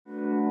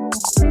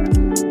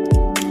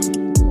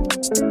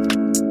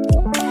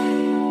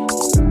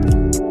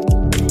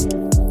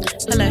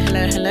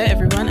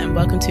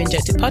welcome to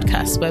Injected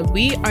Podcast, where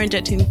we are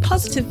injecting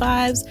positive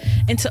vibes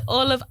into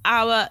all of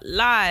our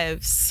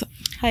lives.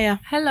 Hiya.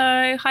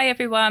 Hello. Hi,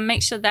 everyone.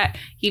 Make sure that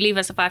you leave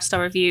us a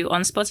 5-star review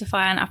on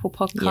Spotify and Apple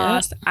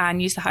Podcasts,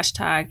 and use the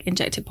hashtag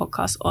Injected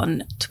Podcast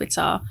on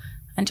Twitter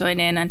and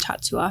join in and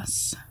chat to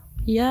us.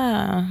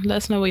 Yeah, let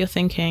us know what you're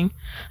thinking.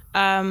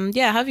 How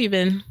have you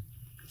been?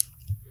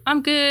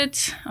 I'm good.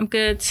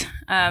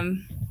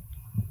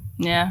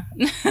 Yeah.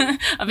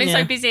 I've been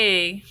so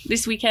busy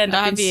this weekend.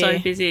 I've been so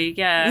busy.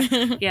 Yeah.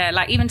 Yeah.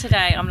 Like even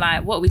today, I'm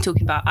like, what are we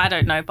talking about? I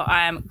don't know, but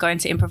I am going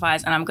to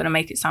improvise and I'm going to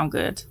make it sound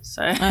good.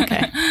 So.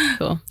 Okay,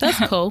 cool.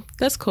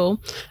 That's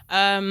cool.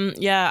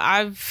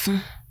 I've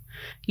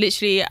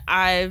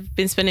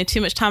been spending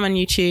too much time on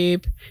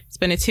YouTube,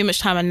 spending too much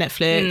time on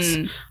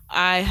Netflix.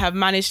 I have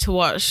managed to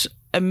watch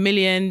a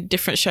million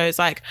different shows.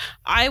 Like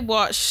I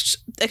watched,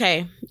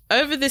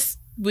 over this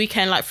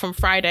weekend, like from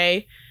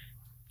Friday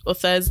or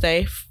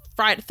Thursday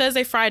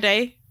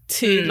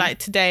to like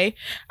today,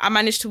 I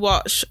managed to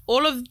watch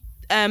all of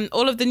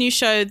the new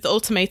show, The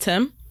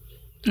Ultimatum.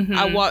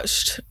 I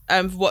watched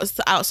what's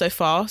out so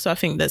far, so I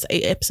think there's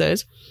 8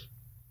 episodes.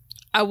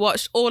 I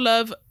watched all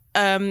of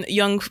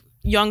Young,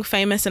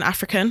 Famous and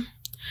African.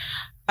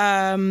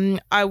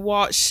 I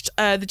watched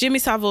the Jimmy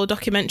Savile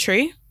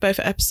documentary, both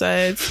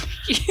episodes.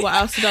 What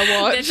else did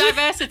I watch? The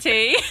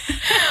diversity.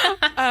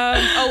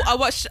 I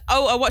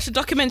watched a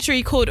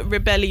documentary called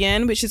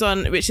Rebellion, which is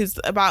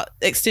about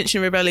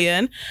Extinction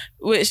Rebellion,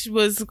 which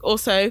was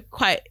also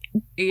quite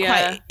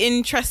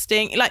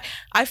interesting. Like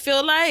I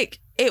feel like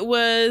it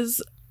was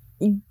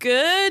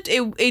good.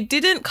 It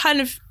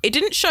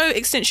didn't show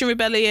Extinction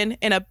Rebellion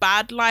in a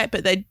bad light,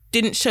 but they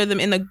didn't show them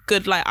in a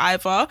good light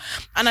either.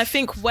 And I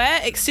think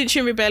where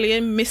Extinction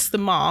Rebellion missed the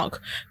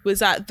mark was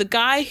that the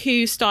guy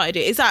who started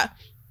it is that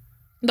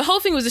the whole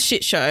thing was a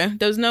shit show.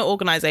 There was no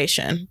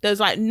organization. There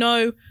was like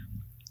no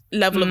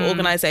level of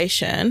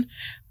organization.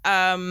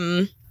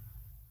 The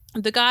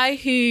guy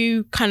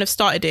who kind of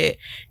started it,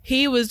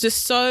 he was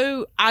just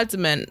so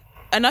adamant,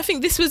 and I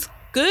think this was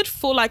good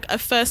for like a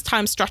first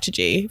time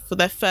strategy for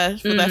their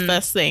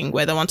first thing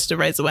where they wanted to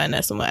raise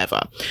awareness and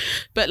whatever.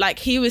 But like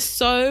he was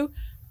so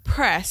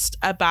pressed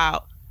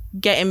about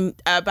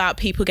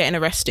people getting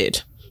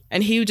arrested,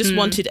 and he just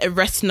wanted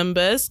arrest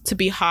numbers to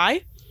be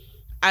high.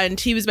 And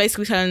he was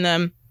basically telling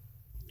them,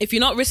 if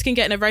you're not risking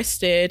getting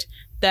arrested,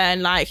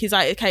 then like he's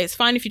like, okay, it's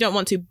fine if you don't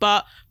want to,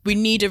 but we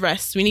need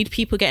arrests. We need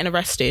people getting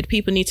arrested.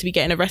 People need to be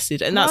getting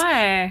arrested. And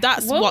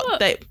that's what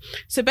they.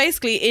 So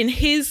basically, in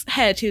his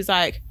head, he was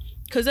like,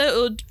 because they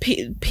would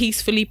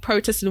peacefully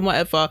protest and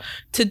whatever,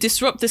 to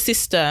disrupt the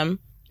system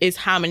is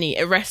how many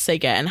arrests they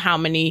get and how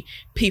many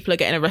people are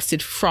getting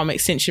arrested from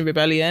Extinction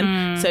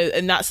Rebellion. So,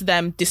 and that's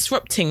them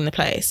disrupting the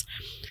place.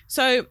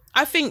 So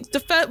I think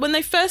when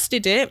they first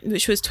did it,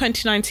 which was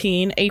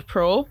 2019,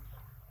 April,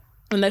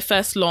 when they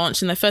first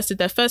launched and they first did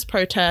their first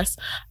protest,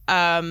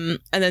 and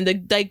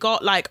then they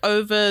got like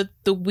over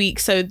the week,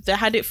 so they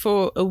had it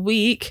for a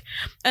week,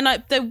 and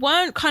like they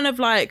weren't kind of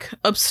like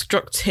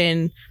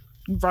obstructing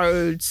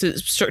roads,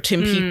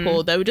 obstructing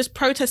people. They were just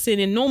protesting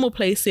in normal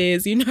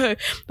places,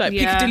 like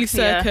Piccadilly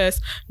Circus,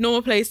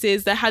 normal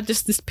places. They had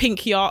just this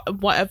pink yacht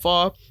and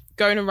whatever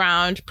going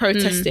around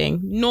protesting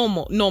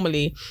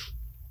normally.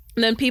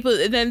 And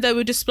then they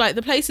were just like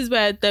the places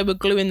where they were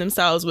gluing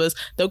themselves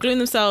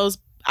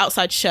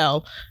outside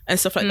Shell and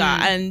stuff like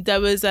that. And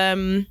there was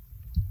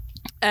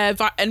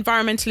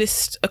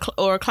environmentalist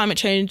or a climate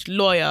change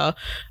lawyer,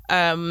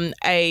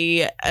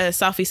 a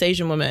Southeast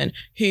Asian woman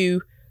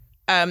who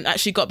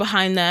actually got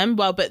behind them.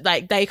 Well, but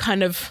like they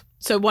kind of,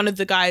 so one of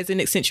the guys in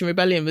Extinction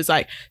Rebellion was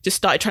like just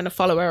started trying to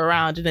follow her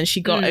around, and then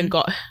she got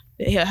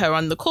her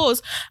on the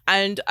cause.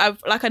 And I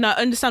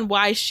understand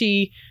why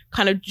she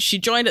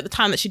joined at the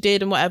time that she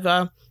did and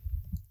whatever.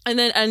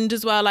 And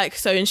as well, like,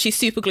 so, and she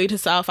super glued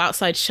herself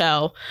outside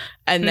Shell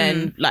and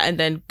then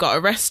got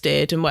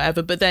arrested and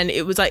whatever. But then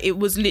it was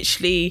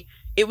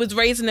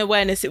raising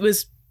awareness. It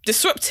was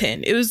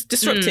disrupting. It was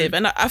disruptive.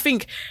 And I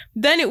think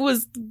then it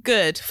was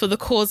good for the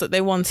cause that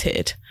they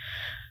wanted.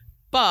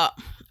 But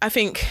I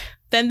think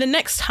then the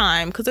next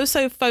time, because they were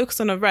so focused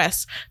on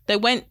arrests, they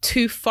went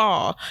too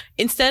far.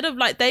 Instead of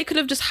like, they could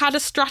have just had a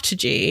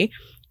strategy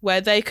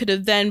where they could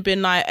have then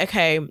been like,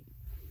 okay,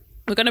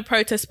 we're going to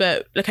protest,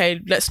 but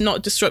okay, let's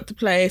not disrupt the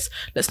place.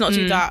 Let's not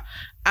do that.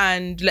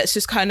 And let's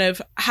just kind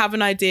of have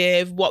an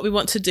idea of what we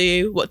want to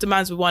do, what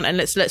demands we want. And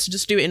let's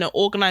just do it in an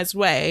organized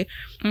way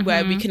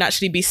where we can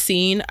actually be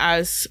seen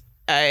as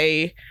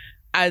I'm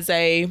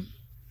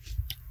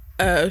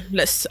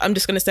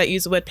just going to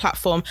use the word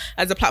platform,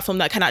 as a platform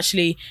that can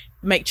actually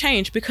make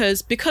change,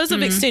 because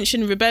of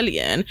Extinction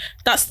Rebellion.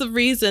 That's the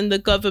reason the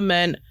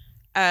government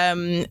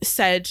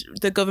said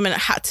the government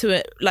had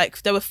to,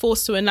 like, they were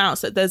forced to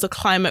announce that there's a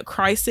climate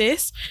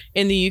crisis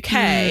in the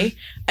UK,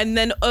 and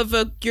then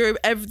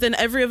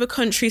every other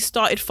country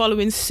started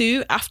following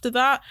suit after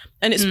that,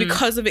 and it's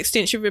because of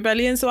Extinction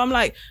Rebellion. So I'm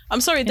like,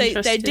 I'm sorry,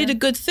 they did a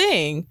good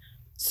thing,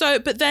 so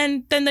but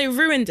then they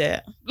ruined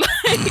it.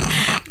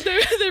 Like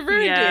they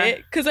ruined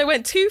it because they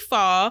went too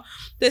far.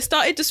 They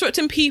started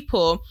disrupting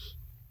people.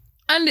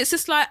 And it's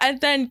just like, and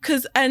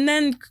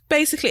then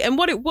basically, and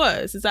what it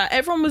was is that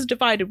everyone was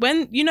divided.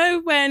 When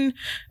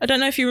I don't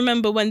know if you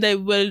remember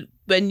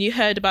when you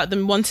heard about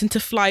them wanting to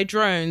fly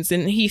drones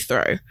in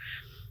Heathrow.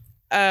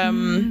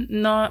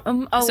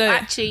 No.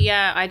 Actually,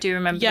 yeah, I do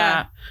remember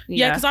that.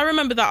 Yeah, because I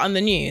remember that on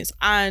the news,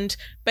 and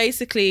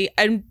basically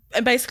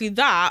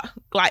that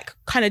like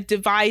kind of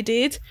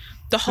divided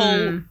the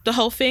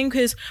whole thing,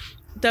 because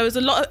there was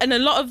a lot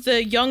of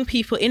the young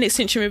people in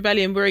Extinction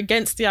Rebellion were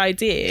against the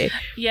idea.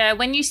 Yeah,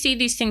 when you see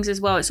these things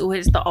as well, it's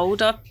always the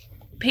older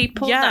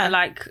people that are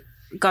like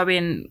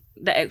going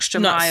the extra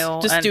mile,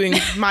 just doing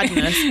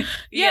madness.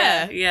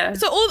 Yeah.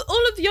 So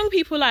all of the young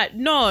people like,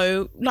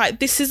 no, like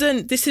this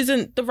isn't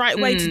the right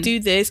way to do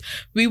this.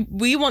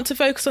 We want to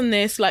focus on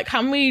this. Like,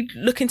 can we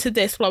look into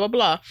this? Blah blah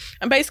blah.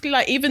 And basically,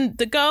 like, even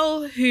the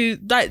girl who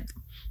like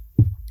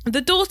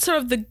the daughter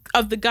of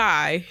the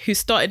guy who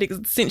started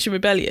Extinction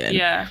Rebellion,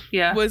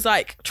 was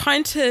like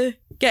trying to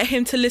get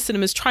him to listen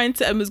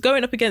and was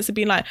going up against it,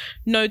 being like,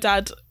 no,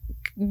 Dad,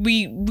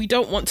 we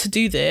don't want to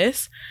do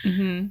this.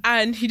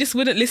 And he just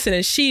wouldn't listen,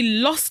 and she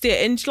lost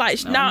it, and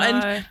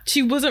and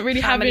she wasn't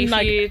really having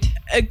like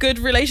a good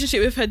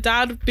relationship with her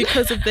dad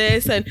because of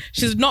this, and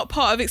she's not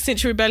part of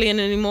Extinction Rebellion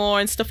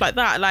anymore and stuff like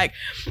that. Like,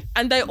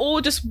 and they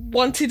all just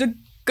wanted a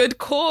good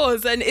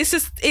cause, and it's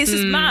just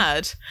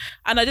mad.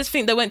 And I just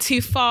think they went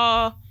too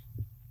far,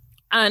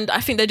 and I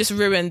think they just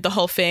ruined the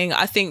whole thing.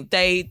 I think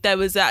there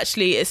was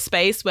actually a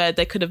space where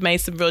they could have made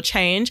some real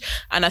change,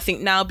 and I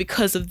think now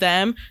because of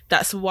them,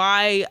 that's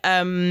why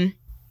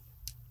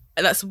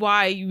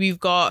we've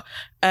got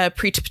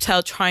Priti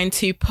Patel trying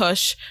to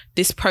push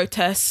this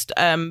protest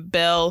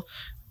bill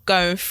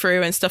going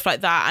through and stuff like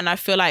that. And I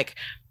feel like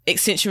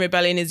Extinction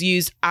Rebellion is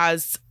used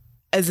as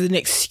an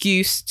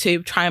excuse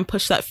to try and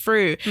push that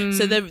through.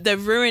 So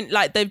they've ruined,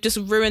 like, they've just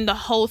ruined the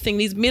whole thing.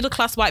 These middle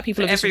class white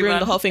people have just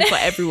ruined the whole thing for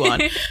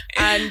everyone.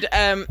 And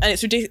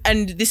it's ridiculous.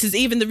 And this is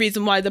even the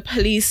reason why the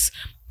police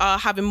are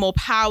having more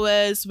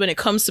powers when it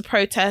comes to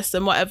protests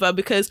and whatever,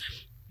 because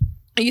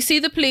you see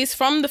the police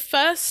from the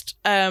first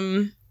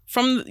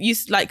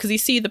because you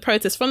see the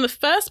protest from the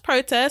first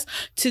protest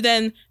to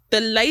then the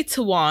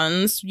later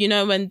ones, you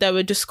know, when they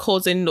were just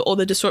causing all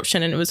the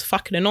disruption and it was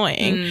fucking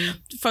annoying.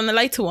 From the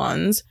later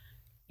ones,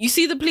 you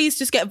see the police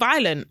just get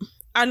violent,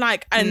 and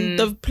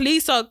the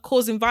police are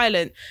causing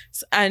violence,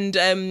 and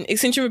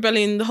Extinction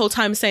Rebellion the whole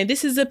time is saying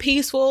this is a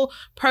peaceful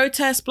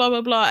protest, blah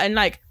blah blah, and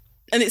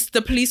it's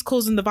the police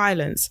causing the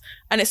violence,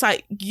 and it's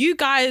like, you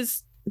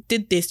guys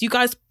did this, you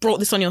guys brought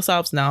this on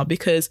yourselves now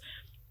because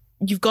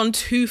you've gone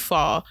too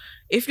far.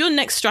 If your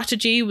next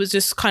strategy was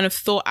just kind of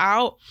thought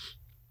out,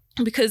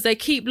 because they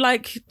keep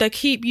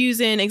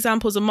using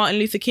examples of Martin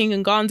Luther King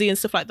and Gandhi and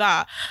stuff like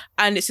that,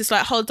 and it's just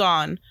like, hold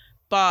on,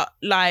 but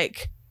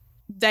like,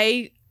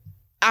 they,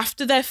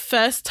 after their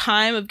first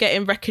time of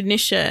getting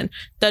recognition,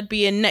 there'd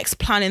be a next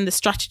plan in the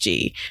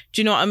strategy.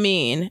 Do you know what I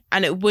mean?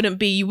 And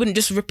you wouldn't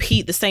just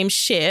repeat the same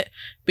shit,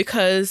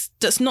 because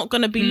that's not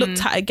going to be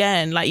looked at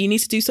again. Like, you need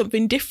to do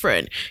something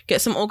different,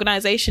 get some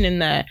organization in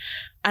there.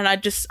 And I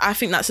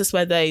think that's just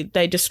where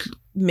they just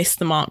missed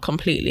the mark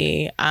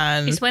completely.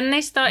 And it's when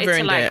they started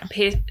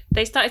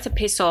to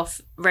piss off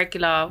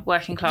regular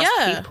working class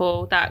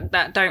people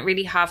that don't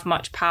really have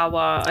much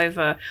power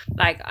over.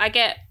 Like, I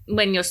get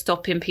when you're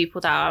stopping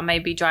people that are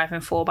maybe driving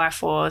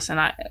 4x4s,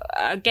 and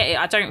I get it.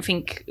 I don't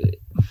think it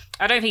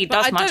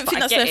does much,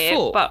 but I get it.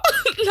 Fault.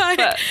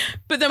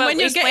 But then when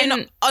you're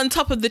getting on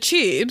top of the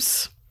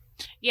tubes.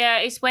 Yeah,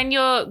 it's when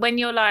you're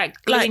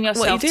like gluing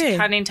yourself to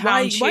Canning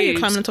Town tubes. Why are you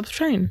climbing on top of the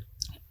train?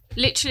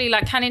 Literally,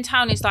 like, Canning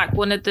Town is like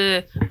one of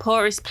the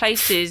poorest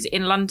places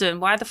in London.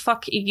 Why the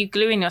fuck are you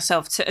gluing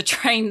yourself to a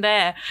train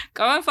there?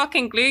 Go and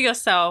fucking glue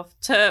yourself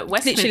to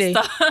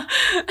Westminster. Do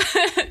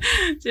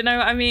you know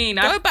what I mean?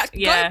 Go back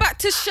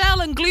to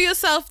Shell and glue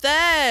yourself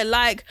there.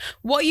 Like,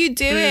 what are you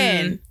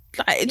doing?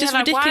 Like, it's just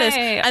ridiculous.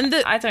 Why? And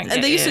I don't get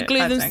and they used to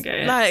glue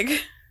them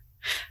like.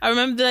 I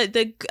remember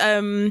I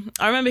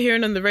remember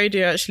hearing on the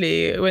radio,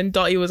 actually, when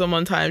Dottie was on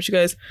one time, she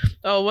goes,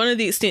 "Oh, one of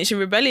the Extinction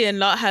Rebellion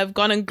lot have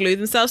gone and glued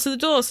themselves to the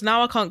door, so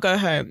now I can't go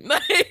home."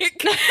 Like, you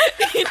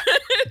know,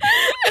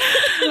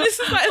 this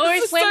is like,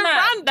 this is so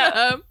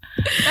random.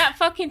 That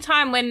fucking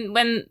time when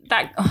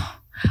that. Oh,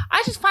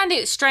 I just find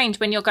it strange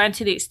when you're going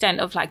to the extent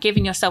of like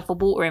giving yourself a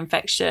water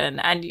infection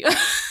and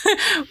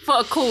for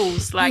a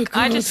cause. Like,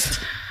 please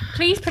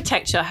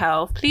protect your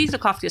health. Please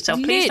look after yourself.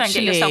 Please don't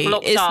get yourself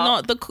locked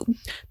up.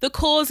 The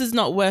cause is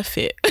not worth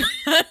it. Just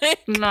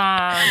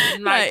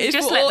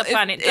let the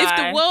planet die. If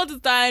the world is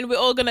dying, we're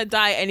all gonna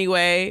die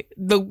anyway.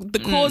 The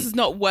cause is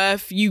not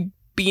worth you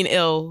being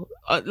ill,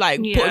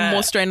 putting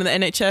more strain on the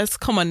NHS.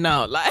 Come on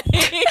now, like.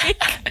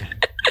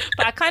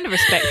 But I kind of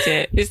respect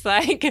it. It's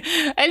like,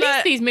 at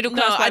least these middle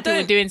class white people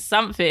are doing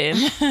something.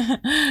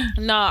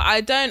 No,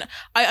 I don't.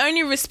 I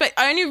only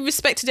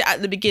respected it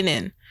at the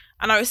beginning.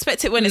 And I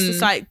respect it when it's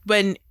just like,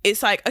 when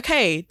it's like,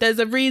 okay, there's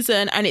a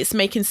reason and it's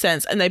making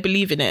sense and they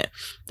believe in it.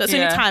 That's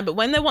the only time. But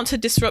when they want to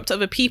disrupt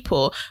other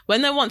people,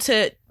 when they want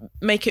to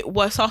make it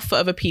worse off for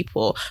other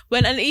people,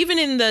 and even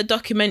in the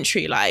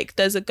documentary, like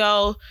there's a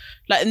girl,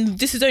 like, and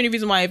this is the only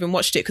reason why I even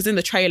watched it, because in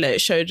the trailer it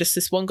showed just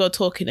this one girl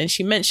talking, and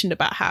she mentioned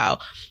about how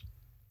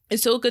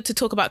it's all good to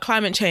talk about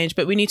climate change,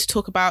 but we need to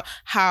talk about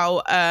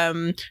how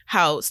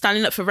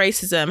standing up for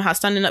racism, how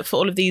standing up for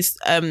all of these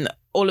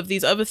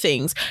other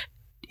things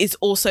is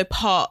also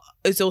part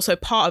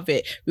of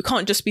it. We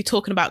can't just be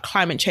talking about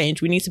climate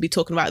change. We need to be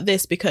talking about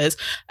this, because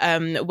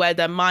where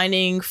they're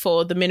mining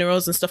for the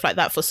minerals and stuff like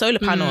that for solar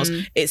panels,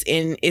 it's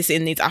in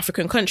these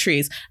African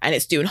countries, and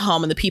it's doing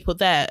harm on the people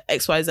there,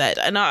 XYZ.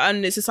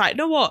 And it's just like, you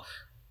know what?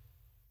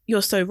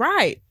 You're so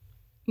right.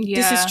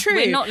 Yeah, this is true.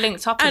 We're not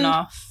linked up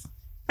enough.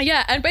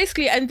 Yeah, and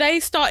basically, and they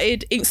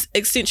started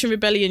Extinction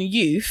Rebellion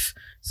Youth,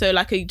 so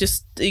like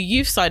just the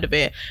youth side of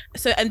it.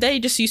 So, and they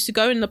just used to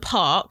go in the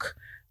park,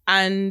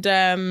 and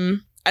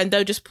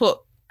they'll just put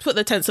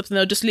their tents up, and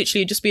they'll just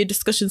literally just be a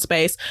discussion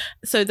space.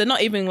 So they're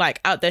not even like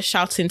out there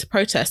shouting to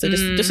protest. They're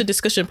just a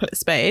discussion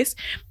space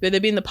where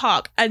they'd be in the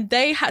park. And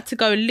they had to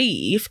go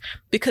leave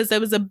because there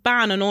was a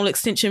ban on all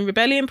Extinction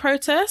Rebellion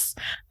protests.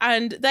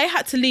 And they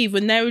had to leave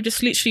when they were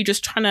just literally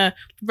just trying to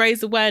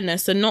raise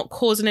awareness and not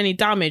causing any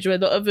damage, where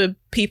the other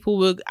people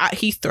were at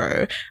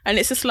Heathrow. And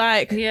it's just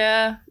like,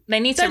 yeah, they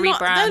need to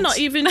rebrand. They're not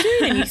even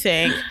doing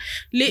anything,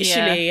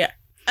 literally. Yeah.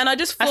 And I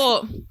just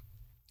thought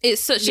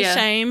it's such a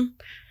shame.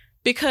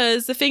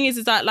 Because the thing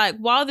is that, like,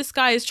 while this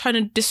guy is trying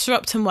to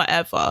disrupt and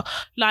whatever,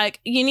 like,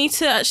 you need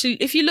to actually,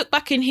 if you look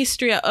back in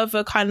history at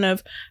other kind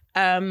of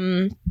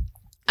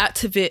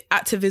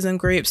activism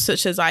groups,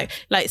 such as like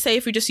say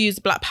if we just use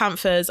Black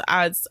Panthers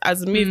as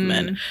a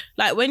movement,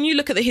 like when you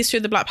look at the history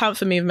of the Black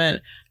Panther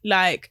movement,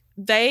 like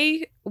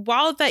they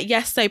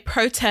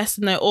protest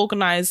and they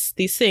organize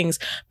these things,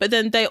 but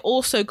then they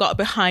also got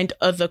behind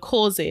other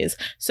causes.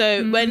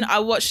 So when I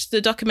watched the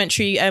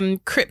documentary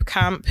Crip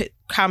Camp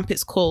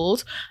it's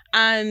called,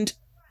 this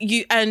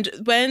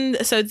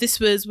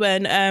was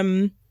when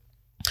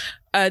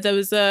there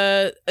was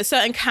a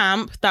certain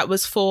camp that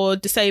was for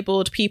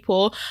disabled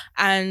people,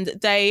 and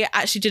they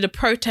actually did a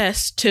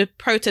protest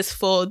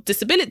for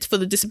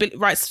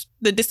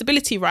the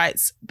disability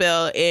rights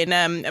bill in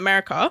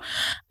America,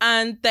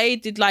 and they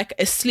did like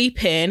a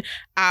sleep-in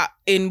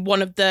in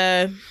one of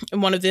the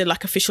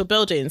like official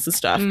buildings and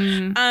stuff.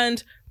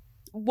 And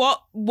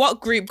what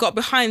group got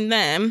behind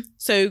them?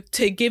 So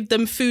to give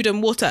them food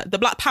and water, the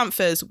Black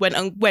Panthers went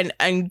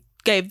and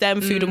gave them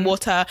food and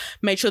water,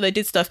 made sure they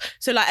did stuff,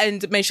 so like,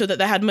 and made sure that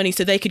they had money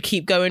so they could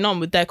keep going on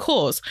with their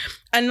cause.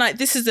 And like,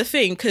 this is the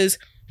thing, because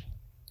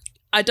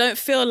I don't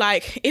feel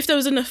like if there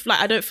was enough, like,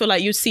 I don't feel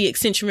like you'd see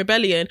Extinction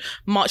Rebellion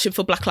marching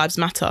for Black Lives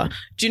Matter.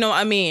 Do you know what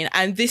I mean?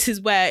 And this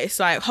is where it's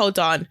like, hold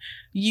on,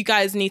 you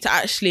guys need to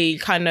actually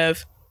kind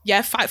of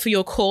fight for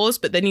your cause,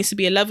 but there needs to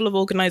be a level of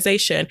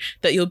organization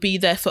that you'll be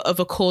there for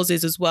other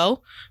causes as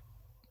well,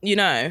 you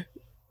know.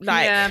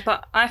 Like, yeah,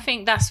 but I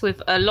think that's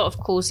with a lot of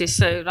causes.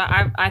 So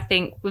like, I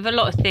think with a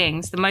lot of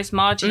things, the most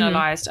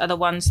marginalized are the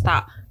ones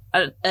that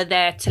are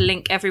there to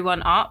link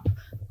everyone up,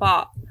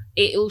 but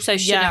it also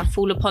shouldn't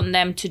fall upon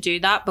them to do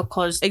that,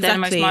 because they're the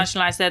most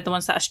marginalized. They're the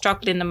ones that are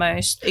struggling the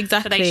most.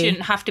 Exactly. So they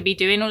shouldn't have to be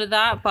doing all of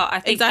that. But I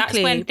think that's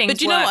when things work. But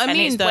do you know what I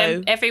mean,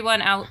 though?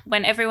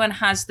 When everyone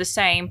has the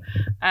same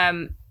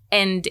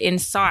end in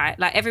sight,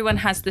 like everyone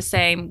has the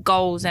same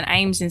goals and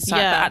aims in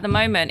sight, but at the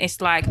moment it's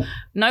like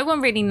no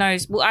one really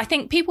knows. Well, I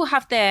think people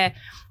have their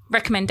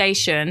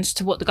recommendations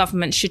to what the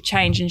government should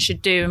change and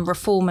should do and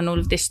reform and all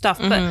of this stuff,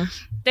 but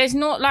there's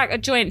not like a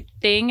joint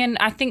thing. And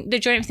I think the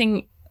joint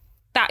thing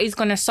that is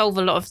going to solve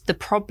a lot of the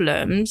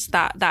problems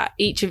that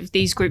each of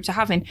these groups are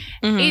having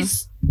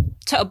is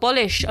to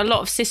abolish a lot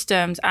of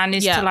systems, and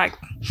is to like,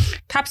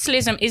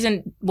 capitalism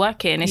isn't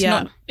working.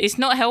 It's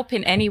not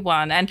helping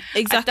anyone. And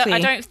I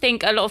don't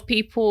think a lot of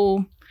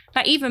people,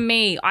 like even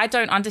me, I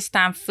don't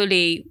understand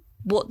fully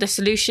what the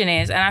solution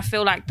is. And I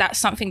feel like that's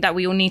something that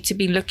we all need to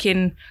be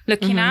looking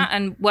at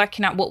and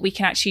working out what we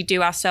can actually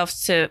do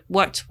ourselves to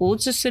work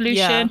towards a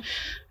solution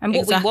and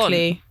what we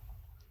want.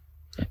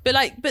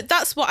 But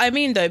that's what I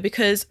mean, though,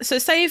 because so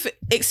say if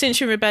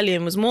Extinction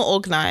Rebellion was more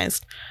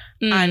organized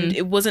and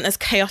it wasn't as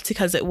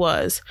chaotic as it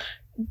was,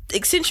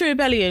 Extinction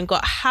Rebellion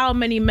got how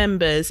many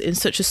members in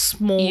such a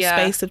small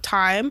space of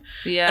time?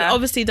 Yeah. And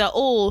obviously they're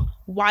all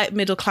white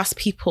middle class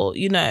people,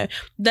 you know,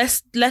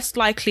 less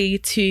likely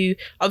to,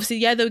 obviously,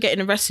 they were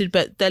getting arrested,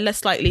 but they're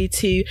less likely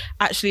to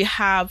actually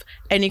have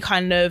any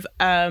kind of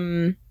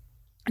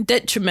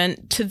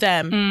detriment to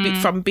them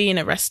from being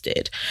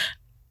arrested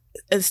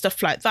and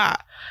stuff like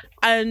that.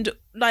 And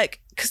like,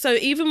 so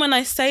even when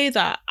I say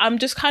that, I'm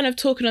just kind of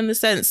talking on the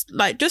sense,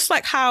 like, just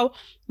like how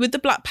with the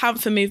Black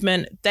Panther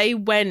movement, they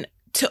went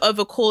to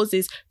other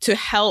causes to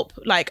help,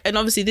 like, and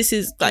obviously this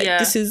is like,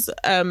 this is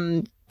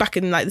back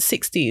in like the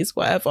 60s,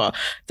 whatever.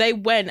 They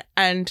went,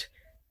 and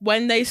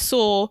when they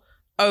saw,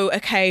 oh,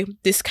 okay,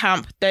 this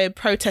camp, they're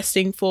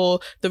protesting for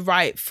the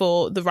right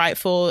for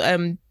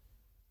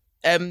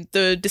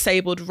the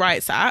Disabled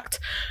Rights Act.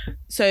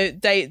 So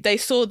they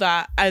saw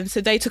that, and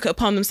so they took it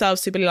upon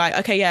themselves to be like,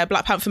 okay, yeah,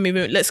 Black Panther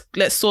movement,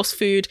 let's source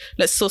food,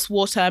 let's source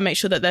water, make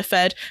sure that they're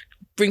fed,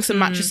 bring some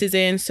mattresses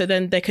in so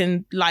then they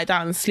can lie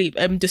down and sleep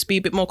and just be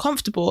a bit more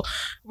comfortable.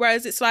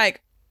 Whereas it's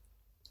like,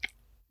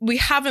 we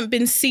haven't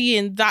been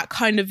seeing that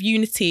kind of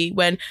unity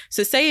when,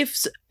 so say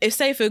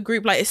if a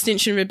group like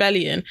Extinction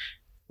Rebellion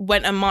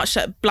went and marched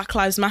at Black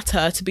Lives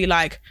Matter to be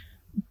like,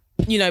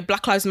 you know,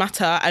 Black Lives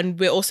Matter, and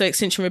we're also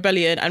Extinction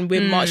Rebellion, and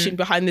we're marching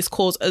behind this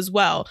cause as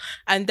well.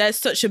 And there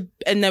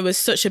was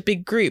such a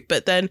big group,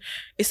 but then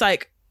it's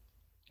like,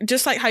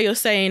 just like how you're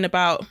saying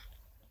about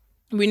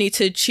we need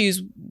to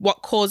choose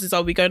what causes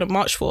are we going to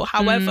march for.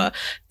 However,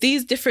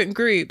 these different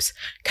groups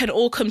can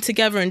all come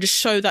together and just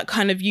show that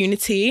kind of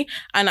unity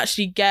and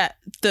actually get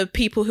the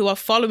people who are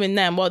following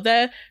them. Well,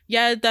 their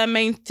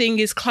main thing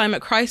is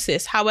climate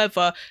crisis.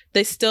 However,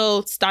 they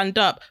still stand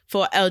up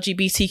for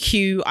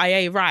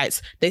LGBTQIA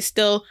rights. They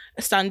still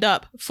stand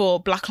up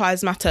for Black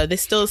Lives Matter. They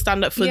still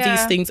stand up for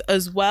these things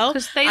as well.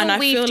 Because they all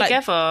weave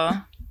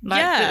together.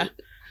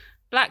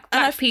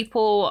 Black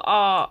people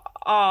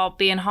are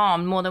being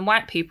harmed more than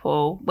white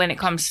people when it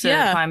comes to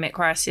the climate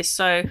crisis.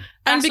 So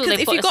that's what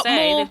they've got to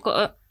say.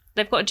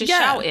 They've got to just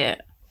shout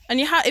it.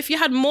 And if you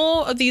had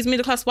more of these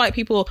middle class white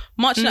people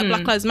marching at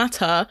Black Lives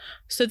Matter,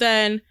 so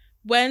then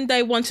when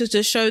they wanted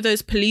to show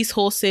those police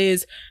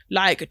horses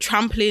like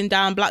trampling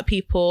down black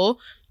people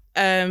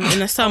in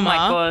the summer, oh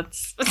my God,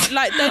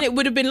 like then it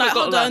would have been like,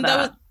 hold on, there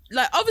were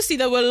like obviously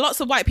there were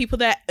lots of white people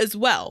there as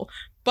well.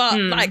 But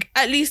like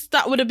at least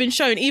that would have been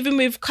shown, even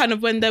with kind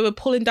of when they were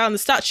pulling down the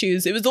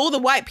statues, it was all the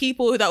white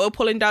people that were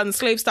pulling down the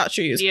slave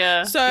statues.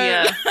 Yeah. So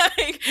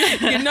like,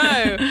 you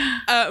know,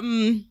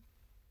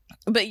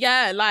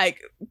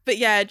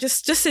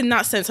 just in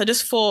that sense, I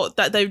just thought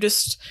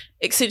that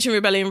Extinction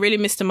Rebellion really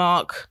missed the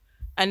mark.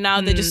 And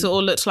now they just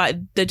all look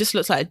like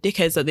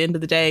dickheads at the end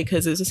of the day,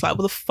 because it's just like,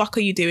 what the fuck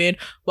are you doing?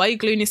 Why are you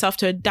gluing yourself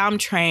to a damn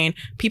train?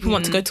 People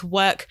want to go to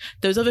work.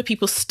 There was other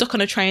people stuck on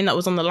a train that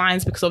was on the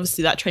lines because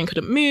obviously that train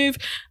couldn't move.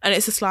 And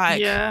it's just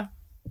like,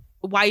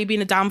 why are you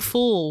being a damn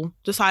fool?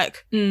 Just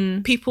like,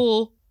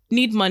 people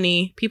need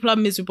money. People are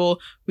miserable.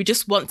 They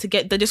just want to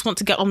get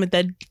on with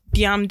their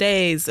damn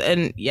days.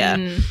 And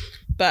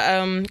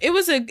But it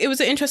was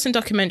an interesting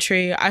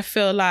documentary. I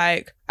feel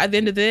like at the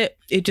end of it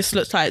just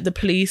looks like the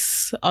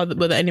police were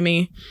the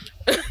enemy.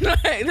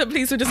 Like, the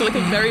police were just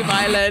looking very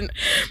violent.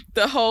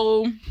 The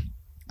whole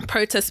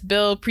protest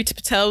bill, Priti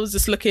Patel was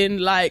just looking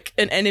like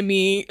an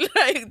enemy.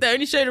 Like, they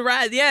only showed it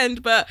right at the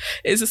end, but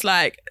it's just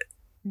like,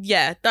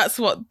 yeah, that's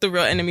what the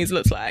real enemies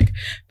looks like.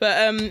 But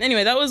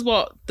anyway, that was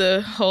what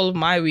the whole of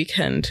my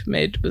weekend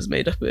was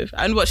made up with.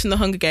 And watching the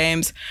Hunger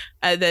Games,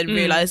 and then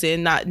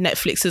realizing that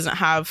Netflix doesn't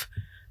have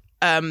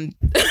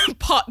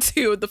part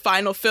 2 of the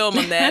final film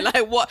on there.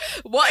 Like, what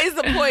is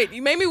the point?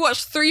 You made me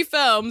watch 3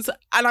 films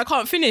and I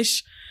can't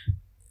finish.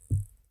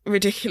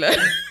 Ridiculous.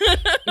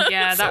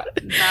 Yeah,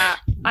 that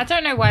I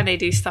don't know why they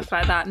do stuff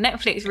like that.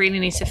 Netflix really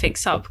needs to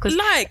fix up, because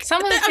like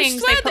some of the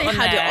things they put on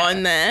had there, it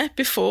on there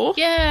before.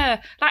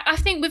 Yeah, like I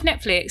think with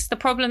Netflix the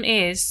problem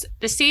is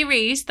the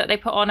series that they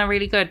put on are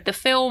really good. The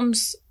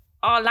films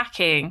are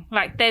lacking.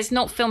 Like, there's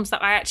not films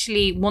that I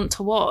actually want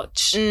to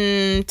watch.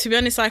 To be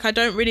honest, like, I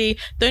don't really...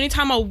 The only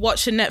time I'll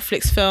watch a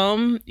Netflix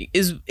film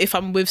is if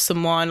I'm with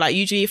someone. Like,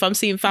 usually if I'm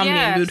seeing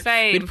family,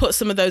 we'd put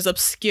some of those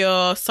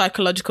obscure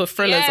psychological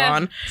thrillers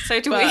on. So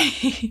do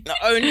we.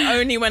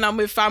 only when I'm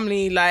with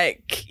family,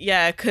 like,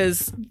 yeah,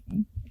 because...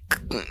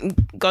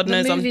 God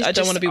knows I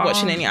don't want to be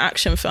watching any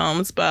action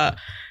films, but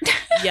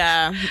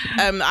yeah,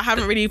 I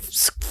haven't really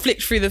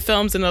flicked through the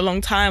films in a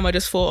long time. I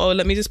just thought, oh,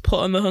 let me just put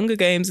on the Hunger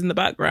Games in the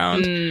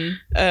background,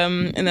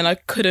 and then I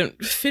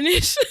couldn't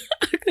finish.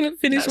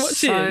 That's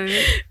watching.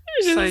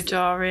 So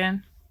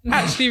jarring.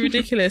 Actually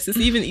ridiculous. It's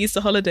even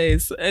Easter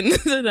holidays and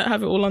they don't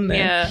have it all on there.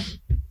 Yeah,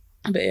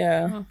 but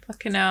yeah. Oh,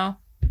 fucking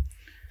hell.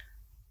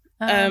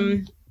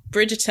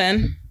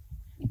 Bridgerton.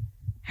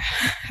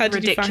 How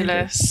did you find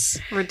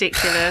it?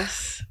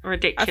 Ridiculous.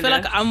 I feel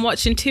like I'm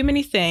watching too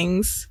many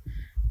things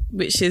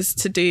which is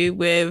to do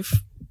with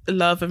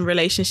love and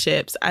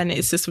relationships, and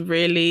it's just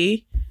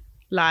really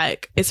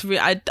like,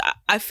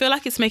 I feel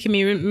like it's making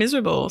me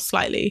miserable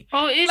slightly.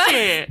 Oh, is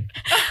it?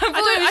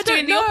 I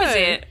don't know. The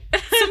opposite.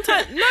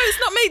 Sometimes no, it's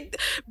not me.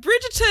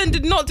 Bridgerton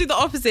did not do the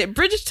opposite.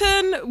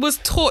 Bridgerton was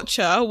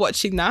torture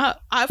watching that.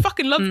 I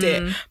fucking loved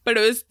it, but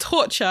it was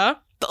torture.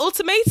 The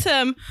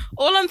Ultimatum,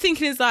 all I'm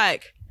thinking is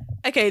like,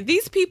 okay,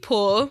 these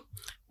people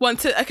want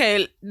to...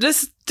 Okay,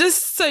 just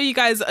so you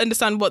guys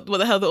understand what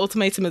the hell the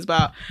ultimatum is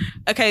about.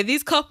 Okay,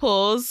 these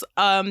couples,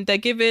 they're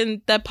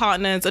giving their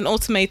partners an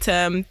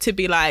ultimatum to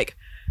be like,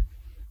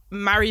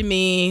 marry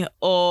me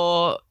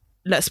or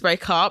let's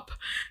break up.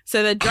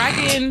 So they're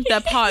dragging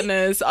their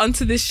partners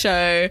onto this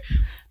show.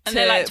 And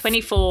they're like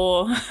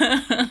 24.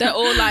 They're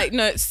all like,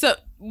 no, so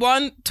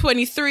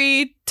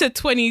 23 to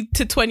 20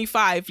 to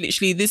 25,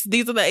 literally.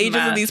 These are the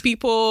ages of these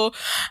people.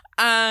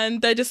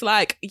 And they're just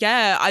like,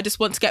 yeah, I just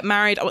want to get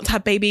married. I want to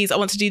have babies. I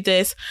want to do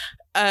this.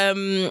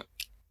 And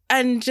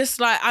just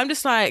like, I'm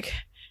just like,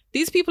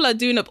 these people are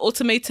doing an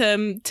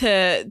ultimatum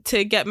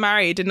to get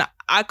married, and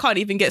I can't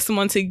even get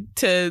someone to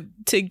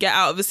get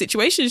out of a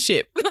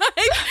situationship. Like,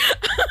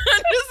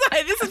 I'm just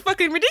like, this is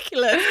fucking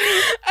ridiculous.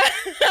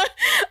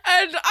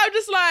 And I'm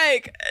just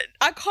like,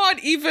 I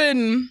can't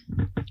even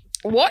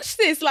watch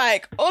this.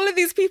 Like, all of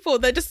these people,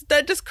 they're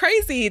just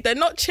crazy. They're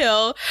not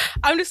chill.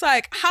 I'm just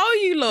like, how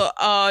you lot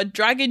are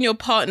dragging your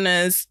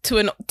partners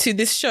to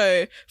this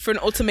show for an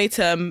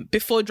ultimatum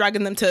before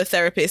dragging them to a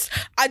therapist.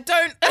 I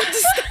don't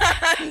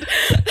understand.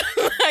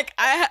 Like,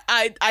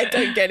 I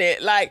don't get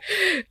it. Like,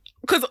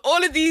 because a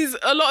lot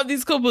of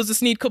these couples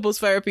just need couples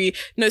therapy.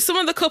 No, some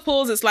of the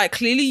couples, it's like,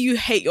 clearly you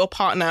hate your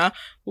partner.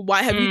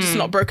 Why have you just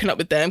not broken up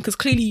with them? Because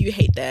clearly you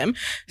hate them.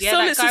 Yeah,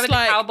 some, that guy with the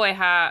cowboy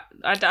hat.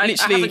 I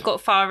haven't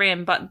got far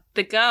in, but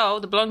the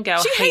blonde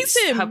girl, she hates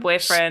him. Her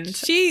boyfriend.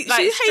 She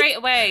straight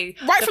away.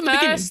 Right from the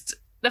beginning.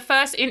 The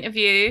first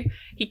interview,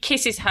 he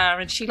kisses her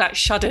and she like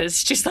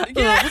shudders. Just like,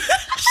 yeah.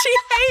 She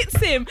hates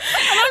him.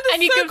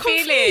 And you can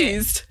confused. Feel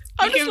it.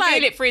 You can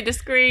feel it through the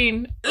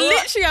screen.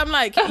 Literally, I'm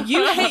like,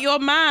 you hate your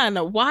man.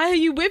 Why are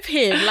you with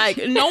him? Like,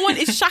 no one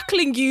is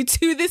shackling you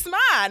to this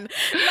man. Like,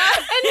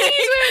 and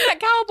he's wearing that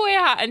cowboy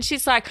hat. And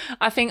she's like,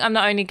 I think I'm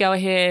the only girl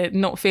here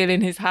not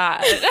feeling his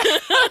hat.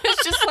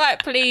 It's just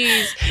like,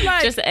 please,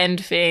 like, just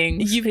end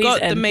things. You've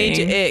got the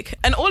major ick.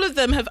 And all of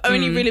them have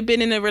only really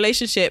been in a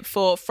relationship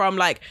from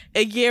like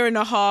a year and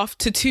a half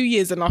to 2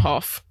 years and a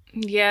half.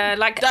 Yeah,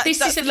 like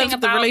this is the thing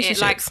about it.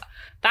 Like,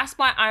 that's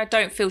why I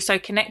don't feel so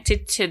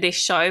connected to this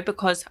show,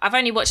 because I've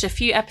only watched a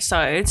few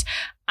episodes.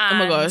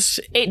 And oh my gosh.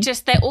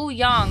 They're all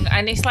young,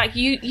 and it's like,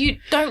 you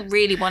don't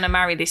really want to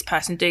marry this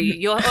person, do you?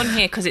 You're on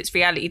here because it's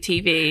reality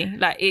TV.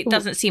 Like, it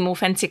doesn't seem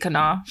authentic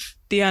enough.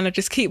 Deanna,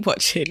 just keep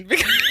watching.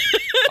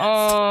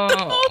 Oh.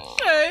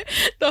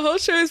 The whole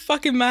show is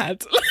fucking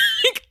mad.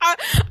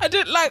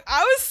 Like,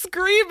 I was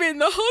screaming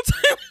the whole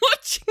time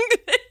watching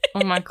it.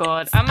 Oh my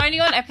God. I'm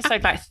only on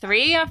episode like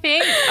 3, I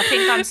think. I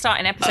think I'm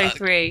starting episode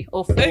 3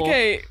 or 4.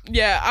 Okay,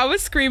 yeah, I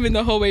was screaming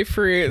the whole way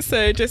through.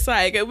 So just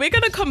like, we're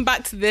going to come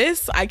back to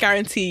this, I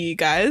guarantee you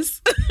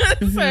guys.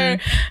 So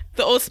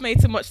the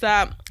ultimatum, watch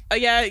that. Oh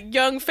yeah,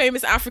 young,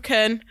 famous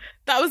African.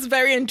 That was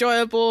very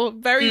enjoyable,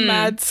 very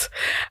mad.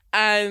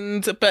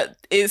 But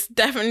it's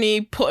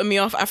definitely putting me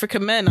off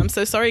African men. I'm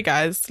so sorry,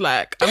 guys.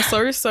 Like, I'm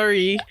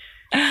sorry.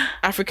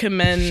 African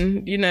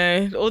men, you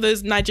know, all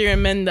those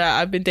Nigerian men that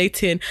I've been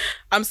dating.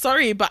 I'm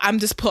sorry, but I'm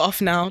just put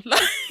off now.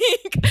 Like,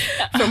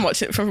 from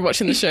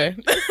watching the show.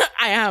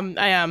 I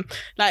am.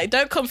 Like,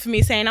 don't come for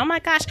me saying, oh my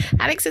gosh,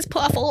 Alex is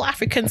put off all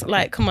Africans.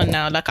 Like, come on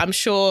now. Like, I'm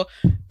sure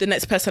the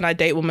next person I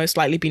date will most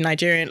likely be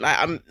Nigerian. Like,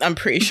 I'm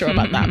pretty sure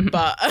about that.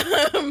 But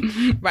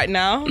right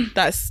now,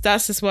 that's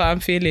just what I'm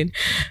feeling.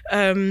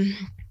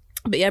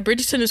 But yeah,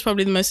 Bridgerton is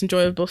probably the most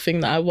enjoyable thing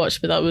that I watched,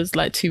 but that was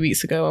like 2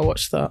 weeks ago I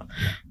watched that.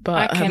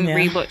 But I can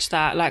rewatch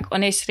that. Like,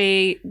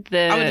 honestly,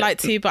 I would like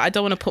to, but I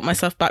don't want to put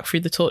myself back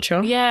through the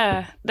torture.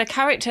 Yeah, the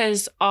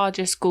characters are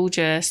just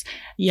gorgeous.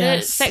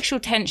 Yes. The sexual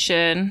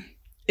tension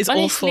is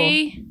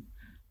honestly awful.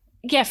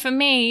 Yeah, for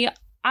me,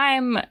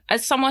 I'm,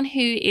 as someone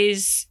who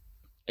is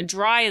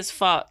dry as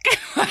fuck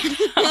right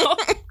now,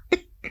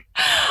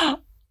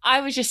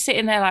 I was just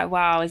sitting there like,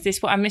 wow, is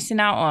this what I'm missing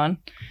out on?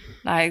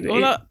 Like,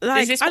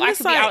 is this what I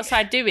could be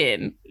outside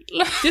doing?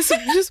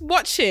 just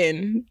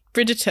watching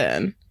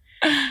Bridgerton.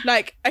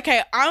 Like,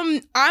 okay,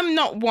 I'm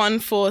not one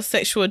for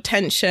sexual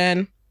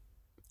attention.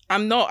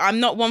 I'm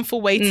not one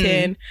for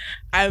waiting.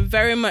 I'm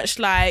very much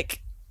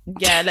like,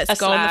 yeah, let's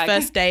go on the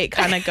first date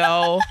kind of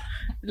girl.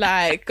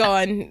 Like, go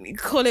on,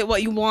 call it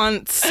what you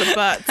want,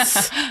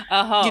 but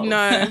you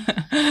know,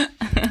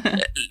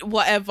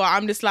 whatever.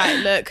 I'm just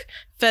like, look,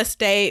 first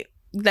date,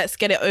 let's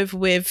get it over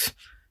with.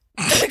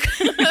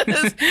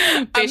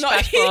 I'm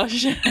not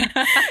here,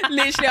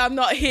 literally, I'm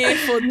not here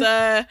for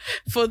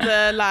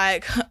the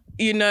like,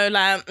 you know,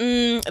 like,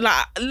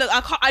 look,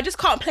 I just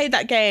can't play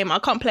that game. I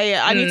can't play it.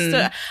 I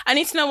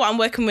need to know what I'm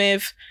working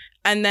with,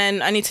 and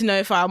then I need to know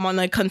if I want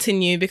to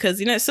continue, because,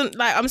 you know,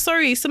 I'm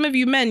sorry, some of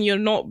you men,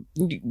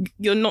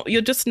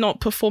 you're just not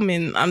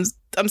performing.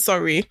 I'm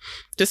sorry,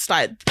 just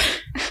like,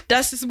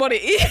 that's just what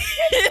it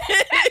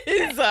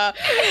is.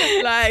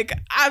 Like,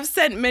 I've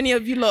sent many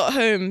of you lot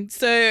home.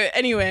 So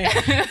anyway,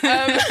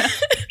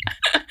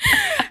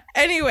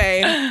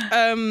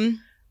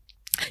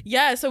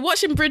 yeah. So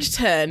watching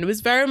Bridgerton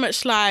was very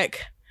much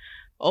like,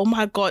 oh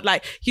my God,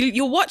 like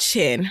you're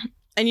watching,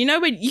 and you know,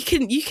 when you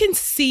can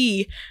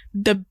see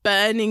the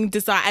burning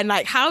desire and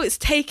like how it's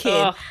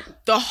taken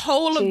the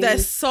whole of their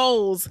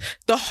souls,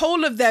 the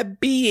whole of their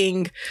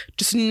being,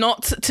 just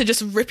not to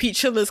just rip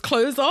each other's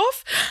clothes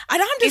off.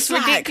 And I'm just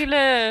like,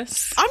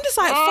 ridiculous. I'm just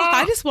like, fuck,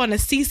 I just want to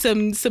see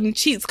some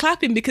cheeks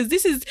clapping, because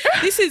this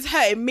is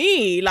hurting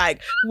me.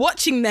 Like,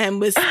 watching them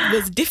was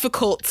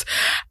difficult.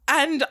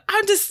 And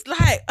I'm just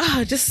like,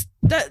 just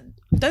that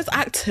those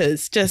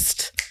actors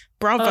just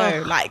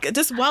bravo. Like,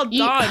 just well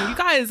done. You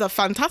guys are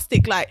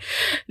fantastic. Like,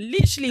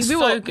 literally, we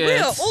were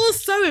all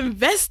so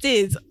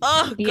invested.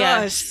 Oh, gosh.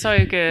 Yeah,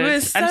 so good. We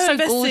were so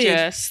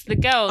gorgeous. The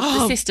girls,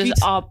 the sisters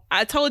are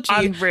I told you.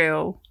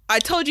 Unreal. I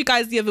told you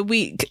guys the other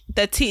week,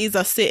 their titties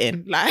are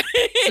sitting. Like,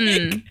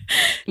 I'm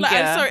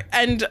sorry.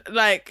 And,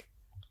 like,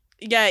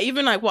 yeah,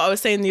 even like what I was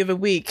saying the other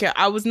week,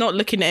 I was not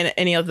looking at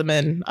any other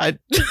men. I'm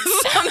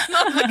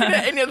not looking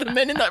at any other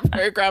men in that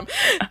program.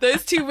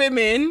 Those two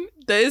women,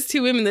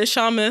 the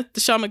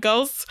Sharma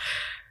girls.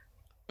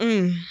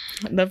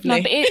 Lovely.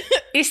 No, but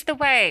it's the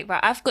way. Right,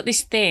 I've got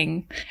this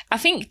thing. I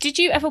think, did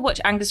you ever watch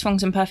Angus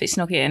Thongs and Perfect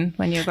Snogging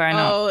when you were growing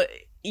up? Oh,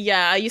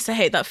 yeah, I used to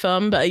hate that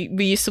film, but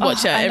we used to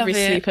watch it at every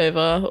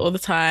sleepover all the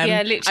time.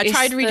 Yeah, literally. I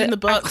tried reading the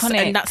books,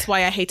 and that's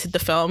why I hated the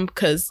film,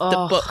 because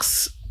the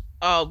books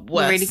are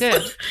worse. Really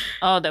good.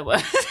 Oh, they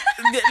were.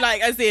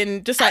 Like, as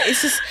in, just like,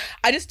 it's just,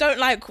 I just don't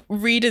like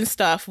reading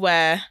stuff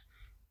where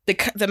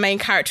the main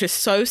character is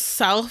so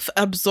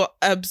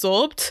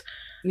self-absorbed.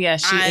 Yeah,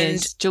 she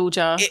is.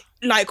 Georgia.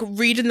 Like,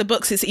 reading the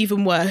books is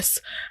even worse.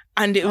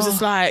 And it was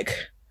just like,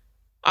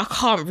 I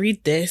can't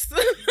read this.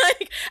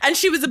 Like, and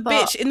she was a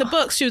bitch. In the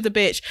books, she was a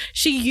bitch.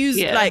 She used,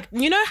 like,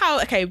 you know how,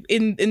 okay,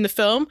 in the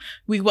film,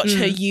 we watch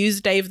her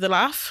use Dave the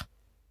Laugh?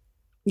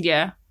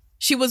 Yeah.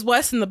 She was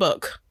worse in the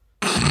book.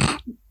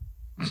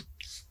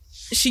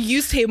 She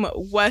used him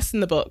worse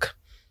in the book.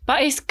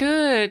 But it's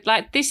good.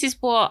 Like, this is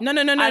what no.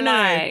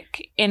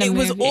 like in a movie. It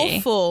was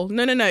awful.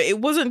 No. It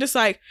wasn't just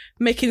like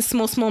making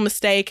small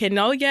mistake and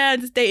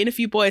just dating a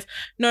few boys.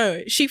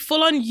 No, she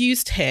full on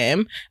used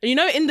him. And you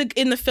know, in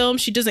the film,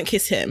 she doesn't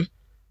kiss him.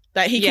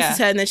 Like, he kisses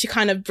her and then she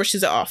kind of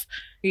brushes it off.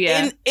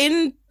 Yeah.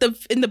 In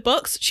the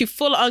books, she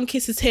full on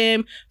kisses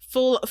him.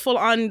 Full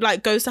on,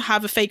 like, goes to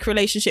have a fake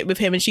relationship with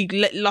him, and she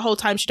the whole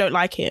time she don't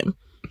like him.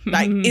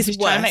 Like, it's worse.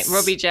 Trying to make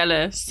Robbie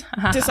jealous.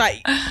 Just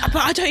like, but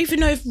I don't even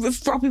know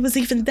if Robbie was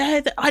even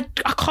there. I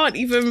can't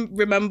even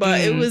remember.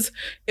 It was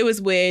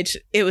weird.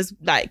 It was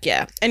like,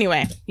 yeah.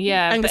 Anyway.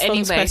 Yeah. But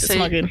anyway,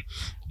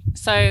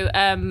 so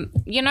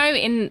you know,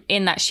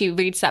 in that she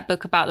reads that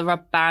book about the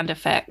rubber band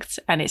effect,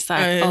 and it's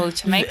like,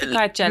 to make the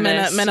guy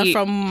jealous. Men are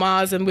from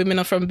Mars and women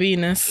are from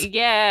Venus.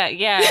 Yeah.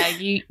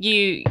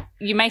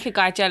 You make a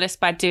guy jealous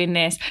by doing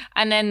this,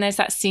 and then there's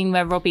that scene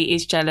where Robbie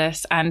is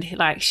jealous, and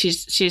like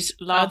she's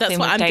laughing. That's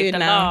what I'm doing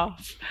now.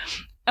 Laugh.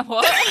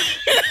 What?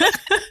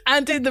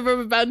 I'm doing the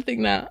rubber band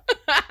thing now.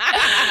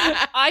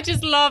 I've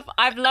loved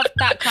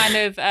that kind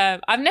of.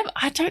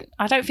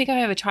 I don't think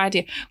I've ever tried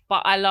it,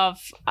 but I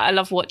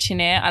love watching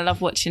it. I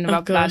love watching the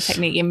rubber band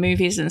technique in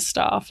movies and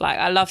stuff. Like,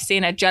 I love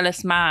seeing a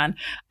jealous man,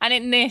 and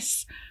in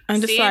this,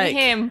 seeing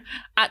him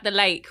at the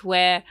lake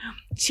where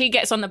she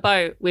gets on the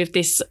boat with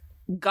this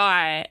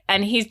guy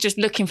and he's just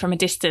looking from a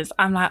distance.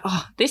 I'm like,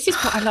 this is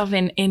what I love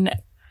in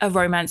a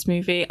romance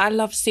movie. I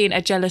love seeing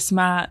a jealous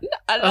man.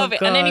 I love it.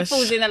 Gosh. And then he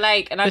falls in the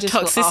lake and I just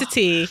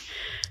toxicity.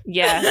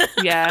 Yeah.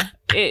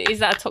 Is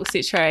that a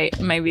toxic trait?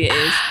 Maybe it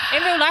is.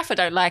 In real life, I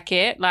don't like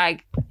it.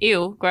 Like,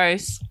 ew,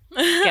 gross.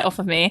 Get off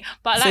of me.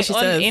 But like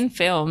in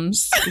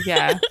films,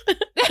 yeah.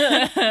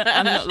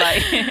 I'm not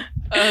like...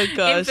 Oh,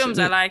 gosh. In films,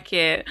 I like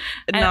it.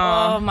 And,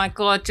 oh, my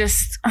God,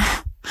 just...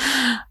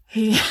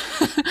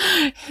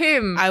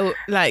 him. I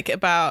like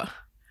about...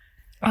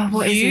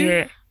 what is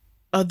it?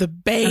 Are the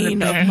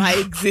bane of my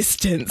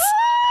existence.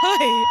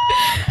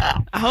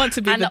 I want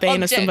to be the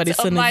bane of somebody's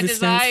son's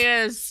existence. My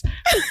desires.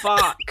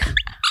 Fuck.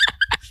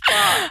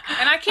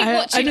 And I keep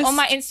watching on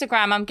my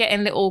Instagram. I'm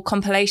getting little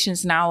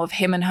compilations now of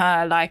him and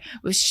her, like,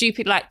 with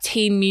stupid like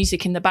teen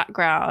music in the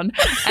background.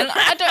 And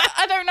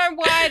I don't know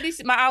why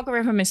my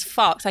algorithm is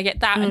fucked. I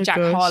get that and Jack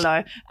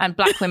Harlow and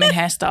black women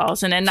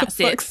hairstyles, and then that's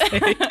it. She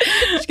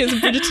gets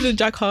Bridgerton and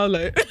Jack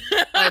Harlow.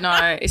 I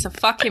know, it's a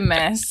fucking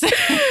mess.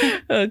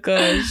 Oh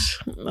gosh.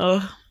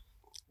 Oh.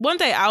 One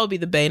day I'll be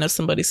the bane of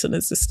somebody's son's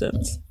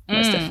existence.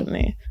 Most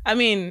definitely. I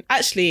mean,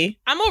 actually,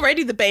 I'm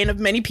already the bane of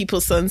many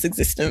people's son's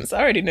existence.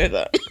 I already know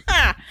that.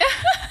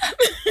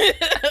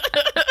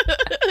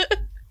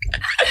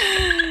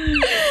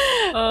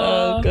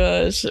 Oh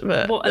gosh.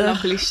 But, what a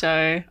lovely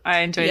show. I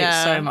enjoyed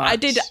it so much. I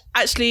did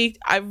actually.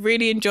 I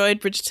really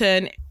enjoyed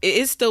Bridgerton. It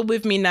is still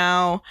with me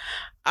now.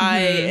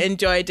 I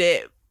enjoyed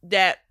it.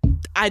 Yeah,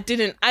 I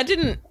didn't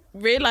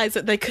realize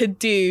that they could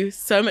do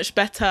so much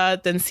better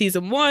than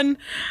season 1.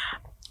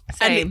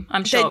 Same.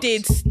 I'm shocked. They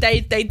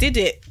did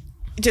it.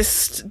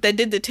 They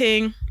did the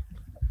thing.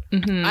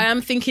 I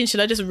am thinking, should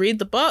I just read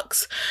the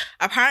books?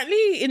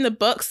 Apparently in the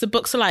books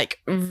are like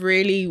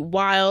really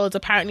wild.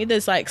 Apparently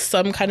there's like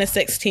some kind of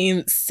sex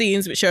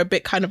scenes which are a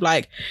bit kind of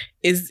like,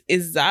 is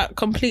that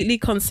completely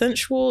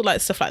consensual?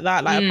 Like stuff like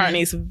that. Like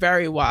apparently it's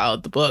very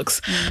wild, the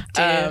books.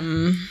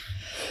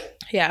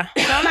 Yeah.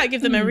 So I might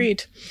give them a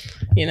read,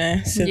 you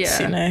know, since,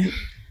 you know,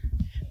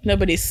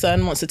 nobody's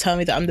son wants to tell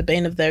me that I'm the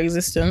bane of their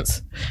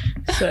existence.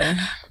 So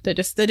they're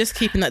just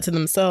keeping that to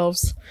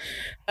themselves.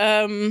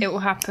 It will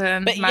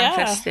happen. But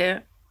manifest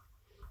it.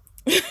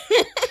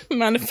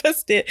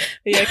 Manifest it.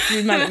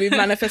 Yeah, we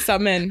manifest our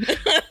men.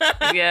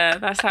 Yeah,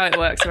 that's how it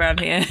works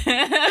around here.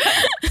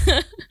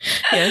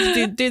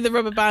 Yeah, do the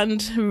rubber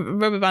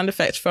band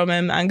effect from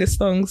Angus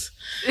thongs.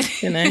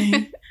 You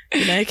know,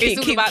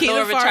 keep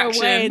them far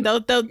away.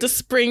 They'll just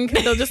spring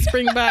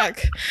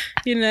back.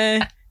 You know,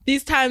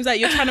 these times that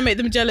you're trying to make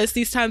them jealous,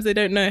 these times they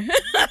don't know.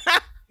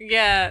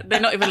 Yeah,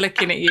 they're not even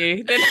looking at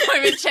you. They're not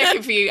even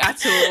checking for you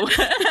at all.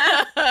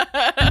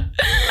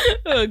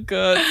 Oh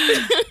god.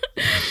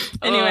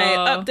 Anyway,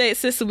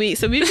 updates this week.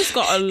 So we've just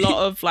got a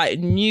lot of like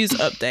news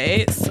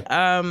updates.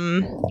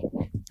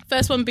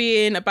 First one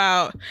being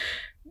about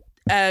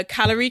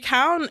calorie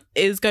count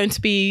is going to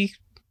be,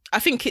 I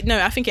think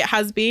it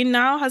has been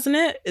now, hasn't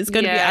it? It's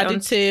going to be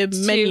added to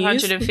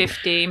menus.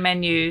 250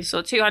 menus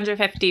or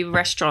 250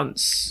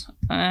 restaurants.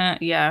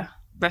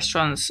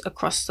 Restaurants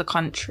across the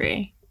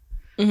country.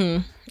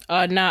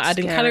 Mm-hmm. Now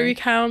adding calorie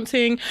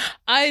counting.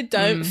 I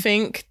don't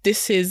think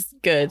this is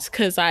good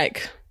because,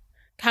 like,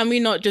 can we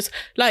not just,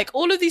 like,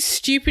 all of these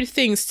stupid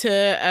things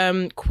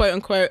to quote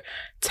unquote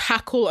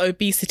tackle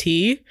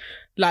obesity?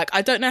 Like,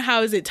 I don't know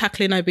how is it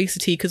tackling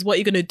obesity, because what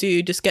you're going to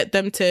do, just get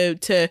them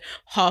to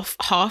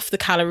half the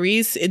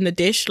calories in the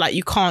dish. Like,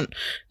 you can't,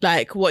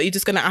 like, what, you're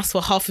just going to ask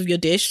for half of your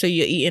dish, so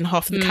you're eating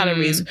half of the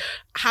calories.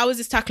 How is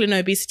this tackling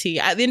obesity?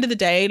 At the end of the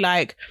day,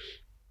 like,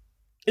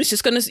 it's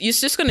just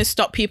gonna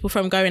stop people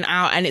from going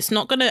out, and it's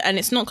not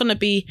gonna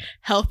be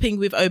helping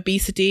with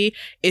obesity.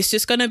 It's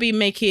just gonna be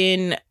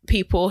making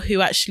people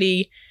who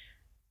actually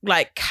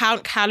like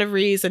count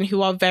calories and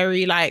who are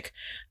very like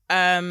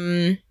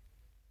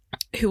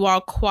who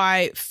are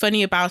quite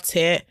funny about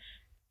it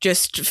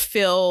just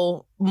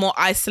feel more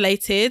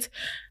isolated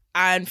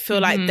and feel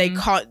like they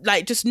can't,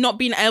 like, just not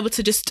being able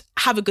to just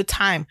have a good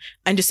time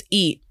and just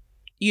eat,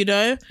 you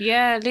know?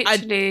 Yeah,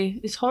 literally.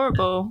 It's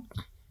horrible.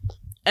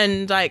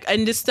 And like,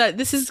 and just like,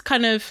 this is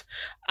kind of,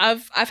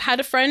 I've had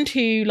a friend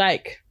who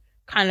like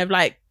kind of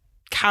like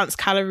counts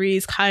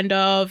calories kind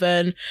of,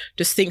 and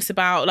just thinks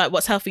about like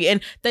what's healthy, and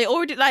they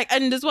already like,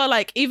 and as well,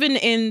 like, even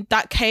in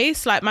that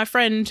case, like, my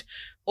friend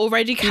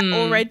already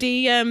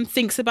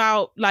thinks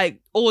about,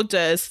 like,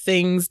 orders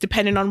things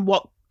depending on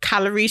what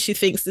calories she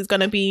thinks is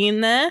going to be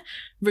in there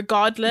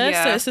regardless.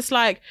 So it's just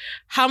like,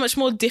 how much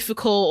more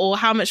difficult or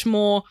how much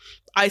more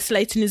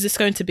isolating is this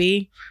going to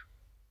be,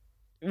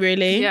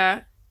 really?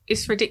 Yeah,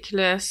 it's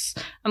ridiculous.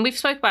 And we've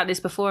spoke about this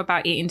before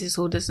about eating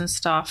disorders and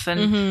stuff,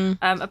 and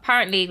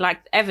apparently, like,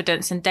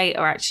 evidence and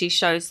data actually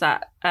shows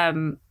that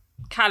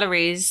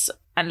calories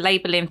and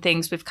labeling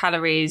things with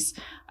calories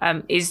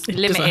is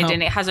limited,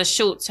 and it has a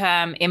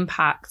short-term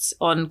impact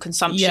on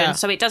consumption.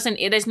 So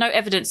there's no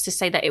evidence to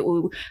say that it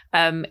will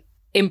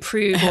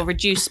improve or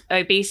reduce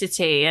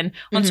obesity. And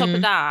on top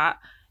of that,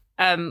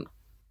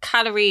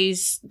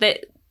 calories,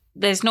 that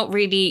there's not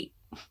really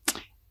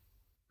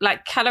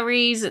like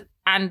calories,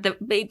 and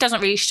it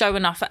doesn't really show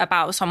enough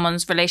about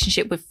someone's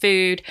relationship with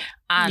food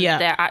and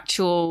their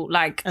actual,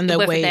 like, and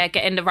whether weight. They're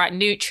getting the right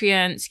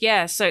nutrients.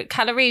 Yeah, so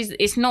calories,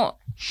 it's not,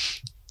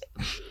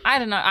 I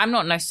don't know, I'm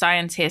not no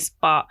scientist,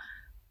 but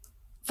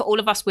for all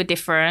of us, we're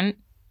different.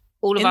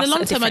 All of us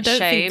are different shapes. In the long term, I don't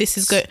think this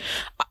is good.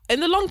 In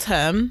the long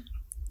term,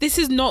 this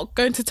is not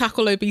going to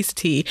tackle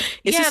obesity.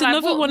 It's just like,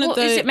 another one of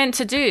the... What is it meant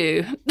to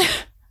do?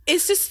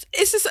 It's just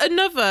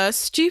another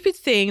stupid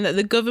thing that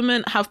the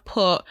government have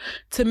put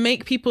to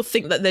make people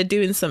think that they're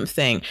doing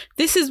something.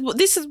 This is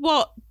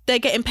what they're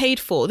getting paid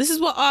for. This is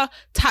what our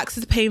tax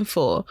is paying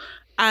for.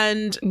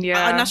 And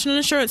our national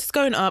insurance is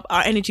going up,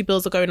 our energy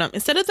bills are going up.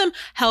 Instead of them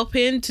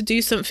helping to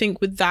do something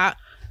with that,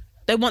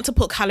 they want to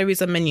put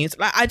calories on menus.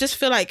 Like, I just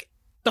feel like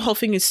the whole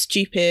thing is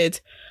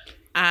stupid.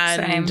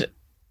 And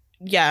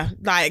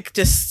like,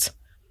 just...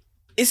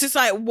 It's just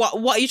like, what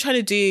are you trying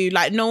to do?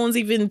 Like, no one's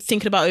even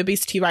thinking about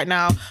obesity right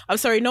now. I'm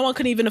sorry, no one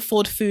can even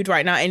afford food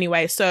right now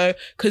anyway. So,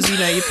 because, you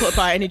know, you put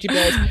by energy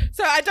bills.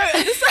 So I don't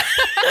understand,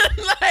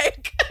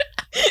 like,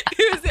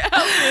 who's it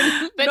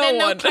helping? But no then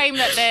they'll claim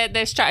that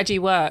their strategy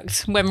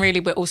worked when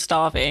really we're all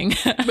starving.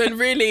 When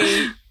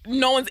really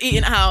no one's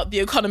eating out, the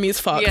economy is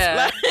fucked. Yeah,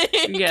 like.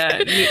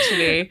 Yeah,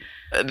 literally.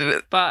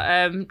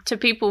 But to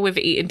people with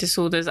eating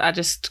disorders, I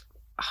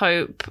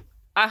hope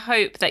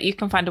that you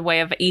can find a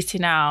way of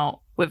eating out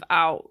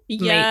without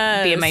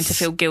being made to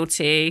feel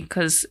guilty,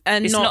 because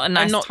it's not a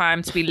nice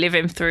time to be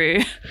living through.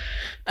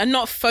 And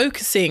not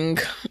focusing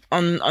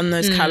on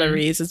those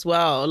calories as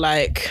well.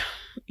 Like,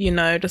 you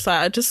know, just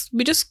like,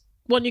 we just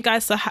want you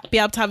guys to be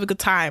able to have a good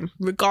time,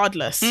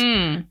 regardless.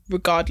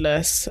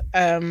 Regardless.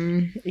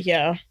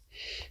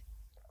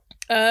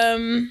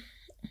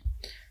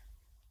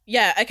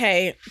 Yeah,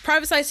 okay.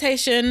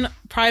 Privatization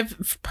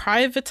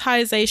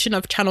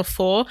of Channel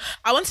 4.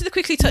 I wanted to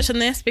quickly touch on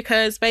this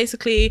because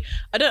basically,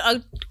 I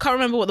can't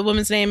remember what the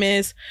woman's name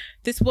is.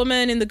 This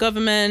woman in the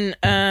government,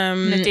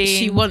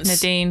 Nadine,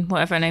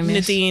 whatever her name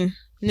is.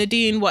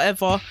 Nadine,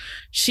 whatever.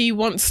 She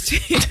wants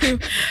to...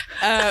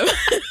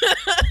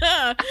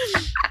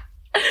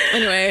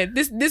 Anyway,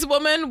 this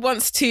woman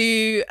wants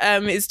to...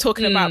 is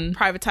talking about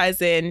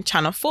privatizing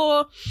Channel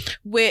 4,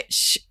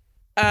 which...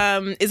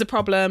 is a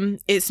problem.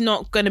 It's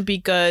not going to be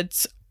good.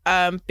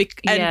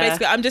 Basically,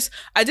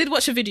 I did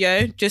watch a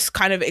video just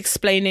kind of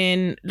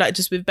explaining, like,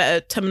 just with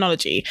better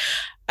terminology.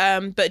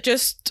 But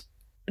just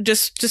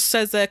just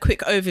as a quick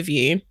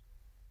overview,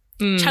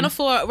 Channel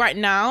 4 right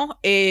now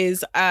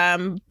is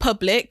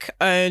public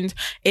owned.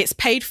 It's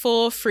paid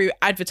for through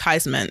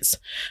advertisements.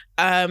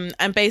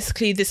 And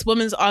basically this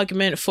woman's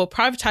argument for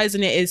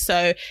privatizing it is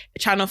so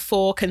Channel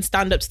 4 can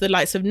stand up to the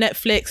likes of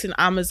Netflix and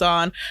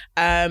Amazon,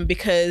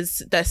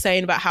 because they're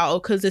saying about how,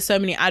 because there's so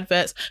many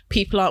adverts,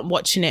 people aren't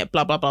watching it,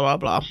 blah, blah, blah,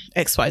 blah, blah,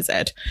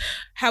 XYZ.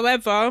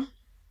 However,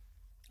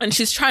 and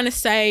she's trying to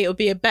say it would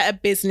be a better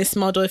business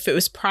model if it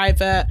was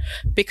private,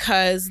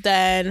 because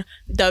then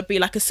there'll be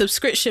like a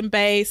subscription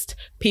based,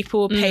 people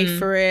will pay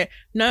for it,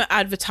 no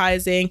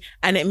advertising,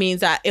 and it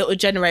means that it will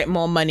generate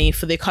more money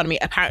for the economy.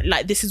 Apparently,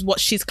 like, this is what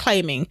she's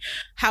claiming.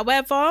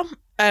 However,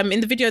 in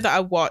the video that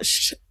I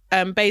watched,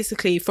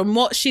 basically from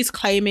what she's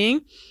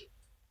claiming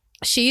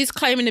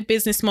a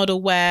business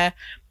model where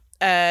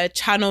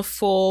Channel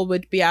 4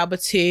 would be able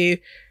to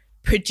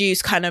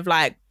produce kind of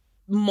like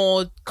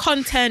more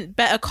content,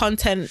 better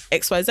content,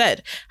 XYZ.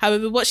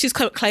 However, what she's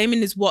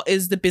claiming is what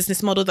is the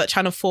business model that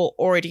Channel 4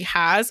 already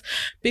has.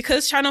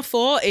 Because Channel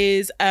 4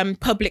 is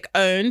public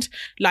owned,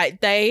 like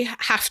they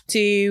have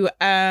to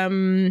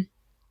from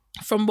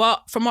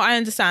what I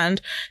understand,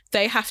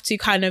 they have to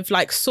kind of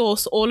like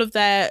source all of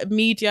their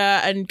media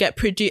and get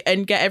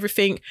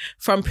everything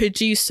from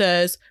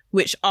producers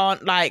which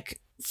aren't like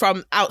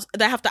from out.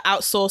 They have to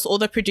outsource all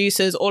the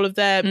producers, all of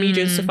their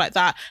media and stuff like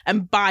that,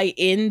 and buy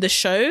in the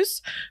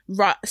shows,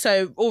 right?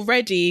 So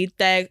already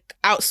they're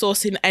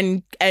outsourcing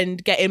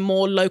and getting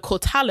more local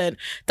talent.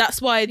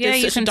 That's why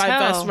there's such a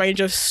diverse range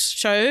of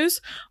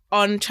shows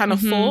on Channel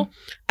 4.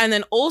 And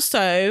then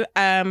also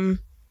the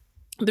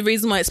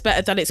reason why it's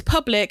better that it's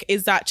public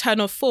is that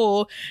Channel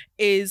 4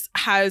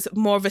 has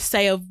more of a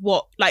say of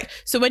what, like,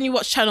 so when you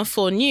watch Channel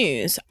 4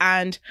 News,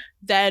 and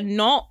they're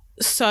not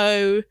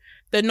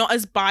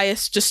as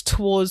biased just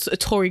towards a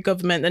Tory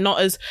government. They're not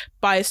as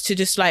biased to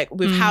just like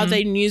with how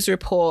they news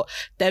report.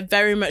 They're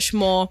very much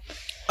more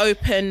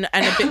open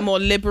and a bit more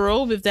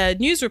liberal with their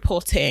news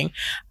reporting.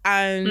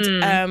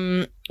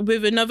 And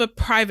with another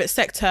private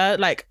sector,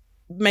 like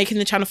making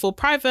the Channel 4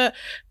 private,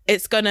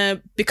 it's going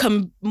to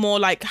become more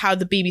like how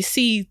the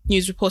BBC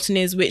news reporting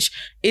is, which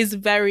is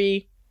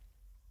very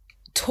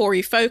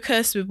Tory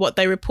focused with what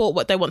they report,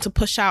 what they want to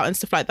push out and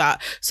stuff like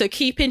that. So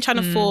keeping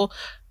Channel 4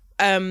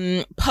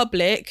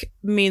 public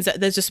means that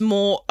there's just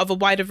more of a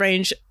wider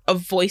range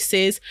of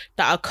voices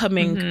that are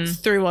coming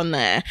through on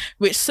there,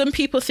 which some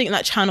people think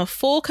that Channel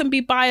 4 can be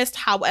biased.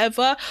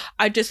 However,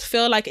 I just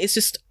feel like it's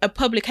just a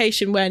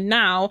publication where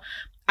now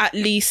at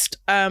least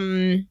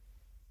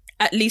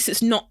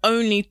it's not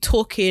only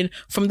talking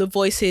from the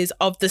voices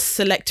of the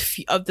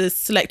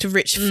select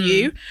rich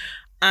few,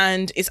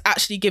 and it's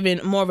actually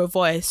giving more of a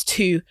voice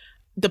to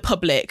the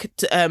public,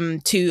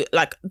 to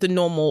like the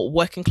normal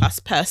working class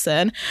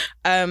person.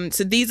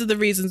 So these are the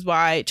reasons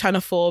why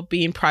Channel 4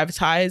 being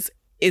privatized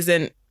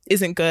isn't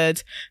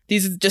good.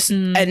 These are just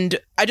and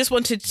I just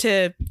wanted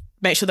to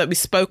make sure that we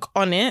spoke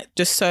on it,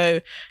 just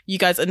so you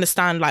guys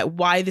understand like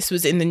why this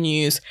was in the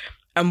news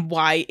and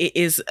why it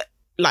is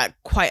like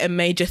quite a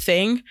major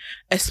thing,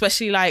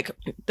 especially like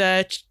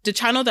the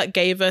channel that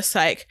gave us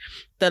like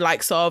the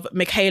likes of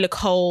Michaela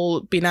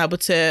Cole being able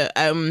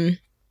to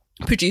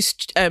produce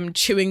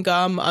chewing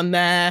gum on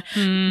there,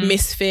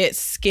 Misfits,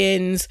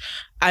 Skins,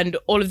 and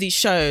all of these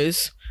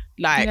shows.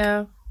 Like,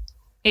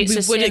 It's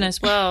a Sin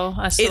as well.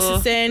 It's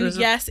a Sin,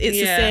 yes, It's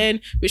a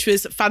Sin, which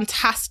was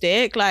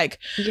fantastic. Like,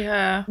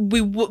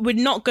 we're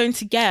not going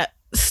to get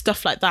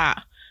stuff like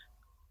that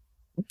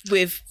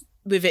with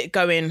it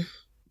going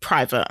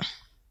private.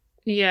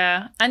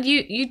 Yeah, and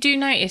you do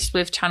notice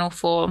with Channel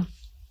 4,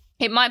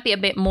 it might be a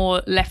bit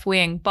more left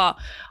wing, but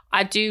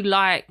I do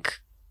like,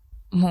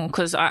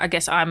 because I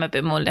guess I'm a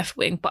bit more left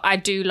wing, but I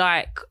do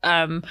like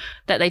that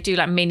they do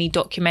like mini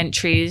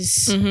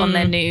documentaries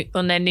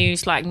on their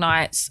news like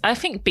nights. I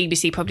think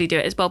BBC probably do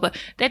it as well, but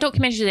their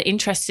documentaries are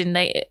interesting.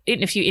 They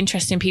interview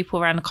interesting people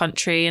around the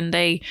country, and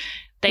they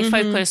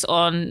focus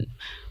on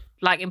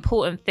like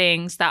important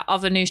things that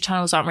other news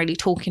channels aren't really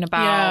talking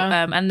about.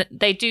 And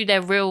they do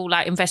their real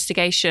like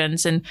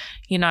investigations and,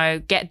 you know,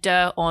 get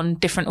dirt on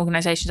different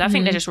organisations. I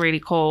think they're just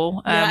really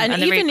cool. And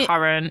they're really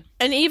current.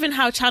 And even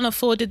how Channel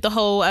 4 did the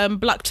whole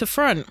Black to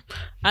Front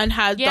and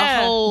had the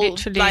whole,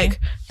 literally. Like,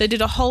 they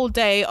did a whole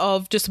day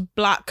of just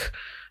black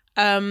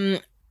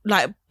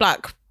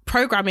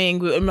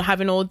programming and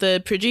having all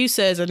the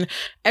producers and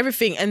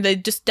everything, and they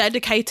just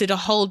dedicated a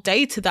whole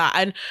day to that.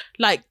 And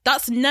like,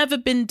 that's never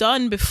been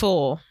done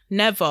before.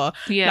 Never.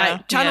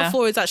 Like, Channel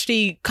 4 is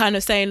actually kind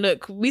of saying,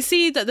 look, we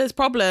see that there's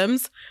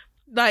problems,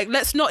 like,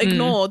 let's not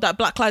ignore that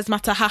Black Lives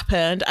Matter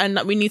happened and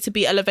that we need to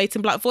be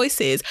elevating black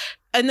voices.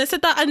 And they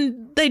said that,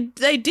 and they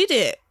did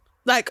it.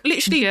 Like,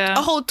 literally a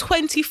whole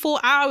 24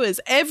 hours,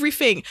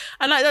 everything.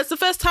 And like, that's the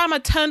first time I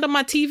turned on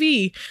my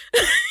TV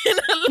in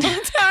a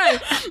long time.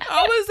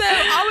 I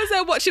was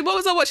there watching, what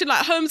was I watching?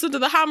 Like Homes Under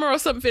the Hammer or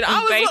something.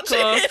 I was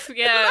watching all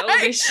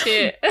this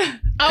shit.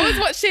 I was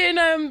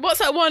watching what's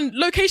that one?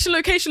 Location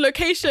and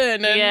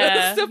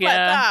stuff like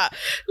that.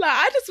 Like,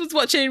 I just was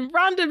watching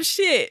random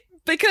shit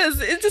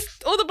because it's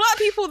just all the black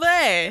people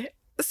there.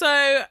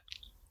 So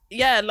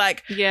yeah,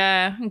 like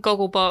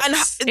Gogglebox. And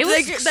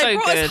they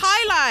brought us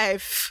High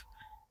Life.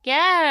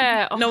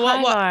 Yeah. You know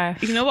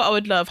what I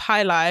would love?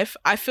 High Life.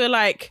 I feel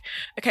like,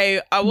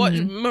 okay, I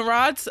watched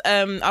Murad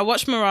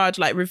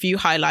like review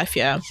High Life,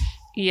 yeah.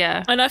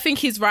 Yeah. And I think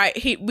he's right.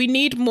 We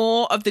need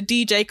more of the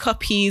DJ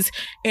Cuppies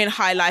in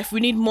High Life. We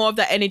need more of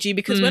that energy,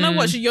 because when I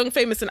watch Young,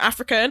 Famous and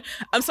African,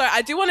 I'm sorry,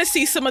 I do want to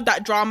see some of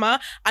that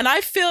drama. And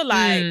I feel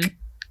like,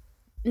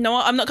 no,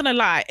 I'm not going to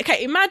lie.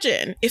 Okay,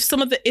 imagine if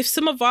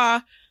some of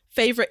our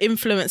favorite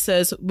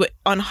influencers were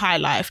on High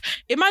Life.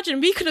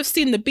 Imagine we could have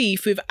seen the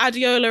beef with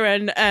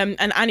Adiola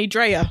and Annie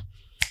Dreyer.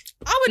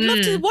 I would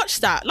love to watch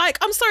that. Like,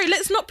 I'm sorry,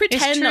 let's not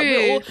pretend that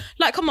we're all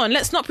like, come on,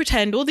 let's not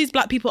pretend all these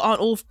black people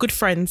aren't all good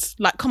friends.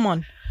 Like, come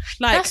on.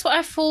 Like, that's what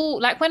I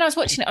thought. Like, when I was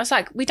watching it, I was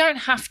like, we don't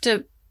have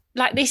to.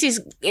 Like, this is,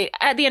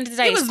 at the end of the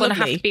day, it's going to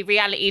have to be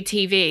reality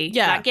TV.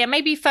 Yeah. Like, yeah,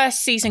 maybe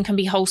first season can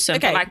be wholesome,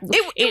 but like,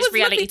 it's was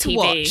reality to TV.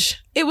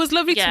 Watch. It was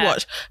lovely to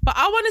watch. But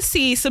I want to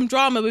see some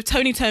drama with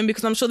Tony Tone,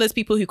 because I'm sure there's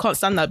people who can't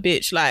stand that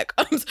bitch. Like,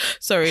 I'm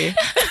sorry.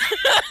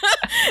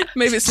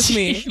 Maybe it's just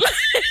me.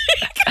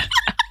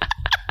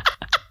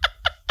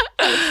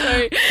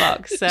 Sorry.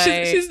 Fuck's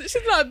sake. She's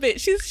not a bitch.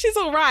 She's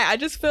all right. I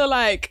just feel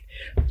like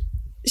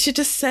she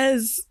just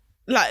says,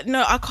 like,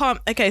 no, I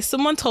can't. Okay,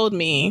 someone told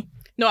me.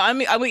 No,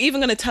 I'm even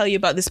going to tell you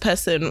about this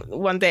person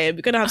one day.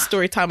 We're going to have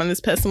story time on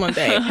this person one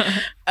day.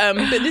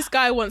 But this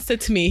guy once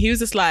said to me, he was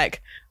just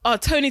like, oh,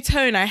 Tony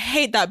Tone, I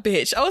hate that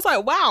bitch. I was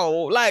like,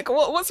 wow, like,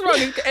 what's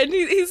wrong? And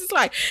he's just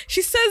like,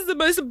 she says the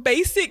most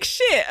basic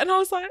shit. And I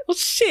was like, well,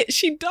 shit,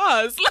 she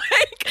does.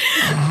 Like,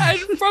 and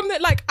from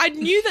that, like, I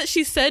knew that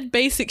she said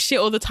basic shit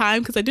all the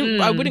time, because I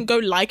wouldn't go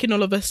liking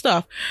all of her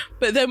stuff.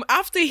 But then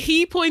after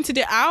he pointed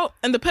it out,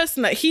 and the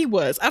person that he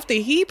was, after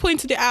he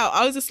pointed it out,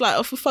 I was just like,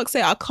 oh, for fuck's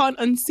sake, I can't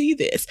unsee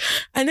this.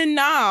 And then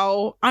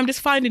now I'm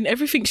just finding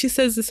everything she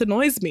says, this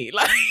annoys me.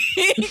 Like,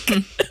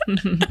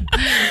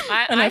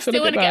 I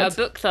still want to get a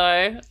book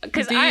though,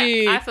 because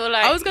I feel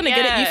like I was gonna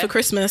get it you for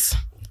Christmas,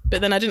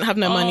 but then I didn't have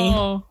no money.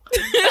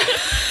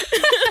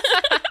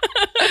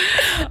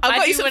 I've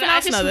got you something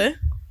else now though.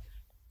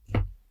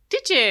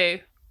 Did you?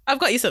 I've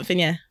got you something,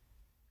 yeah,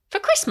 for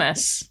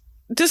Christmas,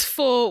 just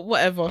for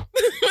whatever.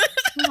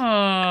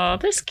 Oh,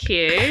 that's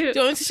cute. Do you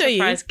want me to show you?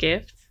 Surprise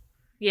gift.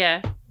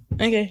 Yeah.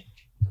 Okay.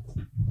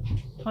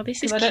 Oh,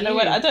 this is cute.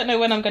 I don't know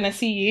when I'm gonna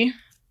see you.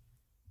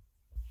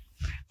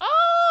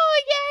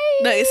 Oh,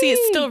 yay! No, you see,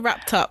 it's still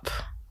wrapped up.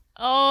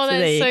 Oh,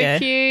 that's so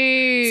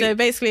cute. So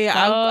basically,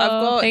 I've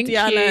got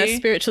Diana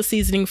Spiritual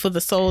Seasoning for the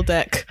Soul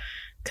deck.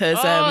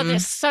 Cause,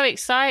 that's so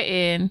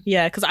exciting.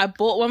 Yeah, because I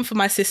bought one for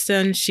my sister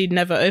and she'd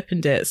never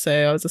opened it.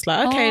 So I was just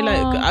like, okay,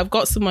 look, I've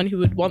got someone who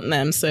would want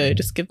them, so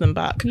just give them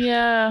back.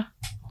 Yeah.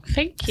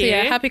 Thank you. So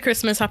yeah, happy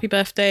Christmas, happy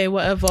birthday,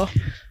 whatever.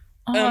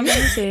 Oh,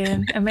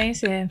 amazing.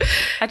 Amazing.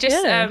 I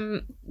just,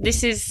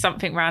 this is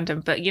something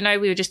random, but you know,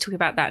 we were just talking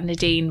about that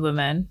Nadine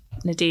woman.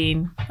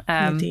 Nadine.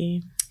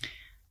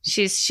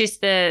 She's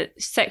the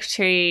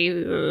secretary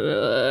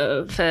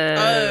for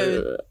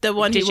the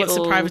one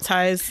digital, who wants to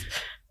privatize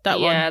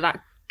that one. Yeah, that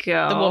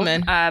girl. The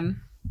woman.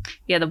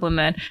 The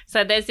woman.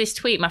 So there's this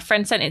tweet. My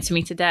friend sent it to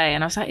me today,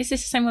 and I was like, "Is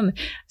this the same woman?"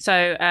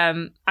 So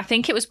I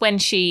think it was when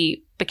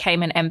she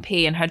became an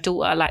MP, and her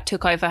daughter like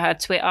took over her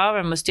Twitter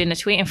and was doing the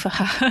tweeting for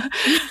her,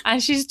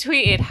 and she's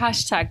tweeted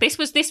hashtag. This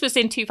was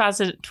in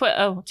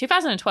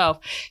 2012.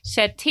 She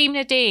said, "Team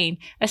Nadine,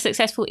 a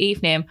successful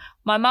evening.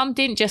 My mum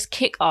didn't just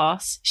kick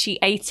ass; she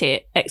ate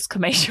it!" ! I'm a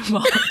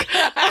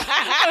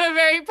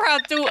very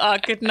proud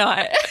daughter. Good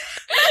night.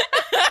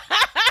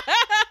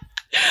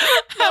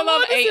 My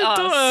mum ate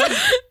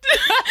ass.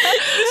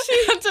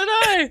 I don't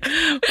know.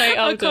 Wait,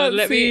 hold on.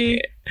 Let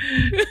me.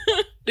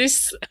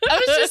 This. I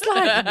was just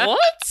like,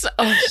 what?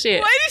 Oh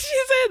shit! Why did she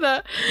say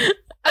that?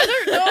 I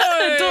don't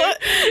know.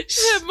 She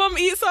said, "Mum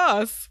eats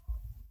ass."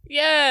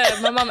 Yeah,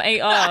 my mum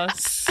ate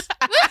ass.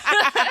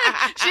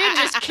 She didn't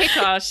just kick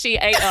us; she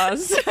ate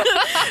us.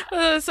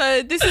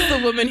 So this is the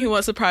woman who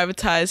wants to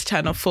privatize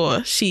Channel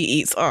 4. She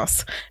eats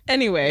us.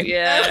 Anyway.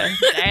 Yeah.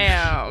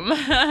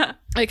 Damn.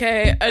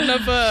 Okay,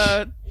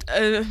 another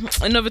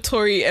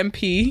Tory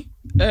MP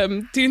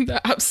doing the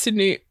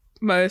absolute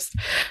most.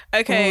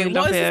 Okay,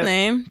 what's his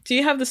name? Do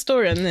you have the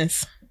story on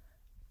this?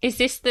 Is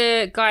this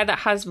the guy that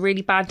has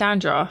really bad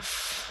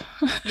dandruff?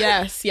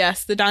 Yes,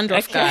 the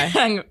dandruff guy.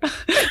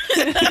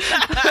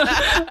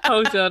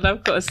 Hold on,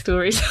 I've got a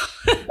story.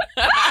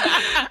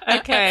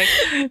 Okay.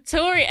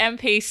 Tory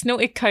MP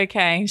snorted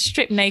cocaine,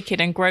 stripped naked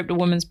and groped a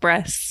woman's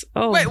breasts.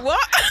 Oh. Wait, what?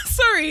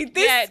 Sorry.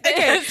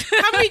 Okay.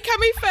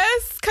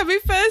 Can we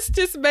first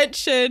just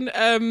mention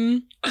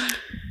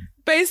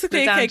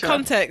basically, okay,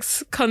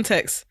 context.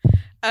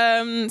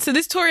 So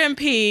this Tory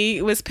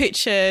MP was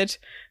pictured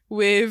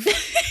with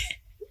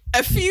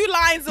a few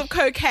lines of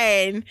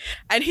cocaine,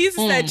 and he's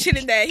just there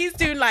chilling there. He's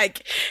doing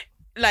like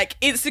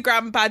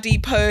Instagram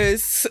baddie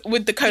pose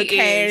with the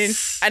cocaine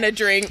and a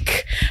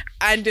drink,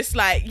 and just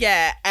like,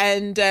 yeah.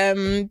 And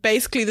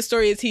basically the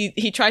story is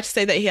he tried to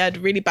say that he had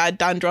really bad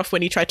dandruff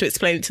when he tried to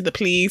explain it to the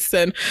police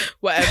and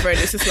whatever, and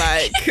it's just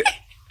like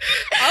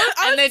I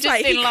And they're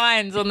just in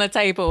lines on the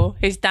table.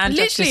 His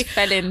dandruff just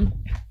fell in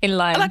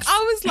lines. Like,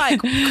 I was like,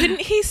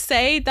 couldn't he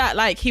say that,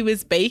 like, he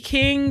was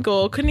baking?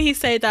 Or couldn't he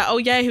say that, oh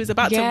yeah, he was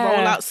about to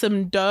roll out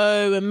some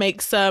dough and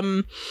make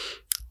some...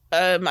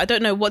 I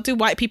don't know, what do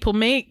white people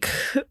make?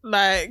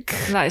 like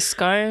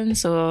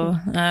scones or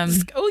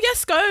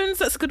scones,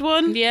 that's a good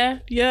one. Yeah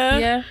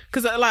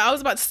because like I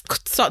was about to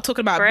start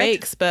talking about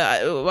bakes,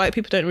 but white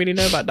people don't really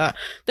know about that.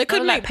 They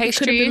could make pastries.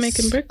 Could have been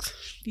making bricks.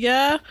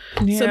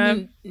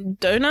 Some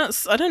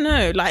donuts. I don't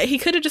know, like he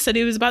could have just said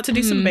he was about to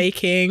do some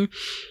baking,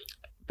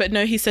 but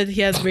no, he said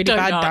he has really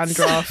bad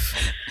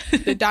dandruff.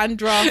 The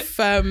dandruff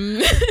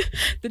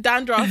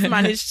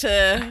managed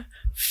to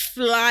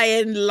fly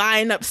and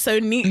line up so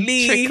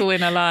neatly, trickle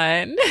in a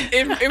line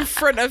in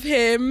front of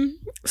him,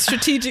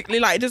 strategically,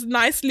 like just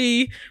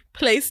nicely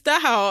placed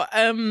out.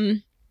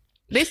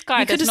 This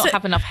guy does not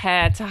have enough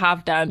hair to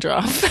have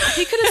dandruff.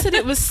 He could have said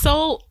it was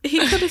salt. He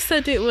could have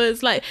said it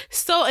was like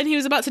salt, and he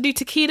was about to do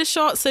tequila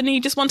shots, and he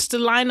just wanted to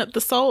line up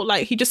the salt.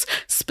 Like he just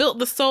spilt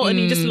the salt and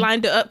he just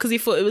lined it up because he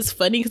thought it was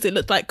funny because it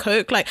looked like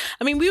Coke. Like,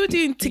 I mean, we were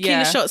doing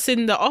tequila shots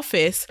in the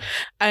office,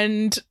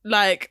 and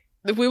like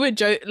we were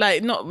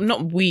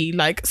not we,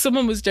 like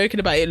someone was joking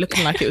about it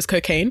looking like it was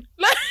cocaine.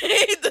 Like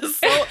the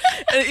salt,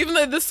 and even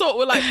though the salt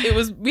were like,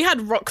 we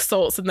had rock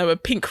salts and there were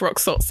pink rock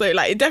salts, so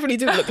like it definitely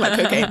didn't look like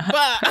cocaine.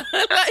 But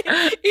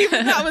like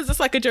even that was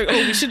just like a joke.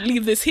 Oh, we should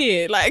leave this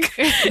here, like,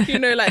 you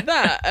know, like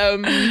that.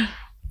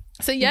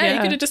 So he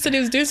could have just said he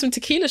was doing some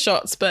tequila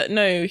shots, but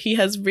no, he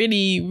has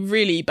really,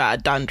 really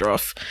bad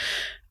dandruff.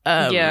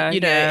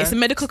 It's a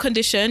medical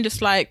condition,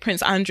 just like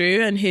Prince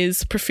Andrew and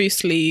his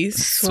profusely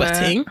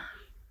sweating.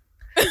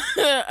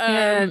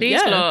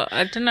 These lot,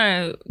 I don't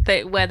know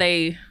where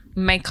they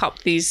make up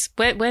these.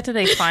 Where do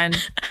they find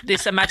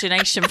this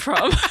imagination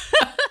from?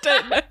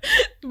 Don't know.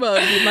 Well,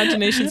 the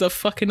imaginations are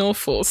fucking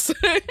awful. So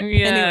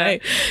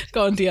anyway,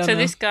 go on, Deanna. So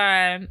this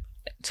guy,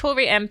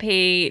 Tory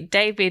MP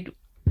David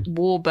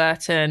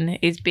Warburton,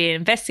 is being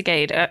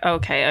investigated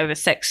over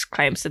sex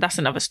claims, so that's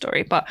another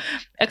story. But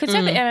a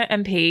Conservative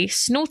MP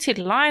snorted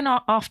line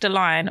after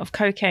line of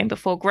cocaine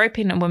before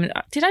groping a woman.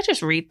 Did I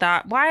just read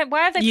that? Why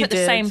have they put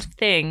the same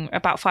thing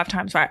about 5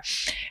 times? Right.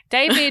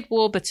 David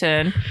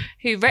Warburton,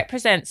 who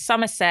represents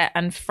Somerset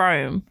and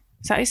Frome,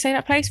 is that how you say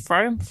that place?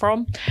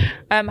 From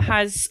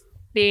has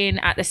been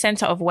at the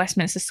centre of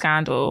Westminster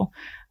scandal.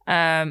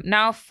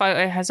 Now a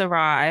photo has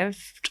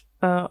arose,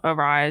 I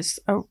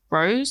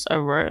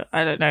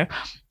don't know,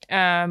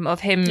 of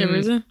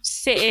him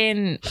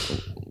sitting.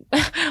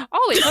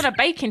 Oh, it's on a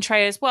baking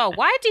tray as well.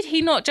 Why did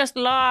he not just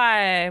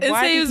lie?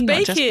 Why did he was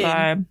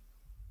baking?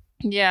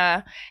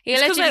 Yeah, he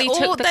allegedly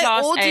took the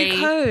Class A. They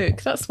all do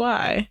coke. That's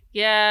why.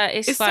 Yeah,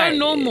 it's like, so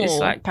normal. It's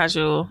like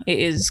casual. It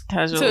is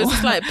casual. So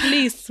it's like,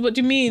 police. What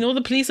do you mean? All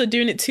the police are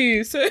doing it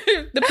too. So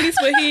the police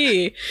were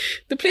here.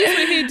 The police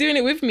were here doing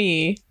it with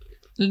me.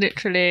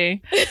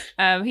 Literally.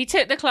 He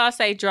took the Class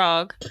A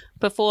drug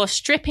before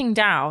stripping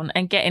down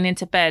and getting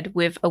into bed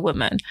with a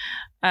woman.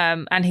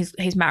 And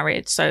he's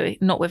married, so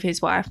not with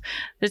his wife.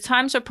 The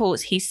Times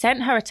reports he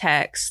sent her a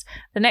text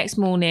the next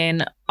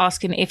morning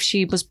asking if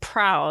she was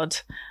proud.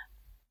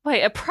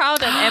 Wait, a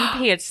proud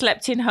MP had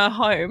slept in her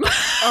home.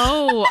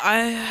 Oh,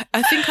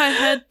 I think I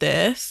heard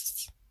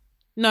this.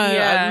 No,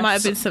 it might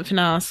have been something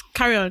else.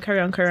 Carry on.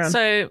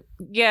 So,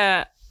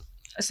 yeah.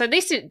 So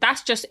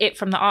that's just it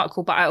from the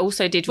article, but I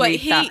also did read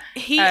that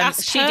he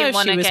asked she didn't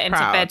want to get into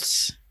bed.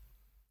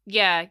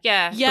 Yeah.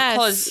 Yes.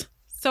 Because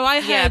so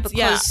I heard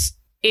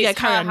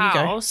it's her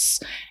house.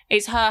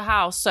 It's her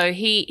house. So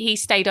he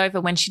stayed over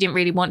when she didn't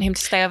really want him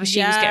to stay over. She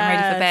was getting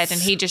ready for bed,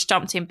 and he just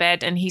jumped in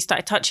bed and he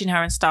started touching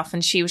her and stuff.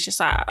 And she was just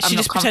like, I'm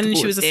not comfortable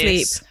with this. She was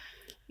asleep.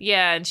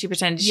 Yeah, and she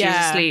pretended she was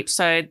asleep.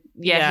 So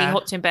he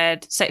hopped in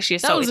bed, sexually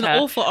assaulted her.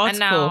 That was an awful article. And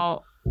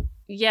now,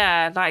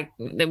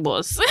 it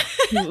was.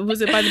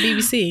 Was it by the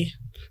BBC?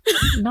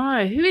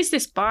 No, who is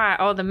this by?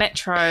 Oh, the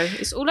Metro.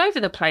 It's all over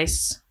the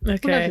place.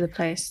 Okay. All over the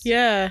place.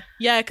 Yeah,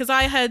 because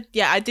I heard.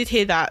 Yeah, I did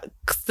hear that.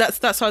 That's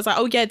why I was like,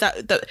 oh yeah,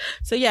 that.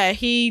 So yeah,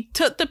 he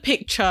took the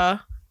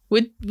picture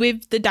with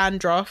the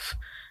dandruff,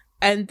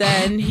 and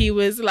then he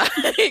was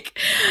like,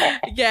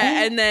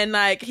 and then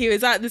like he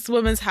was at this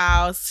woman's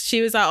house.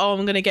 She was like, oh,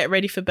 I'm gonna get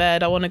ready for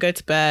bed. I want to go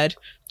to bed.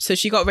 So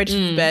she got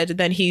ready for bed, and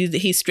then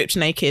he stripped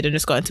naked and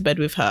just got into bed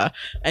with her,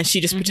 and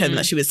she just pretended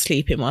that she was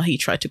sleeping while he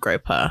tried to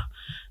grope her.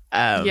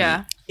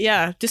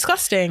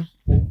 Disgusting.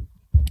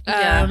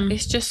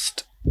 It's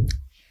just,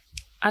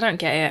 I don't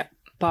get it,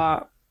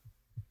 but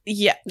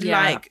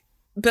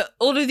but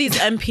all of these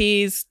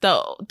MPs,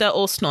 they're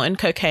all snorting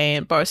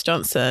cocaine. Boris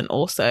Johnson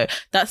also.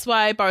 That's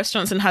why Boris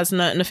Johnson has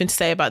nothing to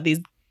say about these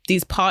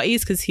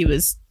parties, because he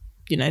was,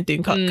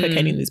 doing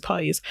cocaine in these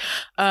parties.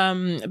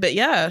 But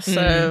yeah,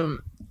 so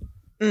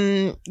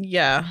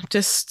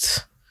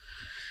just.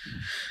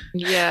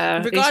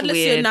 Yeah, regardless,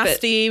 weird, you're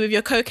nasty with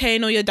your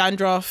cocaine or your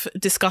dandruff.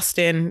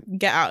 Disgusting.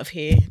 Get out of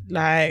here.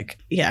 Like,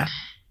 yeah.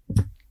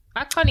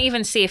 I can't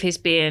even see if he's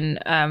being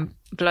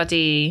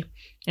bloody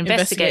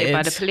investigated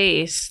by the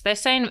police. They're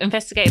saying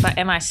investigated by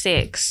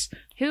MI6,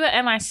 Who are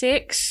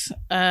MI6?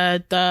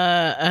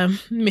 The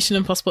Mission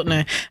Impossible.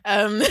 No,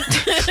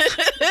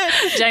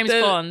 James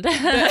Bond.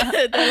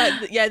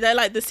 They're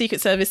like the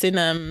Secret Service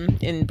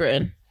in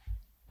Britain.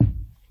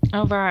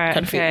 Oh right,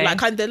 kind of thing.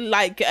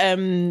 Like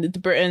the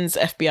Britain's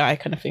FBI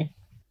kind of thing.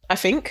 I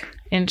think.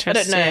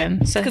 Interesting. I don't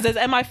know because there's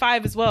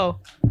MI5 as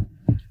well.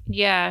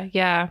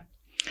 Yeah.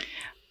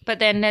 But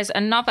then there's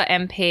another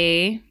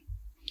MP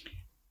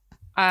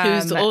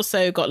who's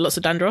also got lots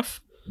of dandruff.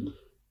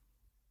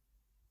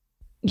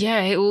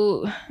 Yeah,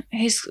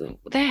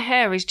 their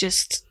hair is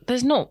just,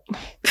 there's not,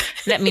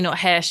 let me not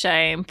hair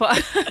shame, but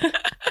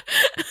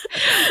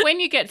when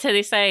you get to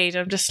this age,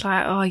 I'm just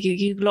like, oh,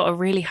 you lot are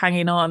really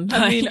hanging on.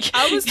 I mean,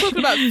 I was talking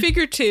about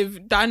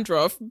figurative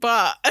dandruff,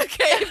 but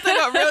okay, if they're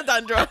not real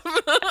dandruff, like,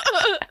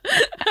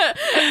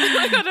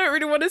 I don't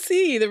really want to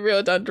see the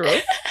real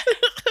dandruff.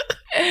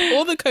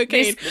 Or the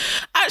cocaine.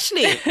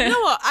 Actually, you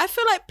know what? I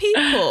feel like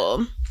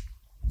people...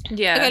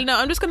 Yeah. Okay, no,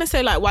 I'm just going to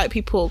say like white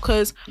people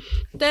because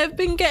they've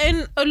been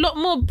getting a lot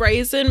more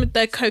brazen with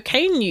their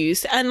cocaine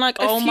use. And like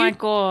my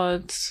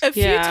God. A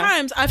few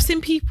times I've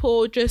seen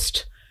people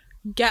just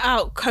get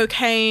out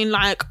cocaine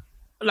like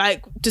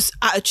just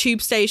at a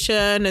tube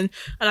station and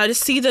I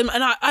just see them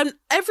and I'm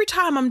every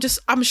time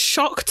I'm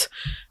shocked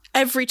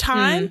every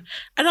time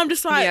and I'm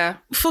just like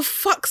for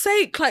fuck's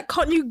sake, like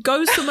can't you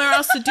go somewhere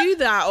else to do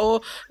that?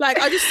 Or like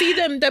I just see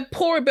them, they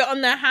pour a bit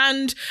on their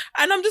hand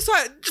and I'm just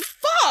like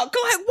fuck,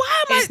 like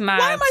why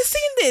am I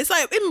seeing this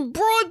like in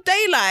broad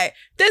daylight?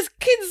 There's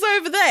kids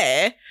over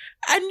there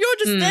and you're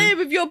just there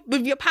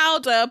with your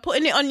powder,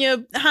 putting it on your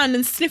hand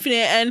and sniffing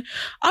it, and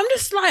I'm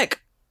just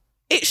like,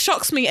 it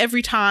shocks me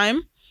every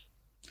time.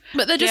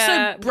 But they're just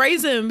so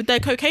brazen with their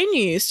cocaine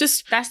use.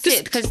 That's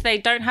it, because they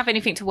don't have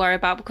anything to worry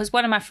about. Because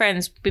one of my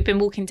friends, we've been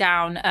walking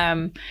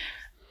down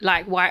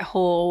like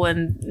Whitehall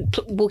and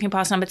walking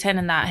past Number 10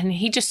 and that, and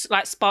he just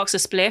like sparks a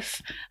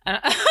spliff,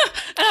 and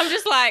I'm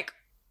just like,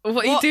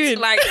 what are you doing?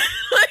 Like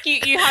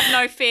you have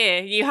no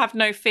fear. You have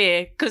no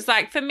fear. Because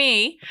like for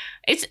me,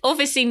 it's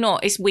obviously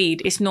not. It's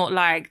weed. It's not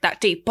like that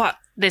deep. But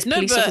there's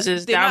police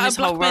officers down this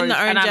whole road,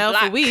 and I'm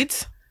black. For weed.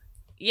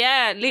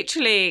 Yeah,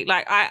 literally,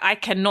 like I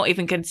cannot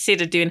even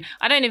consider doing,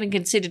 I don't even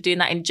consider doing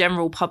that in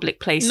general public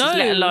places,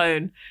 let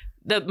alone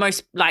the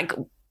most like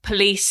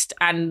policed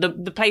and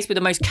the place with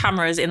the most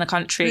cameras in the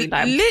country.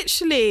 Like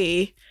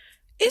literally,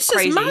 it's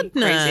crazy, just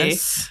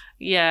madness. Crazy.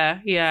 Yeah.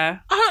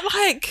 I don't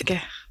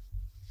like...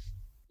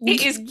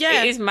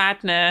 It is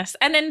madness.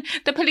 And then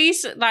the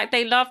police, like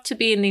they love to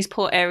be in these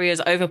poor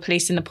areas, over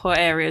policing the poor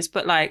areas,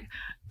 but like...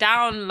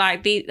 down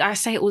like I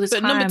say it all the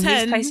time, Number 10,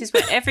 these places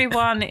where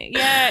everyone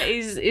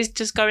is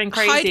just going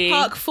crazy. Hyde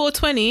Park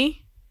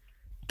 420,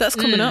 that's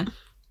coming up.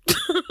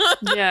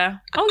 Yeah.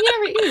 Oh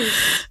yeah, it is.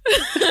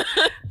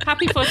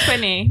 Happy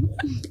 420.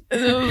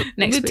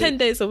 Next week. 10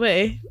 days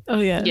away. Oh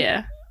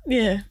yeah.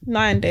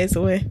 9 days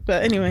away,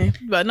 but anyway,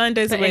 9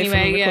 days away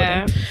from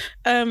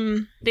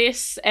recording.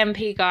 This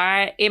MP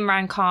guy,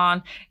 Imran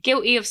Khan,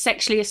 guilty of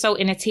sexually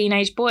assaulting a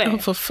teenage boy. Oh,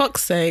 for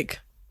fuck's sake.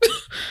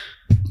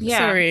 Yeah.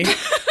 Sorry.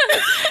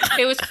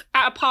 It was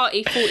at a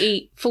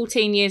party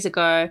 14 years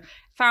ago,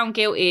 found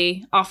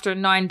guilty after a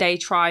 9-day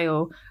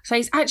trial. So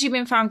he's actually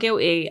been found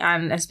guilty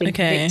and has been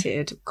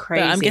convicted.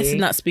 Crazy. But I'm guessing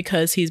that's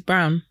because he's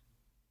brown.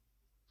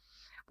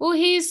 Well,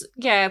 he's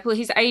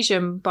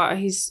Asian, but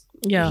he's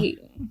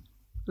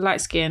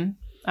light skin.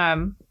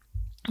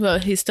 Well,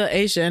 he's still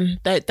Asian.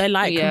 They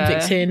like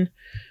convicting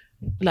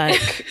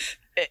like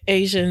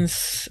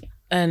Asians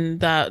and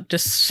that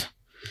just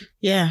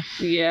Yeah.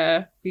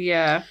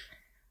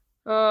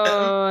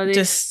 Oh,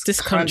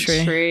 this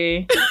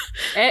country.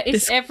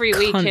 It's every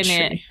week,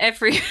 innit?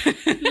 Every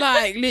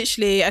like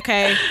literally.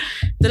 Okay,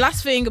 the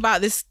last thing about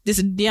this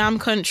damn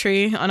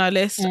country on our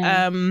list.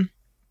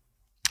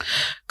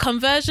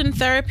 Conversion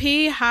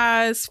therapy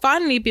has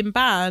finally been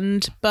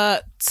banned,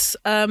 but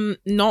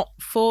not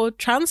for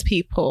trans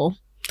people,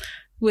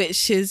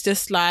 which is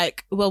just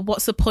like, well,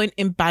 what's the point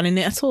in banning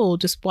it at all?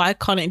 Just why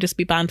can't it just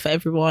be banned for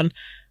everyone?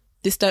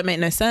 This don't make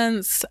no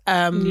sense.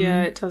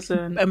 It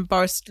doesn't. And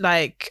Boris,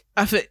 like,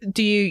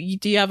 do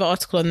you have an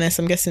article on this?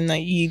 I'm guessing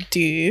that you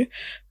do,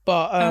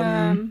 but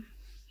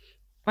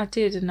I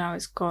did, and now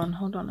it's gone.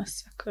 Hold on a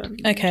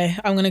second. Okay,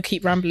 I'm gonna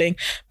keep rambling,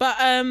 but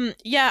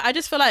I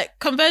just feel like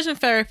conversion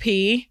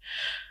therapy,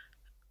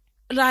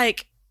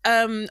 like,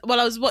 well,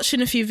 I was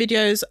watching a few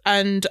videos,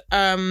 and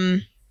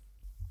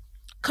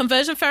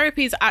conversion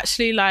therapy is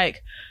actually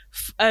like.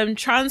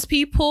 Trans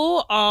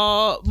people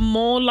are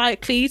more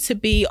likely to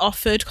be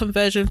offered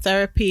conversion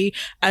therapy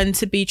and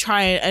to be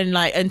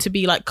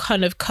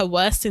kind of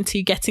coerced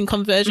into getting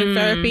conversion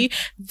therapy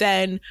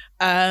than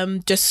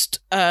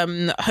just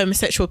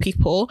homosexual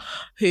people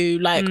who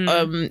like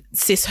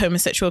cis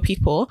homosexual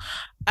people.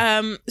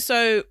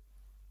 So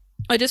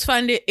I just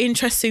find it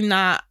interesting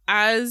that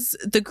as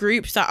the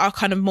groups that are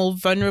kind of more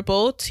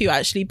vulnerable to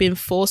actually being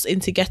forced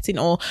into getting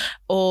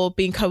or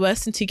being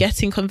coerced into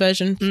getting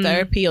conversion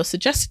therapy or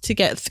suggested to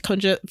get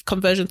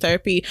conversion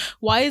therapy,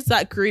 why is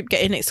that group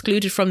getting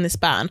excluded from this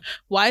ban?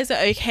 Why is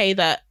it okay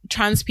that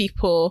trans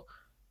people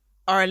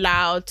are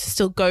allowed to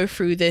still go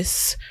through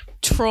this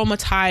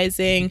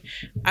traumatizing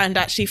and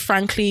actually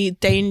frankly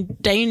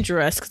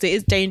dangerous, because it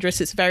is dangerous,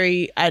 it's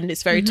very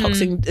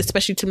toxic,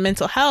 especially to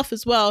mental health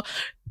as well,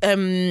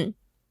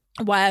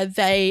 why are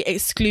they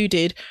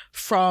excluded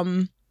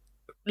from,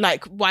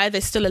 like, why are they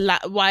still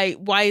allowed,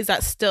 why is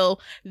that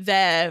still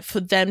there for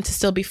them to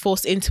still be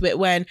forced into it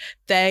when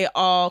they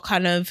are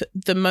kind of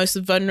the most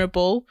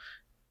vulnerable,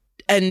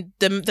 and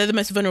they're the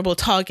most vulnerable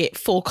target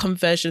for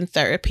conversion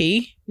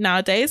therapy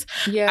nowadays.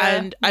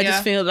 And I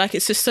just feel like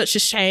it's just such a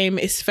shame.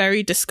 It's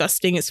very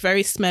disgusting, it's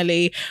very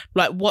smelly.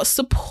 Like, what's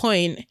the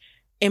point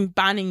in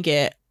banning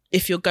it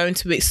if you're going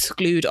to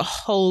exclude a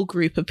whole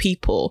group of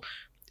people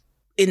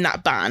in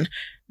that ban?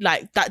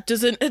 Like, that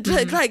doesn't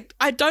like,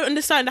 I don't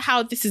understand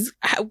how this is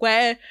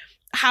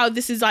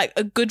like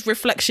a good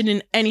reflection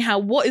in anyhow.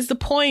 What is the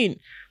point?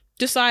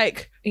 Just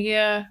like,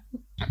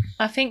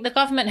 I think the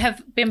government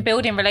have been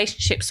building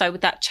relationships. So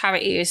with that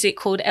charity, is it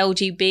called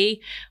LGB,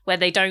 where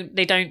they don't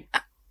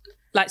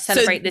like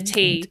celebrate the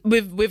tea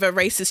with a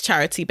racist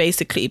charity,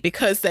 basically,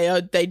 because they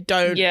don't.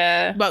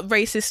 But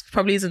racist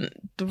probably isn't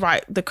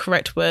the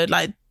correct word.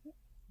 Like,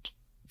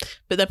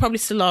 but they probably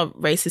still are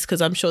racist,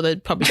 because I'm sure they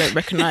probably don't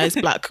recognize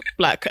black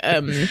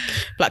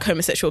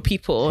homosexual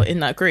people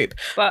in that group.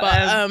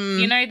 But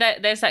you know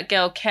that there's that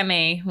girl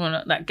Kemi, well,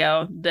 not that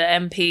girl, the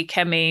MP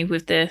Kemi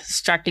with the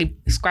scraggly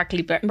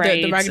braids,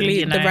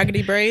 the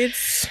raggedy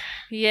braids.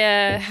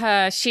 Yeah,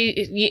 her.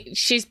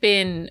 She's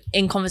been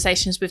in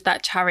conversations with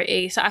that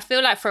charity. So I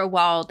feel like for a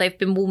while they've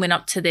been warming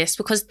up to this,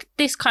 because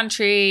this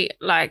country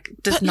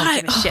does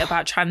not give a shit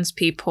about trans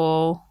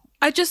people.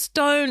 I just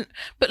don't.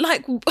 But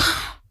like,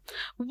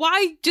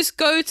 why just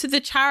go to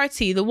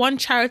the one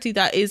charity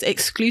that is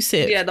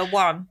exclusive? Yeah, the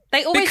one.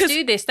 They always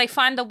do this. They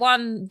find the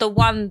one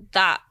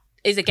that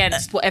is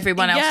against what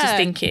everyone else is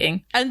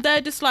thinking. And they're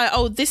just like,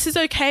 oh, this is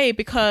okay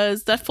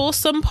because they're for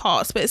some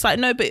parts. But it's like,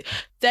 no, but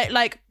they're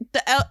like,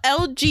 the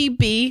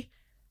LGB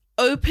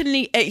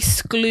openly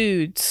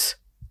excludes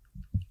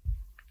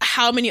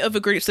how many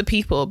other groups of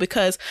people?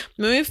 Because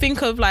when we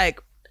think of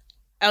like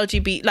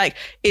LGBT, like,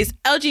 it's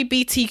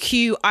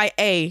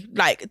LGBTQIA,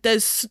 like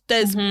there's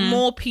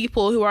more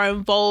people who are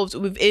involved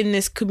within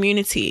this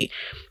community.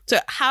 So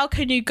how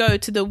can you go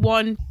to the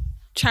one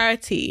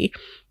charity,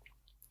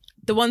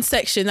 the one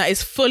section that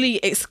is fully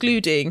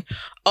excluding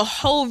a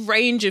whole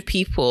range of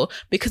people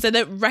because they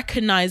don't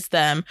recognize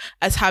them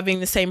as having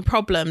the same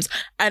problems?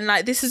 And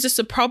like, this is just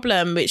a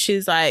problem which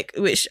is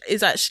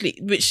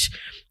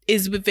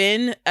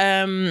within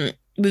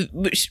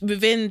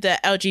within the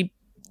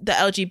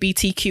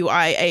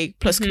LGBTQIA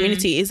plus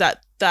community, is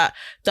that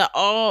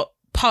are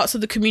parts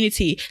of the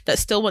community that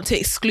still want to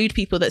exclude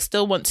people,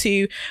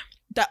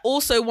 that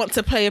also want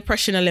to play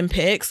oppression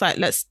Olympics. Like,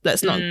 let's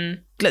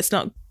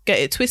not get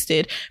it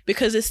twisted,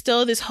 because there's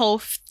still this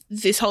whole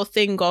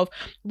thing of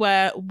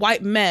where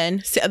white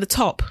men sit at the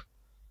top.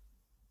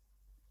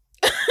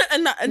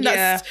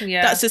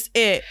 That's just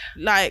it.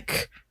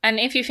 Like, and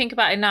if you think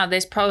about it now,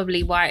 there's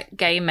probably white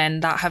gay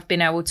men that have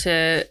been able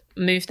to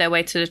move their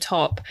way to the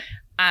top.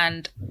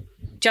 And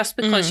just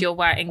because you're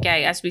white and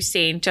gay, as we've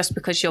seen, just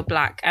because you're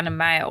black and a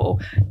male,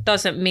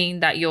 doesn't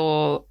mean that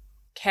you're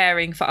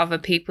caring for other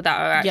people that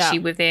are actually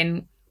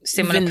within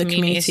similar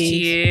communities to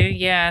you.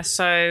 Yeah,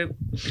 so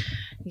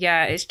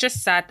it's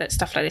just sad that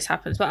stuff like this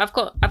happens. But I've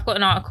got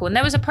an article, and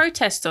there was a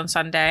protest on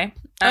Sunday.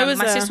 My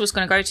sister was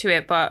going to go to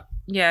it, but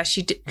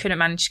she couldn't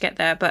manage to get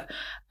there. But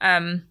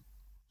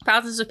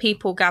thousands of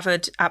people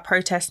gathered at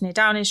protests near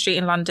Downing Street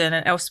in London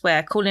and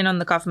elsewhere, calling on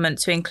the government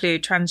to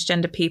include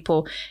transgender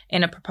people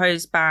in a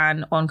proposed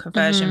ban on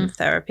conversion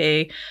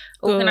therapy.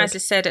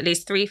 Organisers said at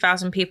least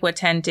 3,000 people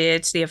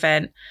attended the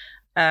event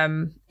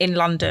in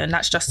London.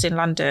 That's just in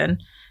London.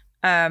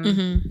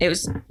 It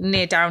was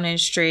near Downing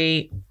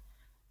Street.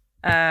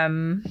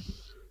 So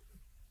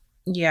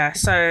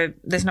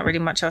there's not really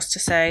much else to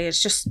say. It's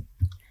just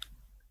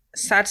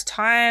sad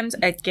times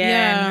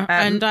again.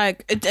 And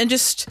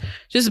just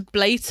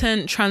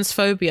blatant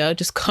transphobia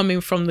just coming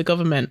from the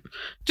government.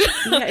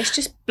 It's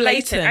just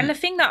blatant. And the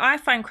thing that I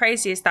find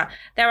crazy is that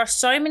there are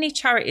so many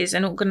charities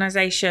and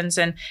organizations,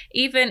 and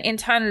even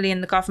internally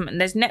in the government,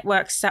 there's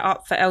networks set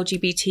up for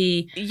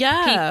LGBT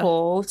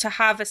people to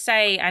have a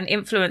say and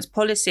influence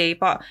policy,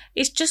 but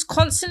it's just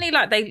constantly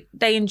like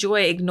they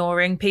enjoy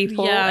ignoring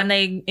people and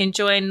they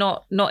enjoy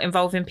not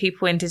involving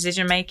people in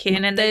decision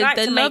making, and they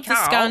love the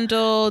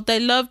scandal. They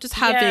love just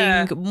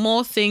having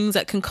more things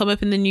that can come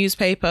up in the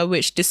newspaper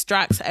which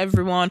distracts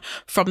everyone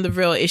from the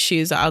real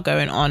issues that are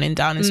going on in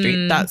Downing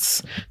Street.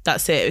 That's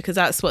it, because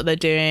that's what they're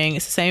doing.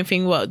 It's the same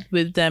thing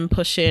with them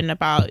pushing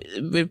about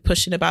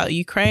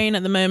Ukraine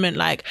at the moment.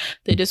 Like,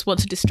 they just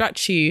want to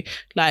distract you.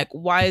 Like,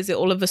 why is it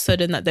all of a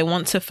sudden that they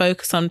want to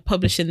focus on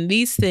publishing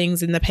these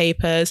things in the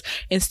papers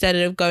instead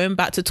of going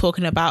back to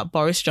talking about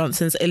Boris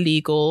Johnson's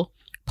illegal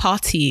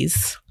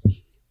parties?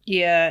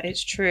 Yeah,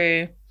 it's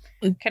true.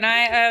 Can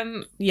I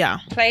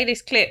play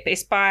this clip?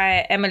 It's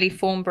by Emily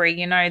Thornberry,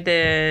 you know,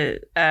 the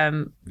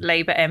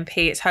Labour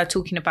MP. It's her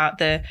talking about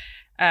the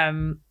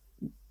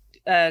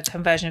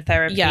conversion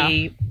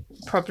therapy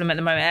problem at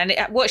the moment.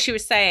 And what she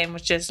was saying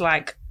was just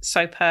like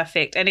so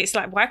perfect. And it's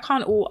like, why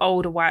can't all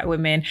older white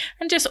women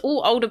and just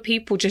all older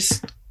people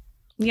just,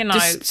 you know,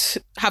 just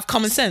have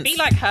common sense? Be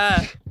like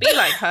her.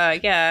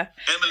 Yeah.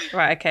 Emily.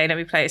 Right, okay, let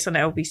me play it. It's on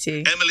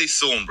LBC. Emily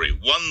Thornberry,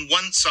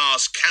 once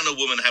asked, can a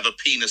woman have a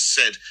penis,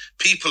 said,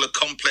 people are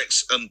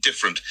complex and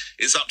different.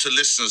 It's up to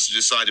listeners to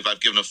decide if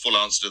I've given a full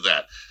answer to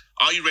that.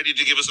 Are you ready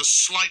to give us a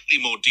slightly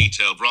more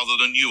detailed rather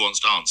than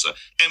nuanced answer?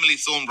 Emily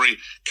Thornberry,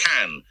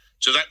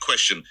 to that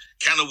question,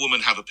 can a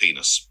woman have a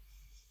penis?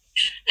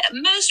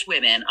 Most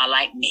women are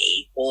like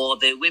me, or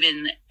the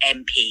women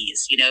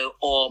MPs, you know,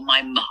 or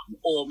my mum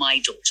or my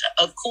daughter.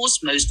 Of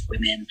course, most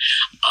women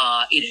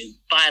are, you know,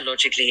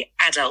 biologically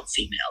adult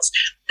females.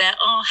 There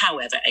are,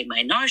 however, a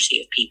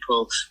minority of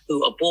people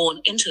who are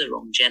born into the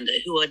wrong gender,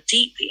 who are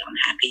deeply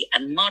unhappy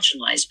and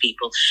marginalized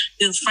people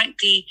who,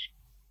 frankly,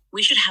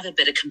 we should have a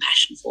bit of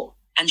compassion for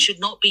and should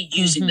not be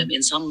using them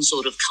in some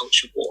sort of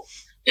culture war.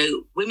 You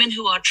know, women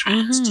who are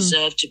trans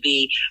deserve to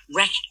be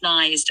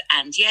recognized,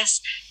 and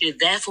yes, you know,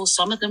 therefore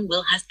some of them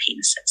will have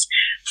penises.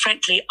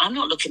 Frankly, I'm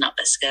not looking up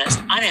their skirts.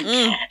 I don't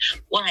care.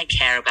 What I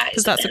care about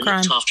is that they're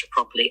looked after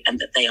properly and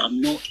that they are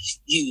not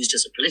used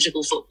as a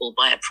political football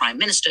by a prime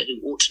minister who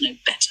ought to know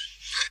better.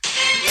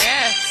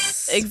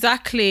 Yes,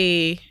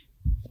 exactly.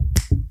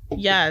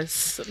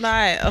 Yes,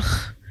 like,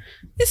 ugh.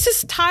 It's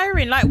just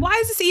tiring. Like, why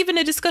is this even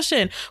a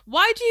discussion?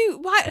 Why?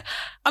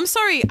 I'm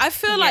sorry. I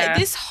feel like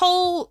this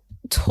whole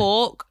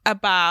talk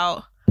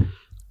about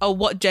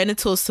what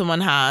genitals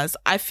someone has,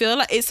 I feel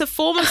like it's a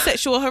form of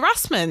sexual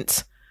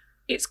harassment.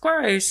 It's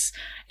gross.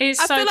 It's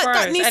so feel like gross.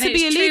 that needs and to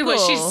be it's illegal. True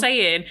what she's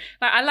saying.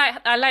 Like,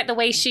 I like the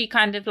way she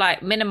kind of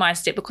like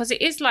minimized it, because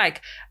it is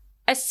like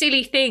a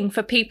silly thing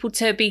for people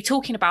to be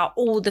talking about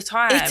all the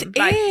time. It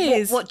like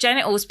is. What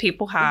genitals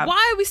people have.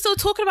 Why are we still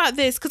talking about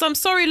this? Because I'm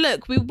sorry,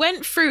 look, we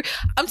went through,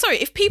 I'm sorry,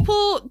 if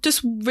people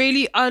just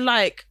really are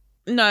like,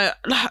 no,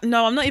 I'm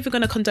not even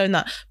going to condone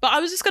that. But I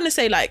was just going to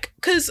say, like,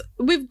 because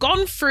we've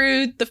gone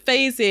through the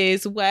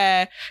phases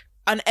where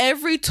on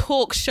every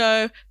talk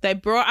show, they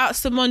brought out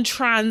someone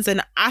trans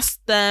and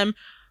asked them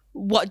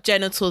what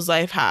genitals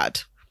they've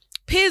had.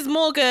 Piers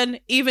Morgan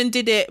even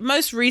did it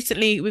most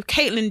recently with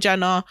Caitlyn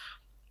Jenner,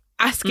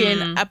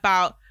 asking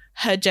about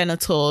her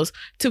genitals,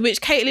 to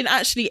which Caitlyn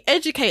actually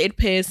educated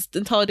Piers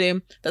and told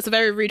him that's a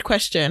very rude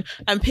question,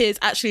 and Piers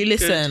actually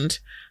listened.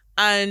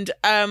 Good.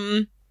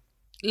 And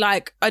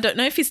like, I don't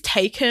know if he's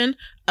taken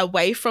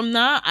away from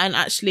that and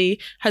actually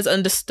has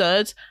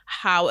understood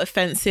how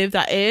offensive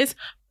that is,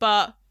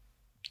 but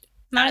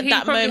at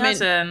that moment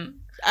hasn't.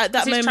 At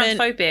that moment,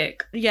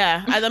 transphobic.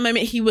 Yeah, at that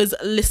moment he was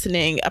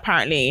listening,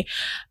 apparently.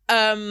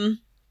 So,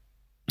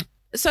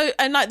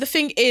 and like the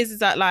thing is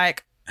that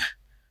like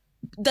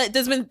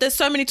there's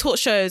so many talk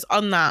shows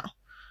on that.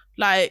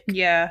 Like,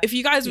 if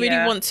you guys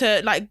really want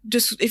to, like,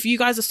 just if you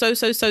guys are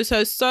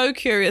so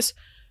curious,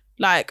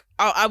 like,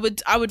 I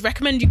would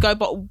recommend you go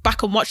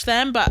back and watch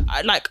them. But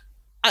like,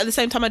 at the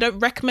same time, I don't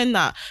recommend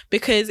that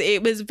because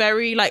it was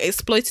very like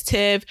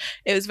exploitative.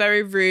 It was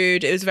very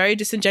rude. It was very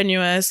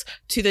disingenuous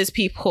to those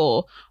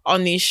people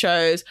on these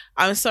shows.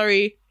 I'm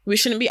sorry, we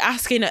shouldn't be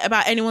asking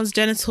about anyone's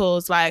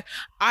genitals. Like,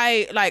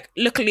 I like,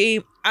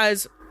 luckily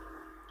as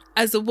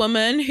a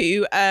woman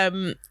who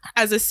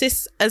as a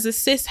cis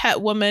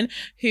het woman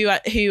who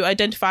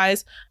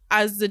identifies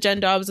as the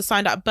gender I was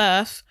assigned at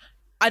birth,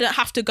 I don't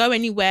have to go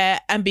anywhere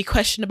and be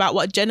questioned about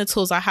what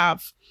genitals I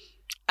have.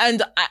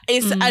 And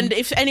and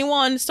if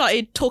anyone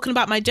started talking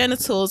about my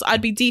genitals,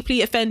 I'd be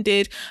deeply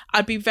offended.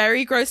 I'd be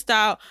very grossed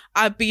out.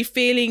 I'd be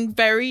feeling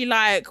very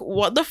like,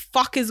 what the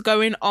fuck is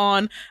going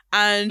on?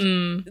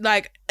 And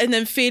like, and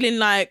then feeling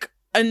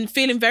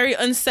very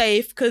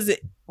unsafe because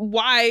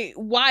why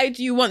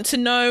do you want to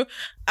know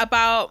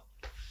about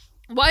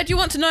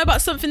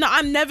something that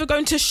I'm never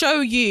going to show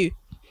you?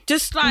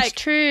 Just like,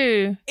 it's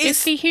true.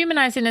 It's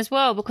dehumanizing as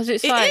well, because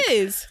it's like,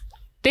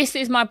 this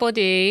is my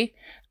body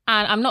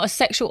and I'm not a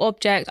sexual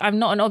object. I'm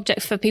not an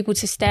object for people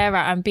to stare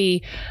at and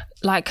be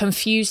like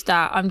confused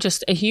at. I'm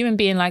just a human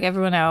being like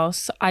everyone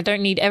else. I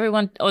don't need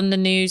everyone on the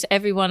news,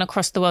 everyone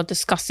across the world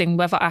discussing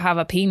whether I have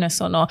a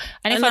penis or not.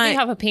 And if I do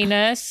have a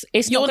penis,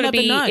 it's not going to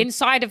be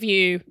inside of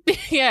you.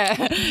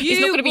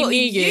 It's not going to be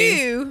near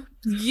you.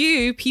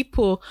 You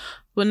people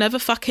will never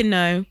fucking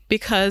know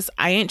because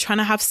I ain't trying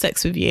to have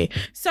sex with you.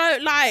 So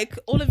like,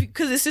 all of you,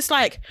 because it's just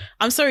like,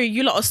 I'm sorry,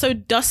 you lot are so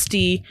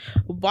dusty.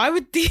 Why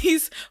would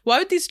these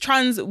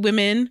trans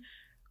women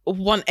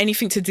want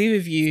anything to do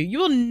with you?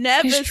 You'll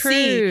never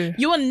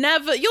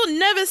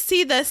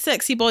see their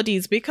sexy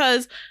bodies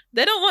because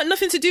they don't want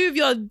nothing to do with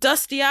your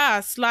dusty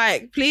ass.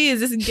 Like, please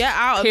just get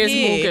out of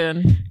here.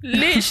 Morgan.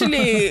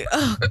 Literally.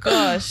 Oh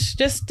gosh,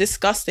 just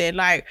disgusting.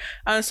 Like,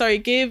 I'm sorry,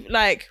 give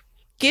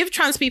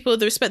trans people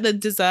the respect they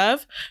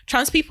deserve.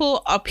 Trans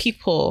people are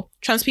people.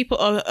 Trans people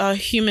are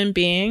human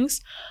beings,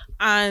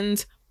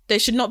 and they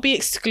should not be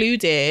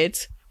excluded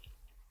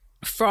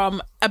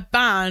from a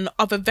ban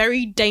of a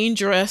very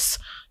dangerous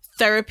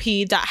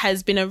therapy that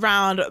has been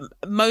around,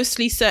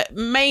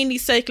 mainly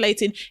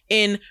circulating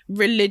in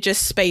religious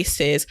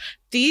spaces.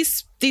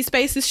 these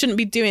spaces shouldn't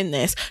be doing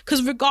this,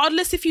 because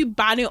regardless if you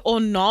ban it or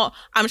not,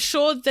 I'm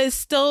sure there's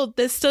still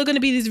going to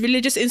be these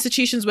religious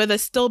institutions where they'll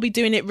still be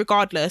doing it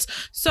regardless.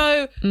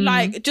 So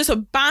like, just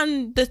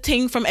ban the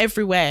thing from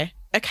everywhere,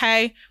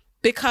 okay?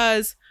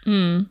 Because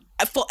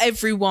for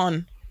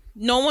everyone,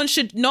 no one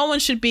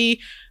should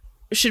be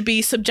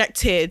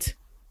subjected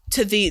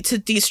to these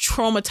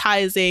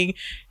traumatizing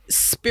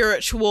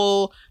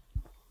spiritual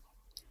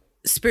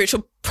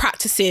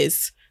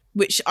practices,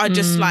 which are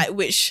just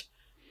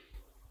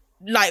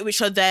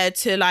which are there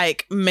to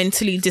like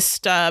mentally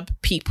disturb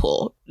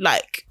people.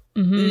 Like,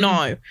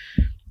 no.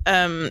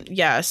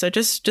 So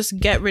just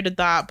get rid of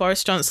that,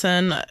 Boris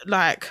Johnson.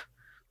 Like,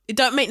 it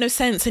don't make no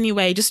sense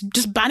anyway.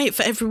 Just ban it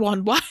for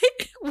everyone. Why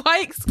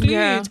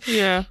exclude?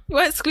 Yeah.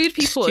 Why exclude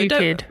people?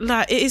 Stupid.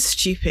 It is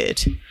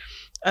stupid.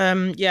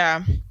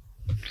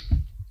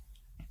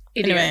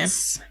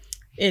 Idiots.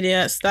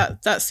 Idiots.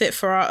 That's it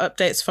for our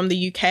updates from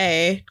the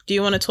UK. Do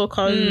you want to talk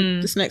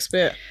on this next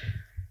bit?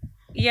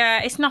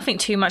 Yeah, it's nothing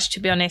too much, to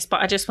be honest,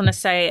 but I just want to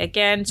say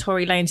again,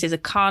 Tory Lanez is a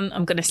cunt.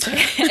 I'm going to say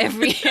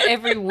it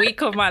every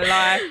week of my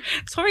life.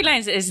 Tory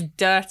Lanez is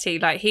dirty.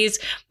 Like, he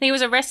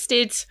was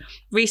arrested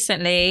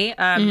recently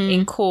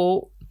in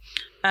court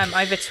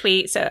over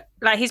tweets.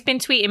 Like, he's been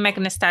tweeting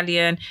Megan Thee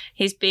Stallion.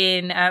 He's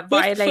been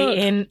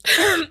violating.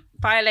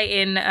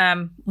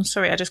 I'm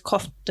sorry, I just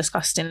coughed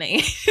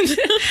disgustingly.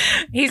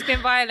 He's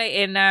been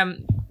violating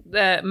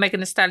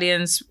Megan Thee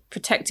Stallion's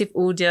protective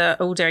order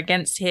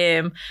against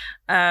him,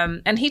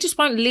 and he just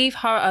won't leave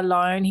her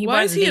alone. He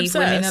won't leave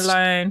women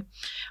alone.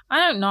 I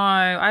don't know.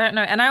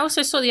 And I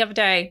also saw the other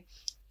day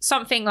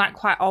something like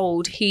quite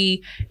old.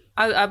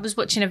 I was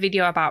watching a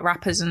video about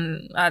rappers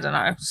and I don't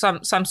know,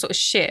 some sort of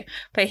shit.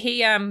 But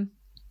he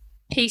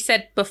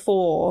said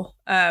before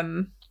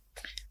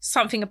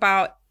something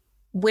about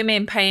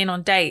women paying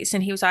on dates,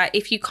 and he was like,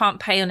 if you can't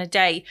pay on a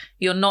date,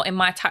 you're not in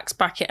my tax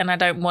bracket and I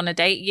don't want to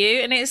date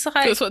you. And it's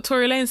like, that's what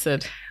Tory Lanez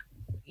said.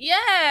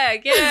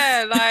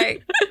 Yeah,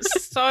 like,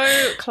 so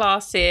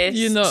classist.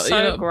 You're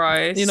not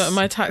gross. You're not in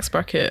my tax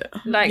bracket.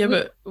 Like, yeah,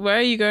 but where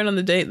are you going on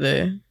the date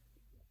though?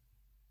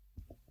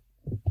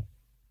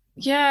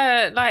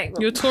 Yeah, like,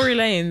 you're Tory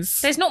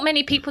Lanez. There's not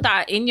many people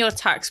that are in your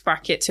tax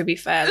bracket, to be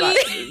fair. Like,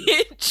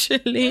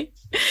 literally.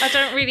 I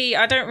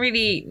don't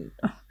really.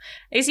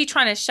 Is he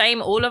trying to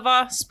shame all of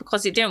us?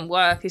 Because it didn't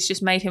work. It's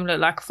just made him look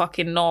like a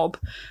fucking knob.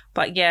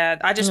 But yeah,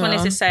 I just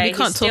wanted to say,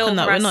 he's still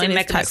harassing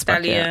Megan Thee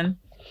Stallion.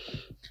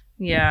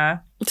 Yeah.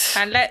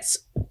 And let's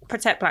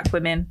protect black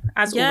women,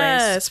 as always.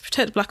 Yes,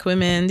 protect black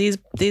women.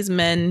 These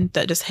men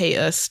that just hate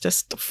us,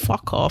 just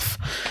fuck off.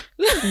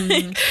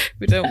 We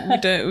don't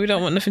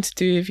want nothing to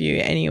do with you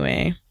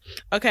anyway.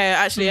 Okay,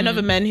 actually,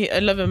 another man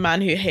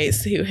who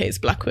hates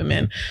black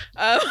women.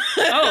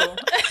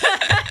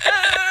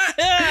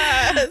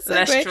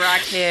 Let's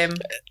drag him.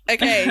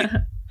 Okay.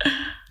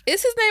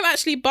 Is his name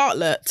actually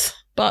Bartlett?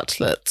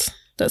 Bartlett.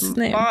 That's his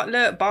name.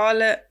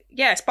 Bartlett.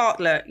 Yes,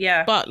 Bartlett.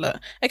 Yeah. Bartlett.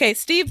 Okay,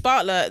 Steve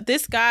Bartlett.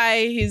 This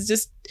guy who's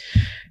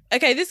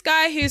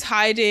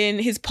hiding.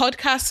 His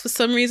podcast for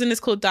some reason is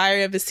called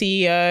Diary of a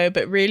CEO,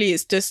 but really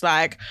it's just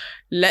like,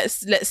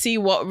 let's see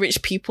what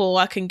rich people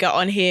I can get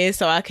on here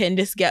so I can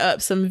just get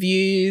up some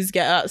views,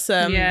 get up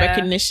some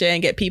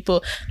recognition, get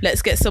people.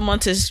 Let's get someone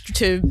to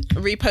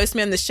repost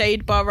me on the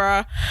Shade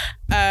Borough.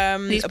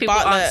 These people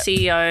aren't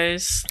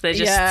CEOs. They're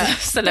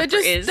just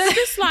celebrities. They're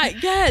just like,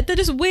 they're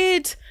just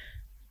weird.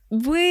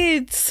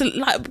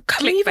 Like,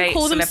 can we even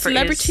call them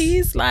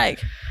celebrities?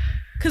 Like,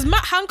 because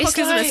Matt Hancock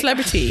isn't a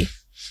celebrity.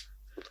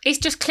 It's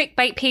just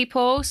clickbait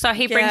people. So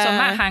he brings on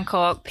Matt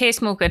Hancock,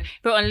 Piers Morgan,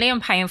 brought on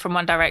Liam Payne from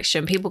One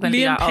Direction. People are going to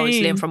be like, oh, it's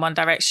Liam from One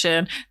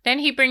Direction. Then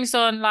he brings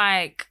on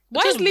like,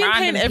 why is Liam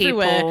Payne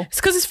everywhere?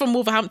 It's because it's from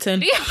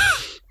Wolverhampton.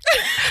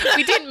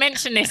 We didn't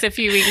mention this a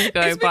few weeks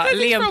ago, but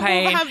Liam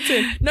Payne.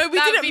 No, we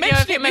didn't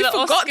mention it. We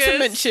forgot to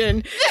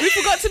mention. We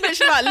forgot to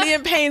mention about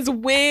Liam Payne's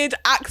weird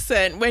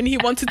accent when he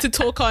wanted to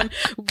talk on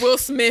Will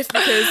Smith,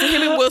 because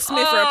him and Will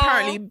Smith are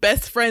apparently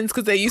best friends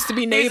because they used to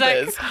be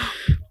neighbours.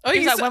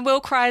 He's like, when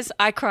Will cries,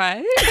 I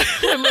cry.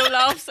 When Will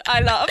laughs,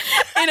 I laugh.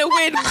 In a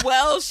weird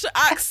Welsh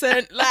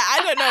accent. Like,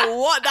 I don't know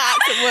what that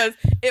accent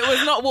was. It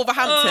was not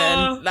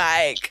Wolverhampton.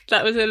 Like,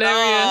 that was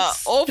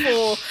hilarious.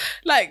 Awful.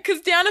 Like,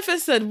 because Deanna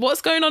first said,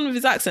 what's going on with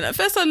his accent? At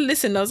first I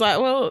listened. I was like,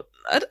 well,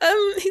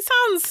 he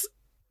sounds...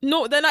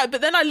 No, then I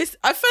listened.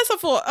 At first I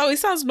thought, oh, it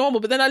sounds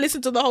normal, but then I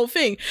listened to the whole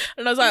thing,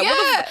 and I was like,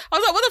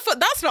 what the fuck?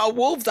 That's not a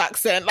Wolves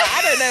accent. Like,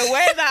 I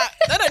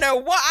don't know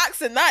what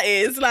accent that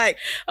is. Like,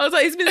 I was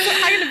like, he's been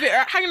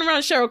hanging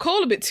around Cheryl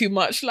Cole a bit too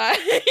much. Like,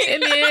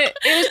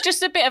 it was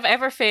just a bit of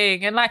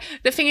everything. And like,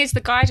 the thing is,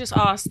 the guy just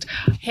asked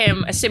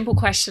him a simple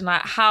question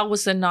like, how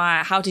was the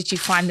night? How did you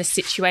find the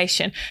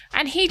situation?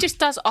 And he just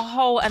does a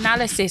whole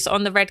analysis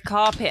on the red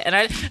carpet.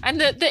 And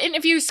the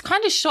interview's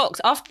kind of shocked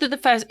after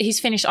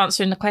he's finished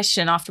answering the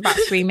question. After about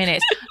 3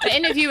 minutes, the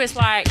interviewer's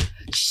like,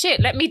 shit,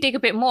 let me dig a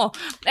bit more.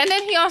 And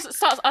then he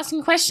starts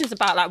asking questions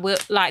about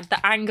like the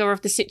anger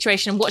of the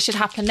situation and what should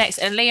happen next.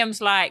 And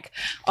Liam's like,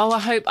 oh,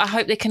 I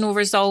hope they can all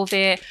resolve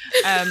it.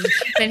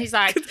 Then he's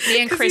like,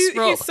 me and Chris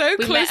Rock,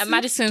 we met at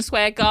Madison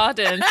Square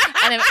Garden,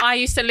 and then I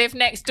used to live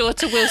next door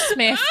to Will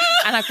Smith,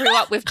 and I grew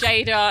up with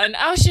Jada. And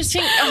I was just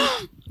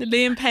thinking,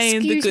 Liam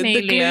Payne, the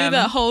glue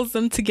that holds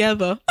them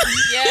together.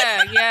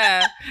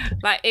 Yeah.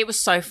 Like, it was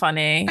so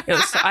funny. It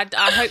was.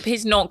 I hope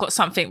he's not got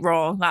something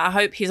wrong. Like, I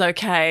hope he's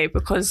okay,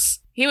 because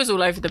he was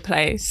all over the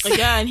place.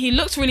 Yeah, and he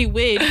looked really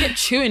weird. He kept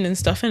chewing and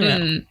stuff,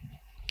 innit?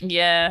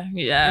 Yeah.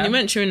 And he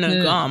went chewing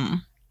no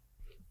gum.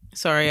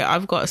 Sorry,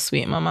 I've got a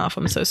sweet in my mouth.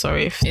 I'm so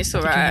sorry. If it's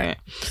all right.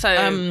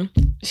 So,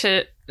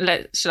 should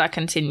I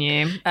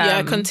continue?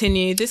 Yeah,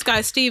 continue. This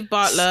guy, Steve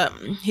Bartlett,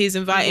 he's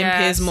inviting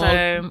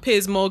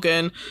Piers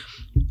Morgan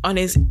on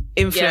his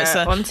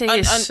influencer onto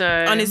his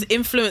show, on his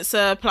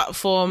influencer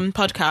platform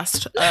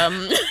podcast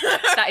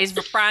that is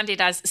branded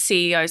as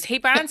CEOs. He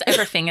brands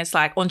everything as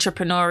like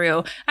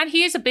entrepreneurial, and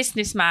he is a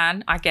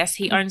businessman. I guess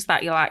he owns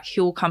that like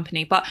Huel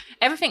company, but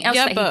everything else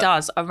he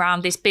does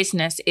around this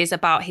business is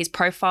about his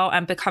profile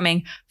and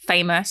becoming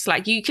famous.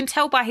 Like, you can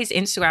tell by his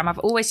Instagram. I've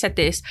always said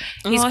this.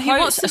 His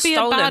quotes are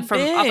stolen from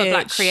other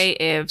black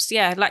creatives.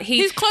 Yeah, like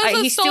his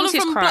clothes are stolen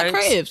from black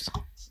creatives.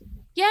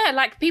 Yeah,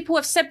 like people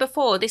have said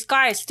before, this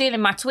guy is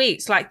stealing my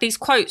tweets. Like, these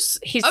quotes,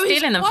 he's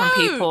stealing them from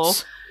people.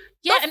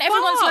 Yeah, and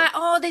everyone's like,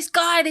 oh, this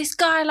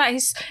guy, like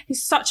he's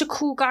such a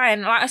cool guy.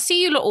 And like, I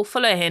see you lot all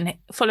following him,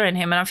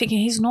 and I'm thinking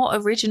he's not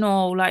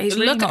original. Like, he's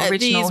really not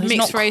original. These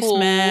mixed race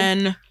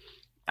men.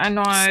 I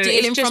know,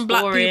 stealing from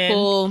black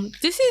people.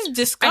 This is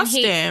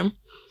disgusting.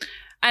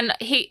 And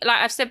he,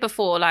 like I've said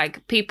before,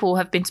 like people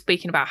have been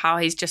speaking about how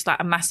he's just like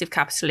a massive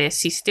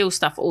capitalist. He steals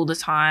stuff all the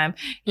time.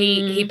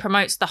 He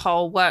promotes the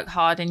whole work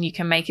hard and you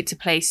can make it to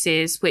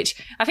places, which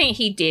I think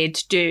he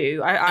did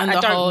do. I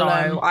don't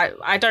know.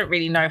 I don't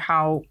really know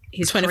how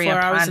his 24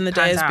 hours in the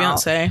day is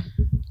Beyonce.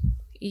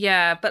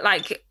 Yeah, but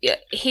like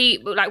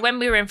when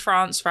we were in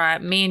France,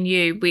 right, me and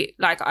you,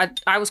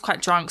 I was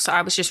quite drunk, so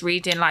I was just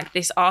reading like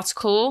this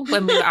article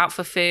when we were out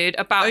for food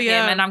about him,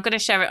 and I'm going to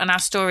share it on our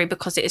story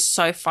because it is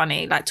so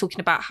funny, like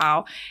talking about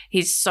how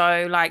he's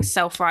so like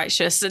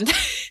self-righteous, and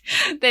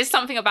there's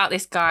something about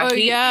this guy.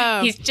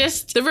 He's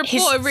just, the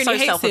reporter really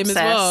hates him as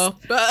well.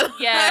 But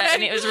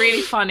and it was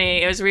really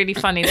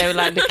funny. They were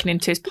like looking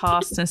into his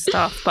past and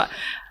stuff, but.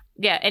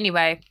 Yeah,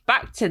 anyway,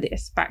 back to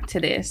this.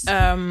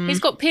 He's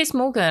got Piers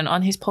Morgan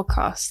on his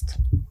podcast.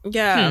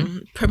 Yeah,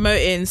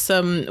 promoting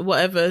some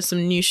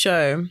new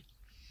show.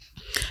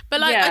 But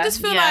like, I just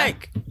feel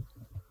like,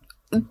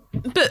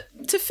 but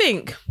to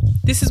think,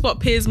 this is what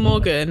Piers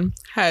Morgan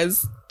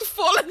has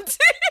fallen to.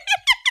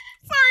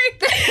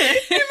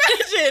 Sorry.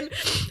 Imagine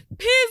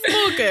Piers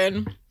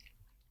Morgan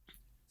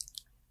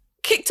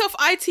kicked off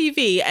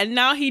ITV and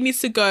now he needs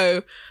to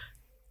go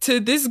to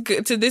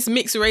this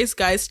mixed race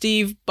guy,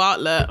 Steve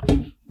Bartlett.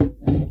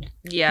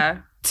 Yeah.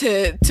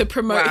 To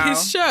promote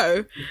his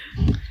show.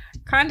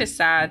 Kind of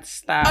sad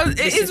that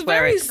this is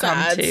where it's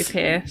come to,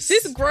 Piers.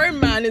 This grown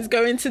man is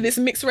going to this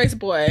mixed race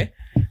boy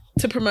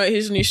to promote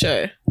his new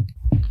show.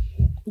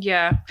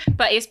 Yeah,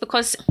 but it's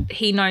because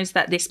he knows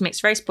that this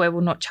mixed race boy will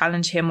not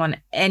challenge him on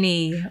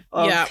any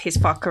of his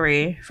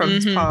fucking from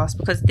his past,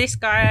 because this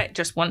guy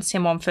just wants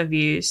him on for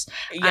views.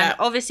 And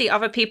obviously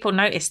other people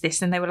noticed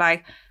this and they were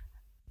like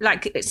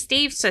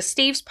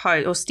Steve's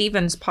post or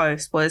Stephen's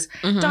post was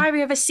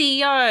Diary of a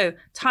CEO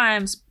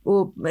times,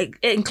 or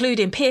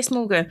including Piers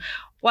Morgan,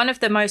 one of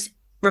the most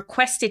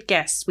requested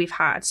guests we've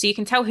had. So you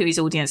can tell who his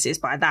audience is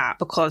by that,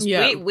 because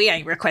we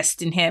ain't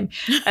requesting him.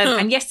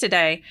 And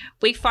yesterday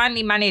we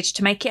finally managed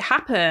to make it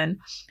happen.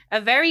 A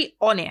very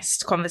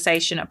honest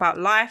conversation about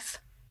life,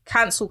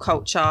 cancel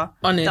culture,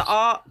 the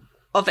art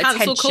of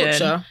cancel attention.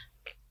 Culture.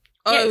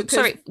 Oh,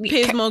 sorry.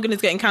 Piers Morgan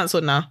is getting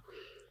cancelled now.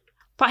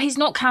 But he's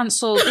not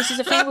cancelled. This is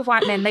the thing with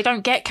white men. They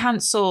don't get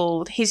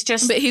cancelled. He's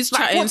just... But he's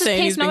chatting what does saying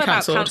Piers he's been know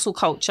cancelled. About cancel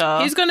culture?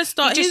 He's going to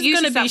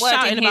be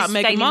shouting about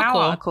Meghan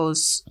Markle.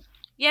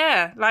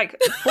 Yeah,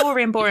 like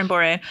boring.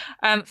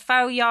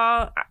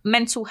 Failure,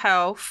 mental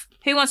health.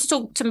 Who wants to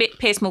talk to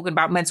Piers Morgan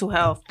about mental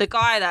health? The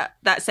guy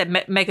that said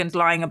Meghan's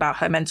lying about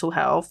her mental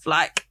health.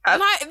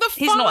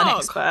 He's not an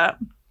expert.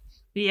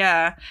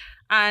 Yeah.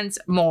 And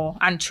more.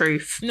 And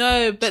truth.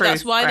 No, but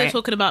that's why they're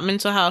talking about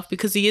mental health,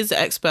 because he is the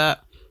expert.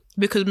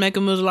 Because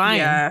Meghan was lying.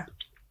 Yeah.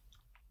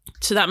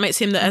 So that makes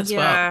him the expert.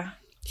 Yeah.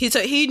 He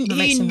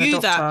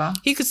knew that.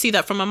 He could see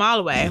that from a mile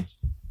away.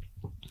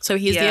 So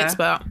he's the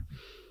expert.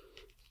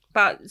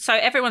 But so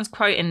everyone's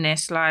quoting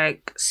this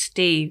like,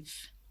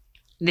 Steve,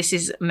 this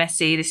is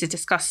messy, this is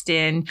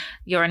disgusting,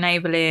 you're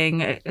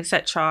enabling,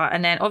 etc.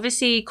 And then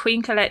obviously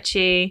Queen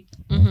Kelechi,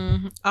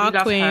 our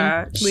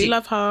queen, we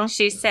love her.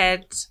 She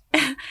said,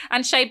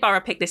 and Shea Borough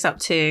picked this up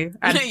too,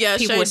 and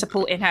people were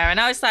supporting her. And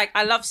I was like,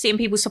 I love seeing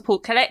people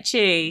support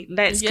Kelechi.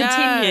 Let's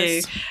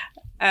continue.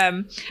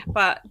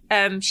 But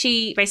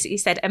she basically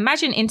said,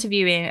 imagine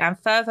interviewing and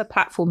further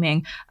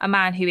platforming a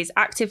man who is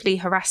actively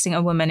harassing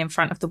a woman in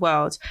front of the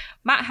world.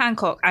 Matt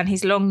Hancock and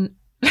his long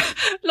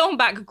long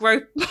back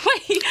groping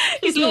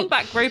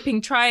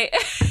trying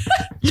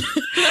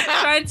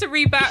to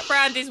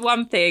rebrand is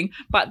one thing,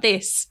 but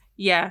this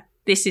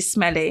is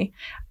smelly.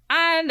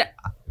 And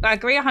I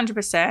agree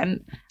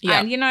 100%. Yeah.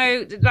 And, you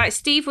know, like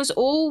Steve was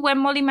all, when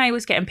Molly-Mae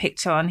was getting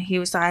picked on, he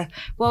was like,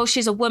 well,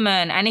 she's a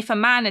woman. And if a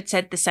man had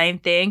said the same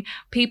thing,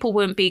 people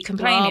wouldn't be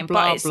complaining.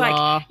 Blah, blah, but it's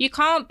blah. like, you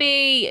can't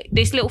be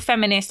this little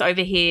feminist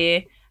over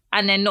here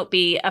and then not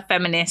be a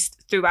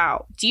feminist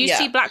throughout. Do you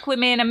see black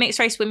women and mixed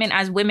race women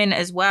as women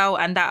as well,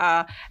 and that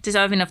are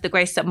deserving of the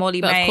grace that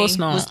Molly-Mae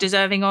was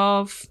deserving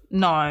of?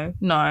 No,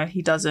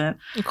 he doesn't.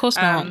 Of course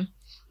not.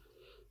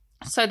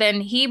 So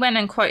then he went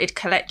and quoted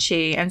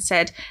Kelechi and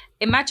said,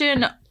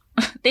 imagine,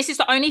 this is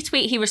the only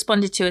tweet he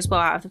responded to as well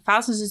out of the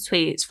thousands of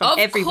tweets from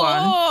everyone.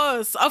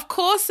 Of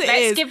course it is.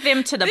 Let's give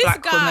them to the this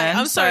black guy, woman.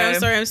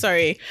 I'm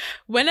sorry.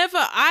 Whenever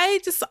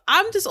I'm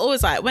just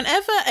always like,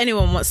 whenever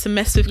anyone wants to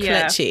mess with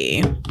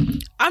Kelechi,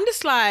 I'm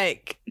just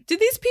like, do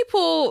these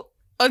people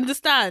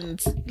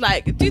understand?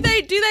 Like, do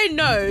they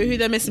know who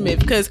they're messing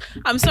with? Because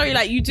I'm sorry,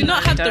 like, you do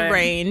not have the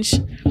range.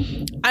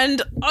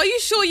 And are you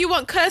sure you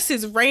want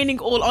curses raining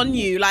all on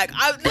you? Like,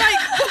 I'm like,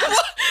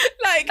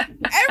 like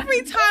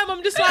every time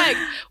I'm just like,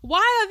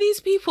 why are these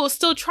people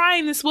still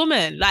trying this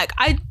woman? Like,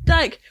 have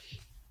they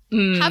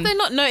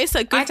not noticed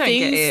that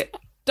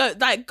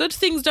good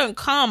things don't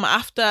come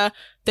after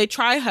they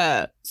try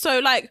her? So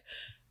like,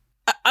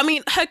 I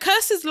mean, her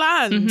curses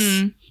land.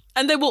 Mm-hmm.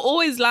 And they will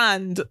always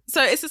land.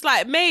 So it's just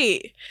like,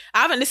 mate,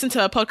 I haven't listened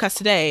to her podcast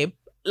today.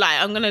 Like,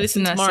 I'm going to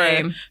listen tomorrow.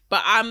 Same.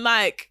 But I'm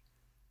like,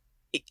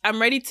 I'm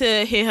ready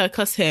to hear her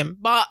cuss him.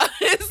 But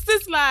it's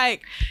just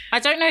like... I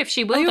don't know if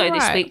she will, though,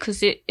 this week,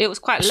 because it was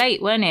quite late,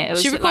 wasn't it? It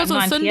was she records like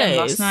 9 on Sundays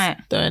last night.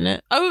 Don't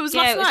it? Oh, it was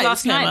last night? Yeah, it was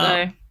last night,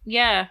 though.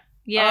 Yeah,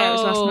 it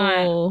was last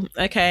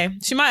night. Okay.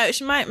 She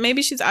might,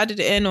 maybe she's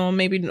added it in, or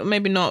maybe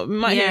not. We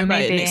might hear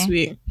about it next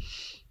week.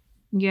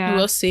 Yeah.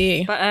 We'll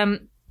see. But,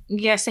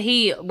 so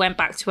he went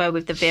back to her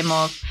with the vim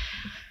of,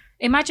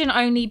 imagine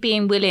only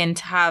being willing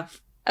to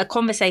have a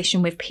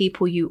conversation with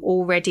people you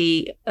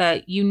already,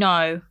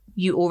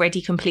 you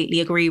already completely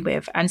agree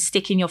with, and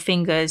sticking your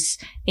fingers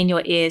in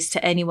your ears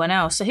to anyone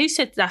else. So who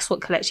said that's what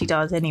Kelechi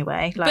does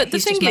anyway? Like, but the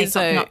thing is,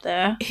 though, up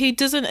there. He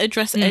doesn't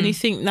address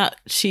anything that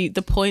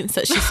the points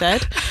that she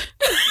said.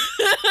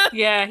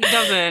 Yeah, he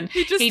doesn't.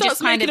 He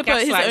starts making about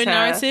his own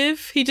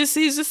narrative. He's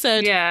just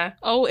said, yeah.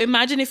 Oh,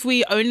 imagine if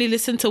we only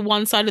listen to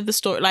one side of the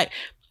story. Like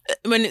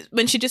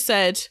when she just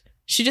said,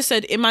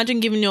 imagine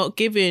giving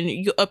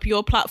up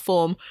your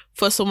platform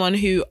for someone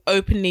who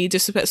openly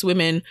disrespects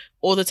women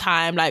all the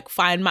time. Like,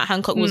 fine, Matt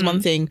Hancock was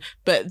one thing,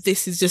 but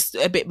this is just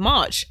a bit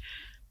much.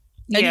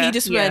 And he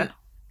just went,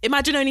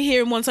 imagine only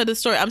hearing one side of the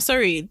story. I'm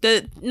sorry.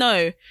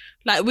 No.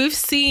 Like, we've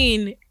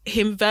seen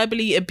him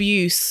verbally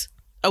abuse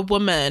a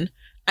woman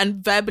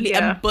and verbally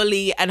and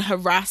bully and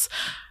harass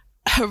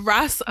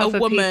a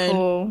woman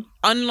people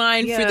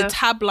online through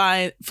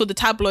the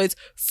tabloids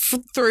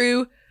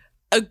through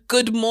a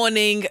Good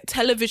Morning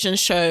television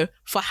show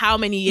for how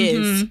many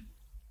years?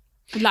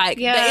 Mm-hmm. Like,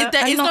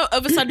 there is no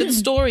other side of the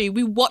story.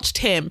 We watched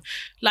him.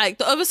 Like,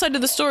 the other side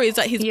of the story is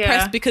that he's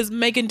pressed because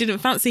Megan didn't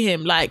fancy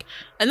him. Like,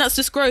 and that's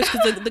just gross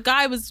because the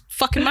guy was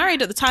fucking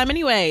married at the time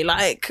anyway.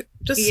 Like,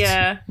 just...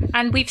 Yeah.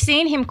 And we've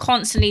seen him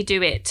constantly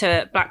do it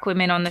to black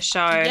women on the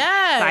show.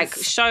 Yes. Like,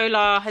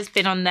 Shola has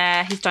been on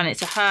there. He's done it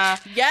to her.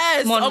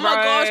 Yes. Monroe oh my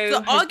gosh.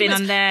 The has been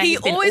on there. He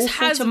always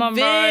has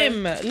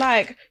vim.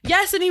 Like,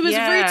 yes, and he was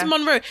rude to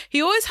Monroe.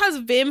 He always has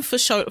vim for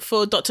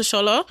Dr.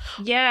 Shola.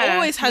 Yeah.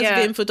 Always has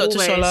vim for Dr.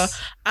 Shola.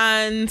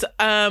 And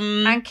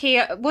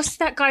Kia, what's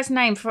that guy's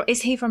name?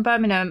 Is he from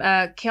Birmingham?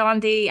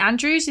 Keondae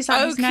Andrews? Is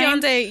that his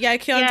name? Keondae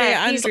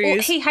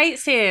Andrews. He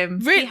hates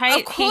him.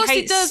 Of course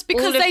he does,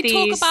 because they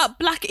talk about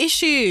black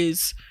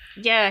issues.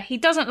 Yeah, he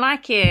doesn't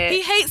like it.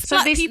 He hates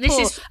black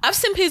people. I've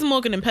seen Piers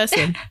Morgan in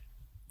person.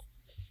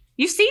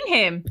 You've seen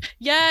him?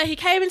 Yeah, he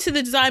came into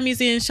the Design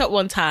Museum shop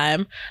one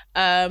time.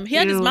 He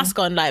had his mask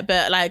on,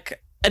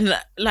 and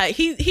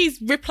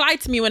he's replied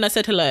to me when I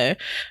said hello,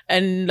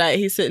 and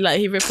he said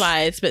he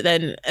replied, but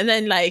then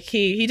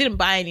he didn't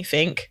buy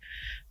anything.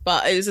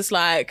 But it was just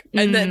like,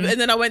 and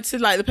then I went to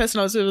the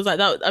person I was with, was like,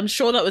 I'm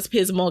sure that was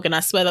Piers Morgan.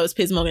 I swear that was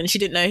Piers Morgan. She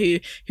didn't know who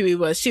he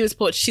was. She's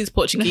Portuguese,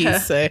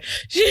 so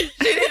she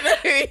didn't know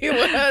who he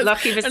was.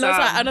 Lucky for and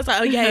I was like,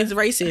 oh yeah, he's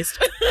racist.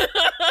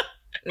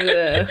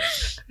 Yeah.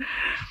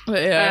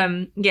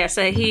 But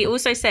so he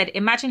also said,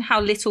 imagine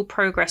how little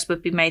progress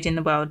would be made in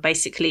the world,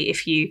 basically,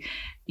 if you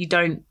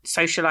don't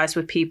socialize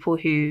with people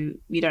who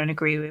you don't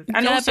agree with.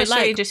 And also,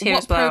 so just here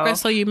what as well,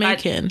 progress are you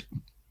making?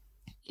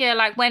 Yeah,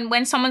 like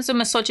when someone's a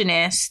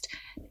misogynist,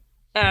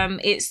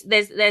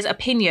 there's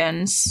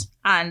opinions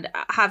and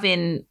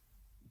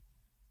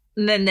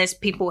then there's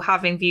people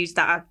having views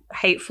that are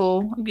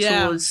hateful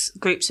towards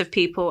groups of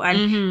people,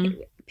 and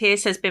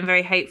Piers has been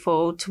very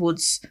hateful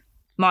towards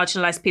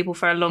marginalized people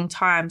for a long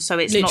time. So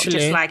it's not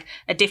just like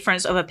a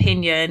difference of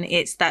opinion;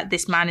 it's that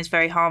this man is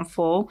very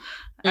harmful.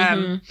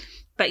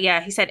 But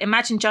yeah, he said,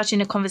 imagine judging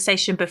a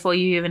conversation before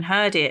you even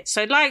heard it.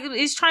 So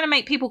he's trying to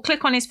make people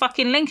click on his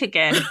fucking link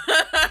again.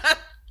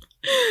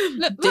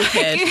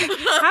 Dickhead.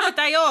 Have a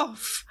day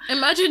off.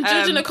 Imagine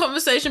judging a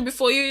conversation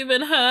before you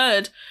even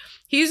heard.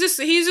 He just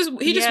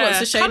wants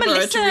the Shade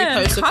Borough to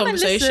repost the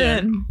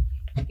conversation.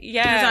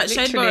 Yeah, he's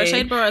like,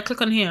 Shade Borough,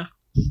 click on here.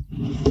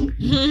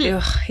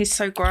 Ugh, he's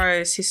so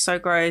gross.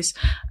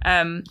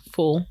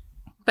 Fool.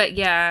 But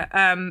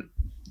yeah,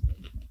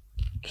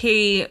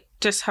 he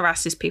just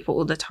harasses people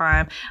all the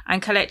time.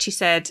 And Kelechi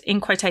said,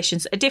 in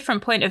quotations, a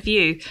different point of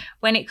view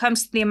when it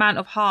comes to the amount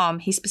of harm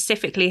he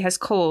specifically has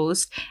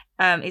caused.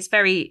 Is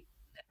very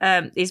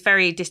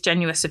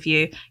disingenuous of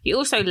you. You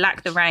also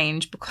lack the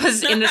range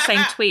because in the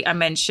same tweet I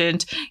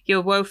mentioned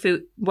your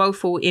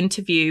woeful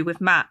interview with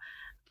Matt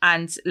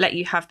and let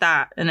you have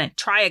that and then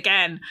try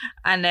again.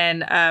 And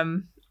then,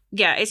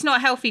 it's not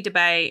a healthy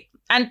debate.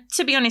 And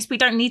to be honest, we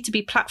don't need to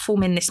be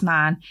platforming this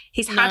man.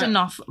 He's had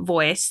enough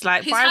voice.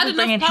 Like, why are we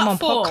bringing him on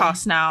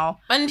podcast now?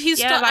 And he's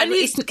started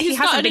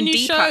a new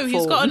show.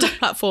 He's got another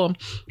platform.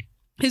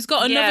 He's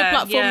got another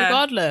platform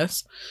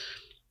regardless.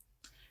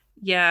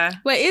 Yeah.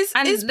 Wait, is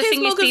Piers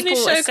Morgan's new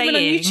show coming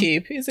on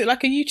YouTube? Is it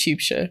like a YouTube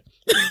show?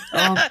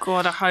 Oh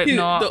God, I hope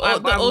not.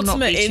 The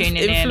ultimate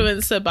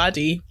influencer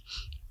baddie.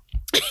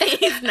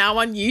 He's now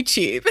on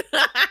YouTube.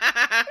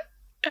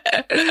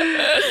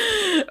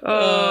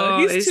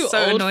 He's too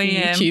so old annoying.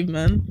 For YouTube,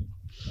 man.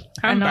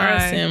 How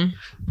embarrassing.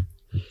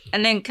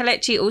 And then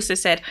Kelechi also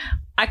said,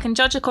 I can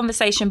judge a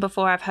conversation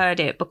before I've heard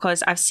it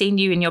because I've seen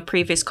you in your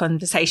previous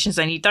conversations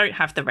and you don't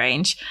have the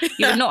range.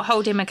 You would not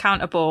hold him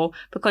accountable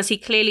because he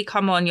clearly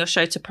come on your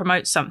show to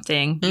promote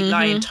something, you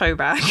lying toe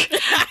rag.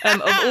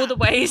 Of all the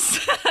ways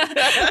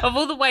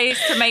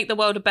to make the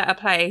world a better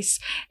place,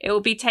 it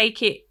will be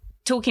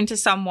talking to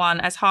someone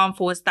as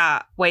harmful as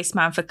that, waste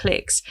man for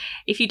clicks.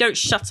 If you don't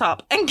shut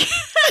up and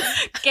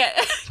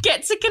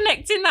get to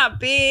connecting that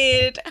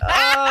beard.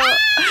 Oh.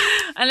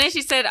 And then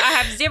she said, I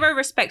have zero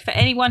respect for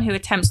anyone who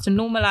attempts to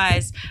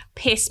normalise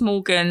Piers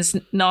Morgan's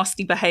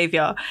nasty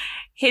behaviour.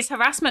 His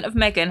harassment of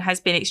Meghan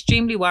has been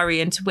extremely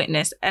worrying to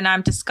witness, and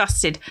I'm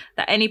disgusted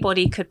that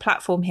anybody could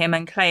platform him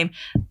and claim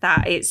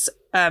that it's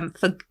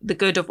for the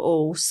good of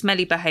all.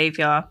 Smelly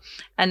behaviour.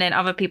 And then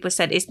other people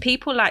said, it's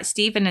people like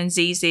Stephen and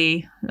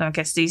Zizi, I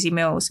guess Zizi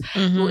Mills,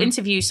 will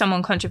interview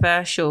someone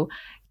controversial,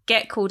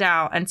 get called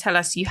out and tell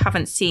us you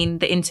haven't seen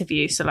the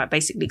interview. So like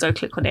basically go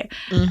click on it.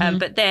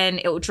 But then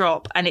it will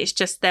drop and it's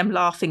just them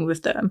laughing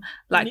with them.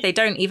 Like they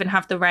don't even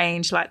have the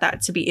range like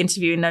that to be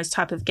interviewing those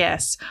type of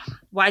guests.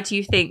 Why do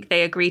you think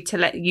they agreed to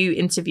let you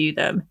interview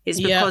them?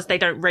 It's because they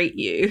don't rate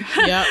you.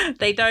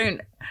 They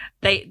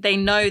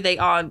know they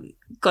aren't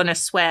gonna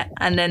sweat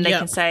and then they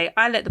can say,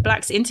 I let the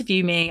blacks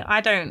interview me.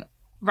 I don't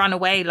run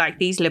away like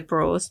these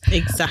liberals.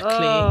 Exactly.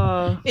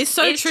 Oh, it's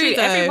true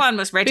though, everyone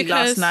was ready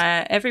last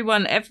night.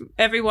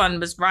 Everyone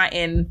was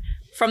writing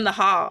from the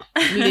heart.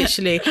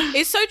 Literally.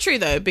 It's so true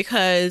though,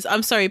 because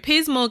I'm sorry,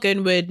 Piers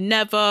Morgan would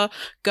never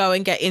go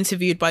and get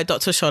interviewed by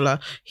Dr. Scholler.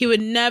 He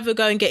would never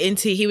go on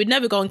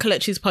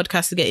Kelechi's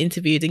podcast to get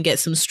interviewed and get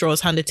some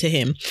straws handed to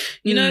him.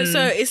 You know, so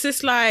it's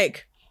just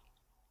like,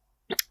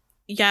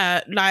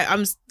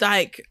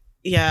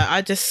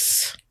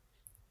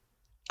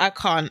 I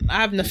can't.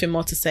 I have nothing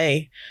more to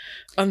say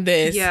on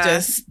this. Yeah.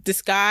 Just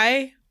this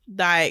guy,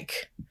 I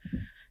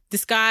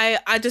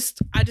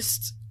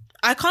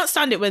can't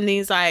stand it when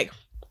these like,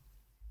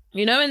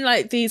 you know, in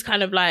like these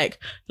kind of like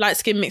light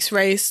skinned mixed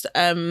race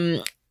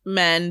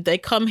men, they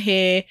come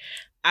here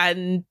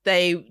and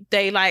they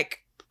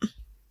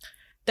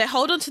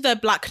hold on to their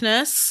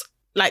blackness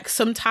like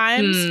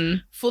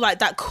sometimes for like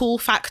that cool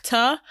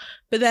factor,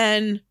 but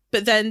then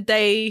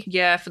they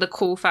for the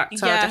cool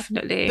factor,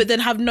 definitely, but then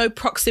have no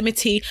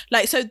proximity,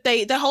 like, so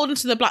they hold on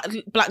to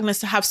the blackness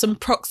to have some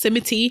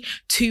proximity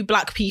to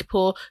black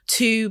people,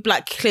 to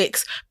black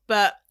cliques,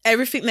 but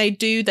everything they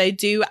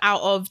do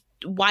out of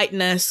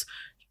whiteness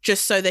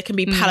just so they can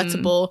be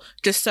palatable,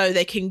 just so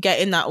they can get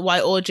in that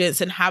white audience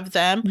and have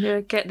them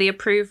get the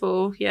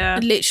approval,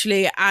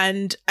 literally.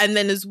 And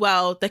then as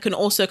well they can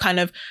also kind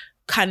of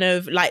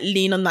like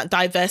lean on that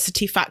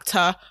diversity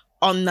factor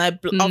on their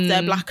of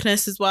their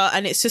blackness as well.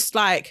 And it's just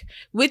like,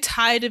 we're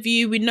tired of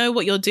you, we know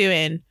what you're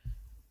doing.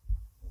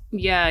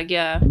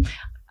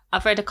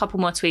 I've read a couple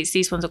more tweets.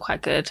 These ones are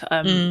quite good,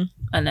 and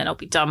then I'll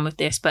be done with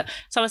this. But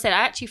someone said,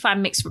 I actually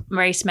find mixed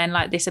race men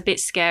like this a bit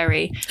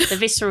scary. The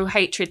visceral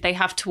hatred they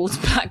have towards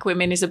black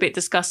women is a bit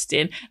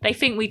disgusting. They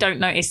think we don't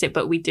notice it,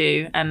 but we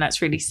do, and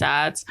that's really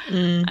sad.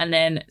 And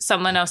then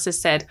someone else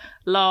has said,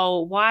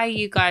 lol, why are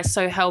you guys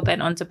so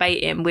hell-bent on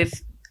debating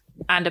with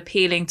and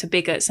appealing to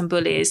bigots and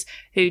bullies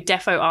who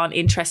defo aren't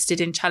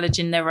interested in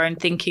challenging their own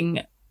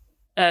thinking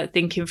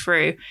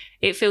through?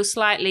 It feels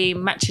slightly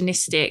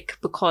machinistic,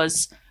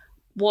 because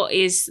what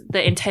is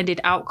the intended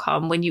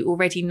outcome when you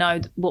already know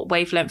what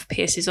wavelength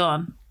Piers is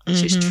on?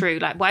 Which is true.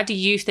 Like, why do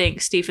you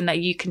think, Stephen, that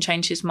you can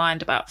change his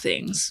mind about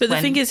things? But the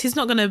thing is, he's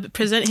not going to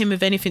present him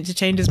with anything to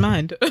change his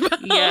mind.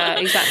 Yeah,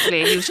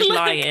 exactly. He was just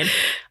lying.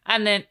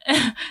 And then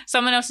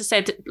someone else has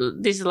said,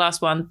 this is the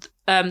last one,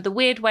 the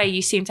weird way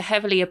you seem to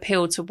heavily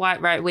appeal to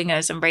white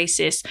right-wingers and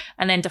racists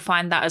and then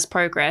define that as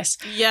progress.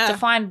 Yeah.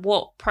 Define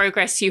what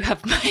progress you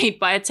have made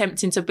by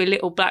attempting to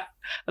belittle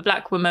a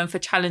black woman for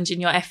challenging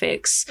your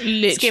ethics.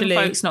 Literally. Skin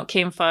folks, not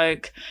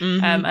kinfolk,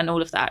 and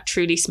all of that.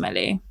 Truly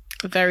smelly.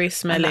 Very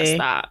smelly. And that's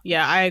that.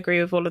 Yeah, I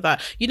agree with all of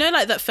that. You know,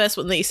 like that first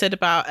one that you said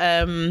about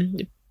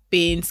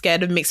being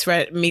scared of mixed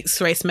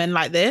race men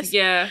like this.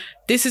 Yeah.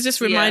 This is just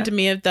reminding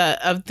me of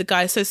the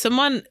guy. So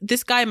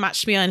this guy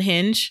matched me on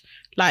Hinge.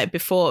 Like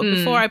before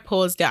I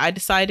paused it, I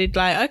decided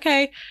like,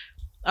 okay,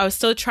 I was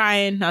still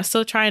trying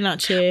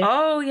out here.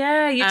 Oh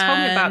yeah, you told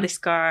me about this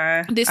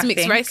guy. This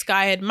mixed race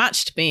guy had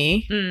matched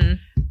me.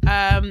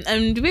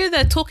 And we were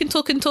there talking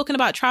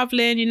about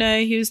traveling. You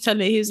know, he was telling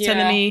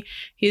me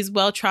he's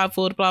well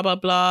traveled, blah blah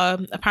blah.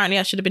 Apparently,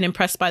 I should have been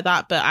impressed by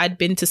that, but I'd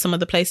been to some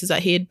of the places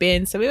that he had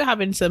been, so we were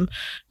having some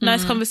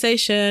nice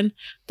conversation.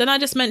 Then I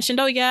just mentioned,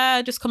 oh yeah,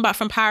 I just come back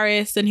from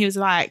Paris, and he was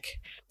like.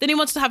 Then he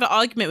wanted to have an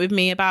argument with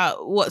me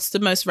about what's the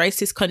most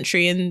racist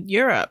country in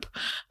Europe.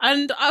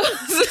 And I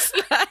was just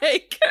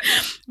like,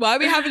 why are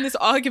we having this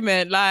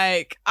argument?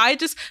 Like,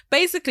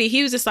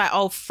 he was just like,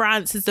 oh,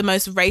 France is the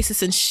most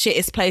racist and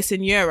shittest place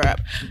in Europe.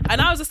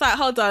 And I was just like,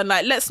 hold on,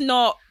 like, let's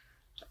not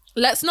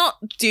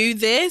do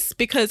this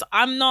because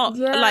I'm not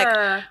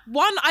like,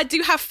 one, I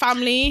do have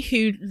family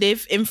who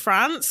live in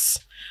France.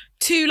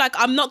 Two, like,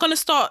 I'm not going to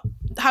start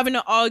having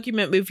an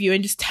argument with you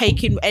and just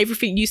taking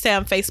everything you say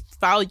on face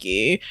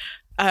value.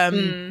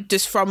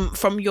 Just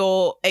from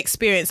your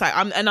experience, like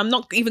I'm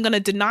not even going to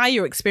deny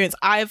your experience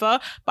either,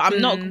 but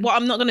what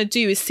I'm not going to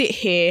do is sit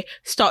here,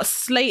 start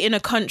slating a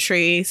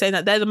country, saying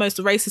that they're the most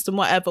racist and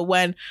whatever,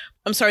 when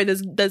I'm sorry,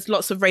 there's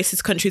lots of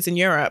racist countries in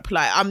Europe.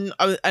 Like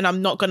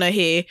I'm not going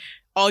to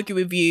argue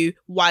with you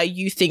why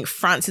you think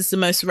France is the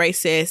most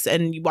racist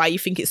and why you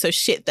think it's so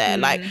shit there.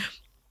 Like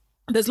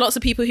there's lots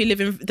of people who live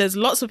in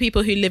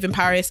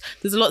Paris.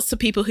 There's lots of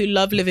people who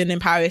love living in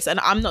Paris, and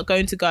I'm not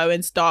going to go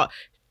and start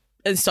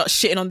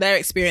shitting on their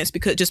experience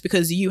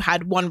because you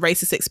had one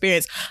racist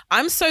experience.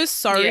 I'm so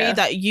sorry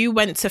that you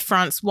went to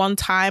France one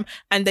time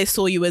and they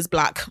saw you as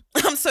black.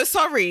 I'm so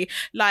sorry.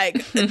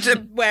 Like,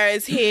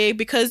 whereas here,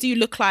 because you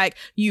look like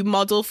you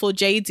model for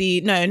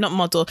JD, no, not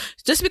model,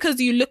 just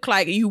because you look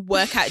like you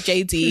work at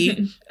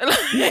JD,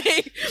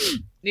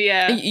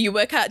 you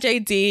work at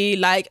JD,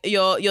 like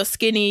you're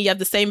skinny, you have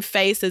the same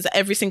face as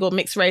every single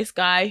mixed race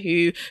guy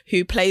who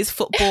plays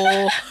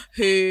football,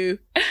 who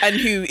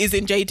is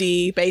in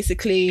JD,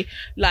 basically.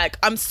 Like,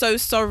 I'm so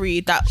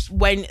sorry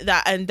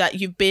that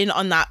you've been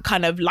on that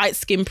kind of light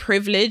skin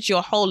privilege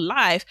your whole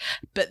life,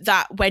 but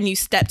that when you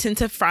stepped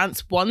into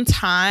France one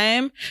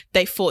time,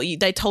 they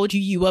told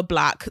you were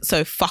black,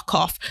 so fuck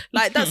off.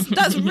 Like,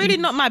 that's really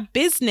not my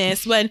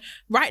business, when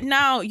right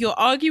now you're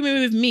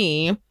arguing with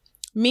me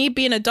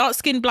being a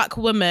dark-skinned black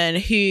woman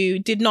who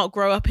did not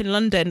grow up in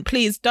London.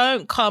 Please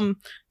don't come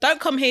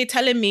here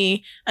telling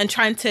me and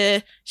trying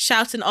to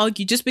shout and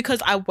argue just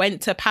because I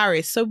went to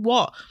Paris. So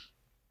what?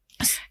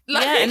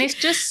 Like, yeah, and it's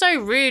just so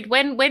rude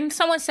when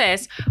someone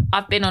says,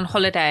 I've been on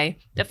holiday,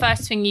 the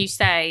first thing you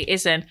say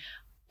isn't,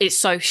 it's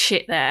so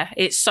shit there.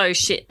 It's so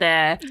shit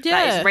there. Yeah.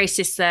 Like, it's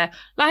racist there.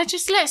 Like,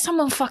 just let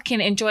someone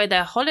fucking enjoy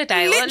their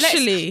holiday.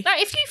 Literally.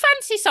 Like, if you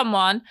fancy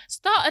someone,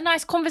 start a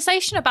nice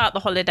conversation about the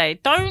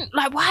holiday. Don't,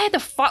 like, why the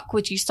fuck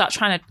would you start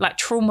trying to, like,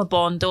 trauma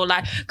bond or,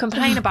 like,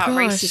 complain about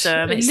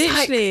racism? It's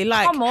literally,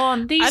 like, come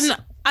on.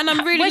 And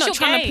I'm really not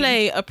trying to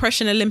play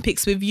Oppression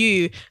Olympics with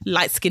you,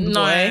 light-skinned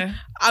boy.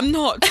 I'm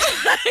not.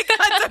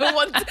 I don't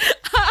want to,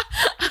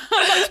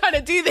 I'm not trying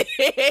to do this.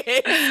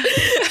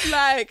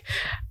 Like,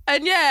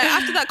 and yeah,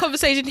 after that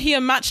conversation, he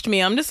unmatched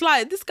me. I'm just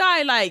like, this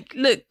guy, like,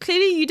 look,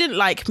 clearly you didn't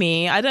like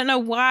me. I don't know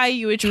why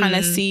you were trying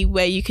to see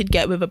where you could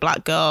get with a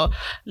black girl.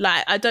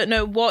 Like, I don't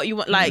know what you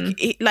want. Like,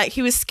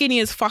 he was skinny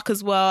as fuck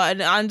as well.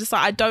 And I'm just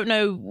like, I don't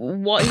know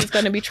what he's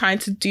going to be trying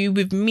to do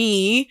with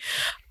me.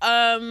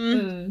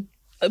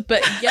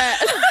 But yeah,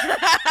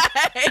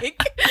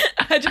 like,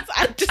 I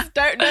just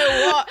don't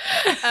know what.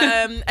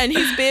 And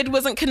his beard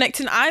wasn't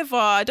connecting either.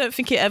 I don't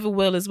think it ever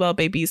will as well,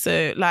 baby.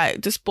 So, like,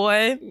 just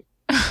boy,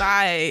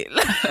 bye.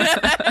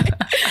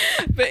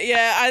 But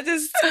yeah,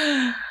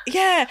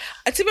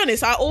 to be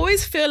honest, I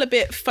always feel a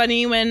bit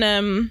funny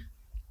when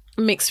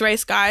mixed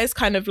race guys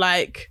kind of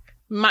like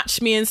match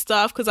me and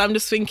stuff, because I'm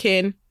just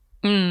thinking,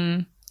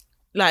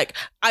 like,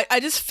 I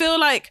just feel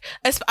like,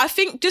 I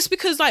think just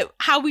because, like,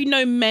 how we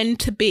know men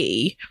to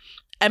be,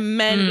 and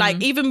men,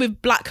 like, even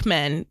with black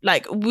men,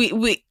 like,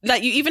 we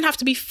like, you even have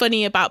to be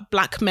funny about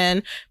black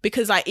men,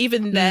 because, like,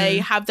 even they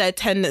have their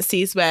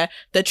tendencies where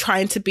they're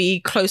trying to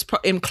be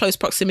in close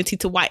proximity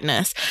to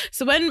whiteness.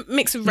 So when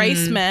mixed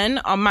race men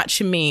are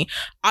matching me,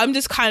 I'm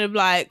just kind of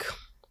like,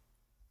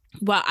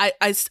 well,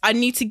 I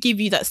need to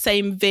give you that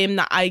same vim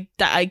that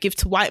I give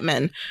to white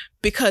men,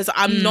 because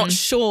I'm not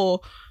sure.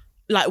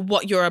 like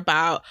what you're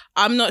about.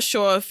 I'm not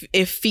sure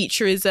if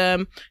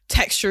featureism,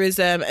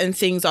 texturism and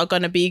things are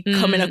going to be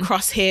coming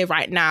across here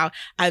right now,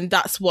 and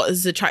that's what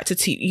is attracted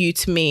to you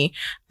to me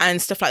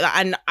and stuff like that.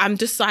 And I'm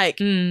just like,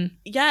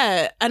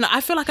 yeah, and I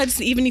feel like I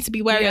just even need to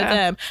be wary of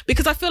them,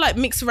 because I feel like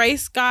mixed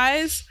race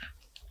guys,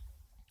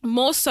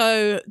 more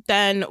so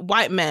than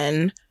white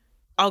men,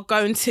 are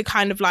going to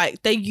kind of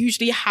like, they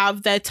usually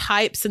have their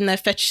types and their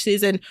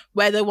fetishes and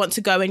where they want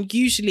to go, and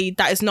usually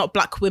that is not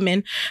black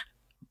women.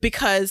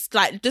 Because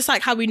like, just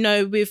like how we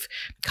know with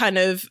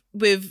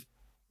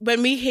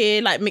when we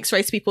hear like mixed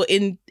race people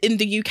in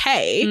the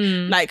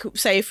UK, like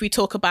say if we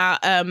talk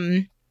about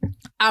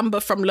Amber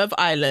from Love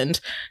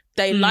Island,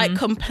 they like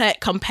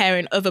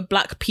comparing other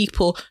black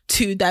people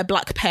to their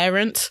black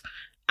parents.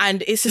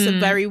 And it's just a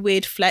very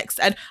weird flex.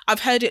 And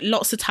I've heard it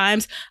lots of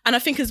times. And I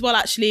think as well,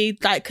 actually,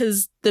 like,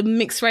 because the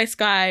mixed race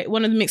guy,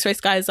 one of the mixed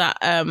race guys that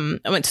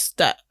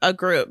I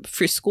grew up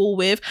through school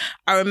with,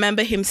 I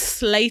remember him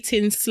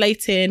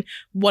slating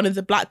one of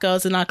the black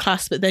girls in our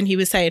class. But then he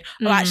was saying,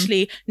 oh,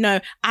 actually,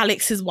 no,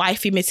 Alex is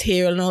wifey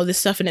material and all this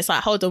stuff. And it's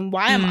like, hold on,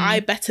 why am I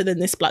better than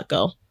this black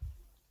girl?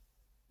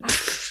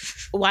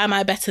 Why am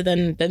I better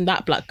than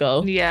that black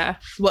girl? Yeah.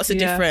 What's the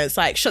difference?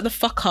 Like, shut the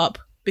fuck up.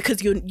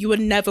 Because you will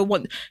never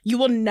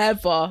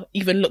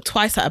even look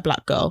twice at a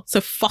black girl.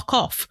 So fuck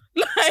off.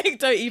 Like,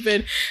 don't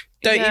even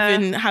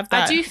have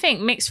that. I do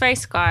think mixed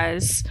race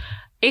guys,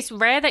 it's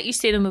rare that you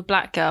see them with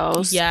black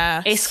girls.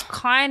 Yeah. It's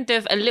kind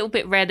of a little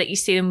bit rare that you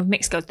see them with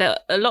mixed girls.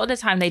 A lot of the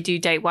time they do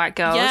date white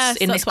girls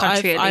in this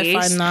country at least.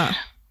 I find that.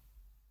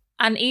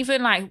 And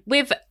even like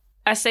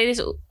I say this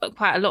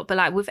quite a lot, but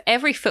like with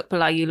every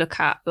footballer you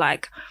look at,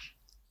 like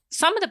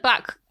some of the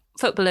black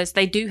footballers,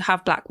 they do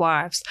have black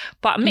wives,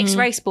 but mixed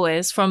race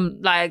boys from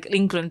like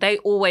England, they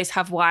always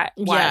have white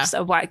wives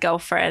and white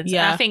girlfriends.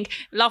 And I think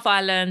Love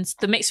Island,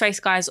 the mixed race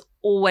guys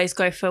always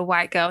go for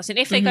white girls, and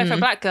if they go for a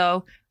black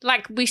girl,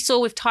 like we saw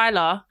with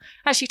Tyler,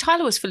 actually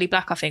Tyler was fully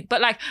black I think,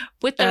 but like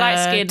with the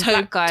light-skinned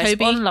black guys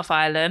Toby on Love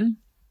Island,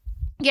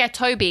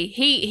 Toby,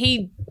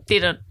 he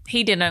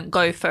didn't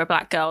go for a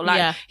black girl.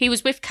 Like he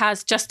was with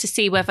Kaz just to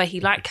see whether he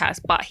liked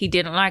Kaz, but he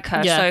didn't like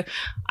her. So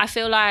I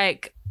feel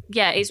like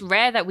it's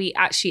rare that we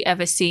actually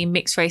ever see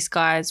mixed race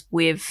guys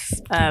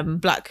with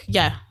black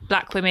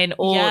women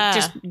or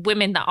just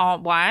women that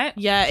aren't white.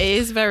 Yeah, it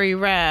is very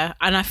rare.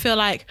 And I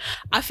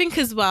think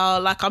as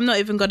well, like, I'm not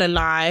even gonna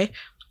lie,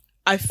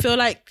 I feel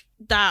like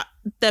that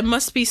there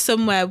must be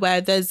somewhere where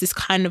there's this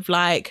kind of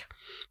like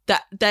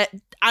that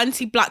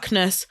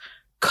anti-blackness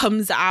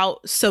comes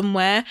out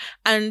somewhere,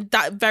 and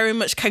that very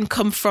much can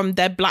come from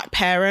their black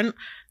parent,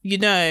 you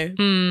know.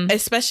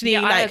 Especially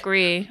like, I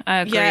agree.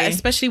 Yeah,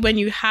 especially when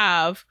you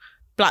have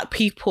black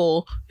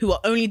people who will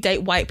only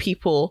date white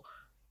people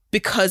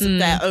because of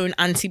their own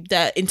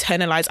their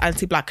internalized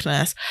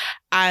anti-blackness.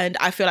 And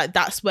I feel like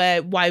that's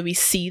why we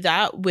see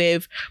that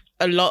with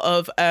a lot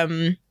of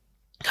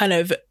kind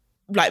of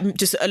like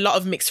just a lot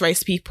of mixed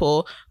race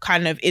people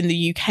kind of in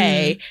the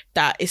UK,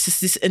 that it's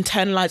just this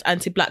internalized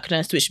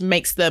anti-blackness which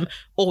makes them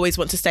always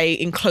want to stay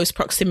in close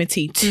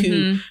proximity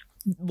to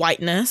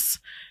whiteness,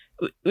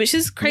 which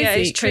is crazy. Yeah,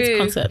 it's crazy true.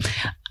 Concept.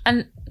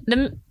 And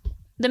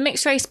the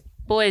mixed race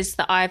boys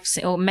that I've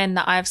seen, or men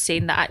that I've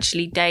seen that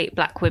actually date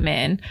black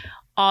women,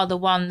 are the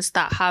ones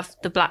that have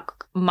the black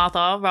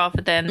mother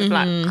rather than the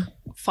black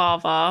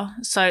father.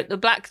 So the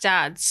black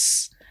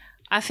dads,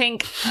 I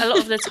think a lot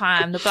of the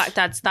time, the black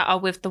dads that are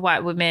with the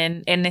white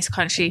women in this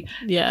country,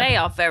 they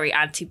are very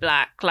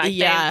anti-black. Like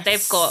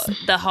they've got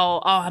the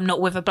whole, I'm not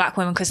with a black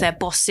woman because they're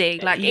bossy.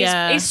 Like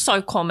it's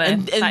so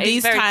common. And like,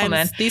 these it's very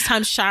common. These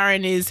times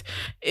Sharon is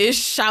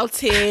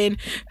shouting,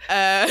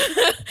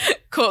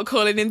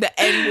 calling in the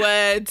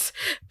N-words,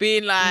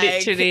 being like,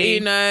 literally, you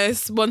know,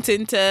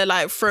 wanting to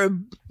like throw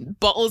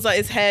bottles at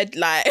his head,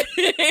 like.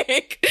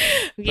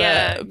 but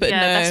no,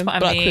 that's what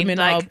black I mean. women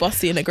like, are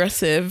bossy and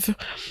aggressive.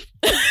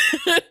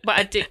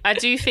 But I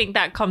do think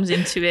that comes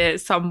into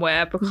it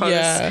somewhere,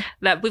 because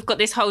like we've got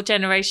this whole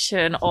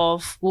generation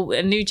of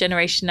a new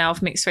generation now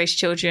of mixed race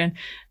children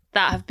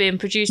that have been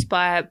produced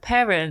by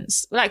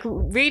parents. Like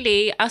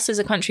really, us as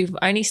a country have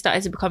only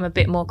started to become a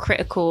bit more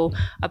critical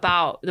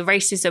about the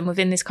racism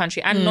within this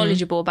country and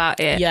knowledgeable about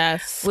it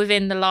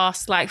within the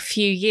last like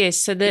few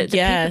years. So the people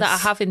that are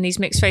having these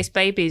mixed race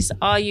babies,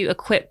 are you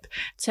equipped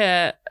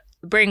to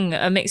bring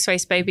a mixed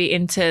race baby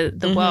into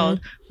the world?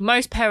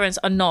 Most parents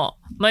are not.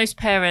 Most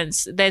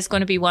parents, there's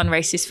going to be one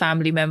racist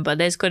family member.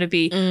 There's going to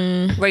be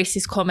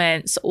racist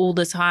comments all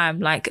the time.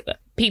 Like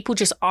people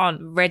just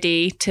aren't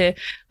ready to,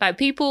 like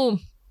people,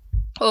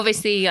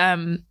 obviously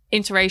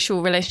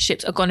interracial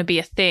relationships are going to be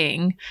a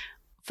thing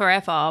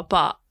forever,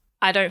 but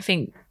I don't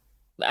think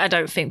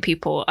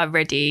people are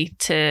ready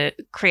to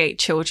create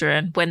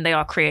children when they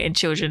are creating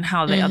children,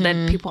 how they are.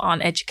 Then people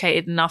aren't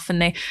educated enough,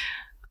 and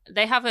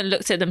they haven't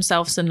looked at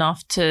themselves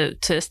enough to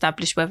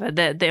establish whether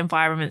the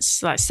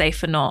environment's like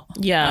safe or not.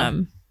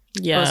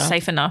 Or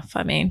safe enough,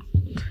 I mean.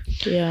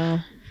 Yeah,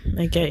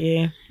 I get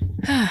you.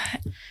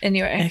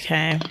 Anyway.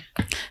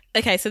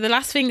 Okay, so the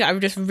last thing I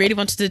just really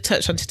wanted to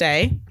touch on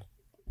today.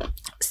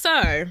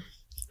 So,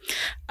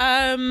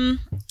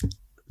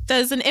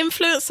 There's an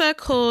influencer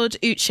called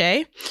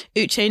Uche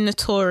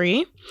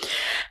Notori,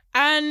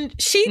 and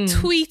she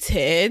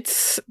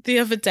tweeted the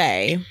other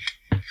day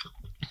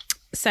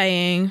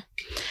saying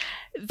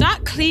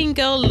that clean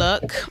girl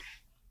look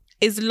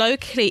is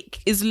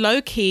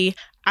low-key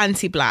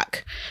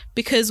anti-black,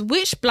 because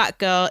which black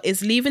girl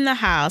is leaving the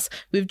house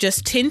with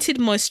just tinted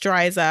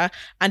moisturizer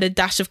and a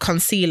dash of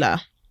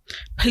concealer?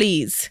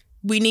 Please,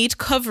 we need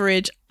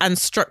coverage and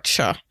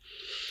structure.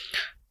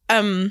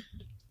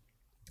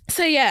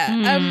 So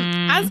yeah,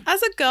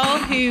 as a girl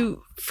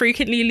who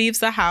frequently leaves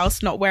the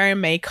house not wearing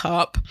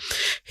makeup,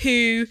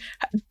 who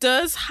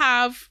does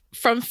have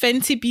from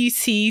Fenty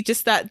Beauty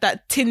just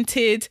that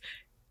tinted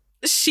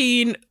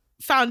sheen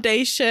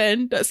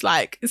foundation that's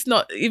like, it's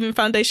not even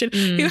foundation,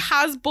 who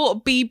has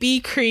bought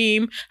BB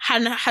cream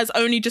and has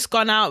only just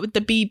gone out with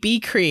the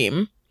BB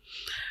cream,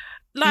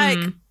 like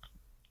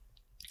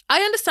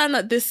I understand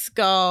that this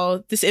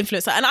girl, this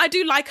influencer, and I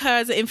do like her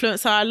as an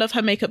influencer, I love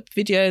her makeup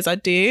videos, I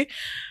do,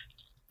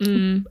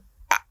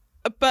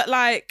 but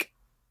like,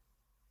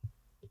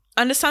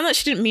 I understand that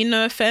she didn't mean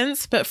no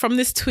offense, but from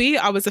this tweet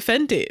I was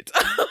offended.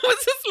 I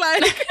was just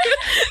like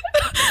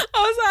I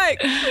was like,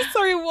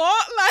 sorry,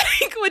 what?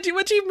 Like, what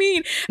do you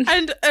mean?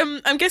 And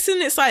I'm guessing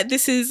it's like,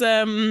 this is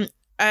a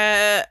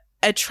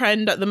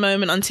trend at the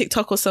moment on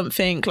TikTok or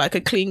something, like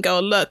a clean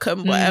girl look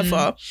and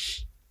whatever.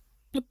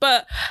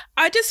 But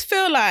I just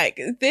feel like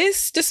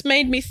this just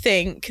made me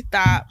think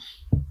that,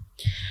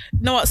 you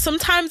know what,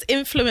 sometimes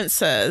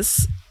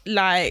influencers,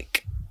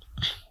 like,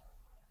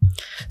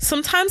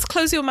 sometimes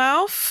close your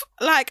mouth.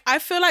 Like, I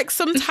feel like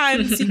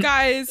sometimes you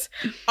guys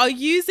are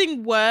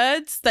using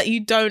words that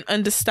you don't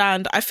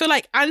understand. I feel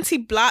like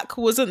anti-black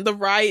wasn't the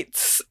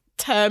right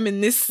term in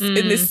this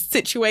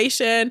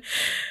situation.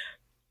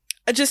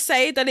 I just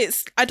say that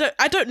it's, I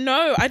don't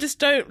know. I just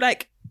don't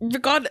like,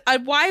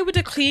 why would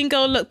a clean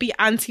girl look be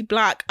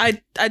anti-black?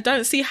 I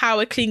don't see how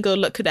a clean girl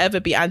look could ever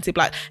be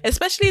anti-black,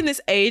 especially in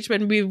this age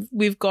when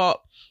we've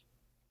got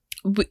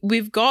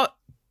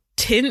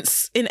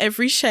tints in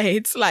every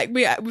shades. Like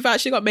we've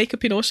actually got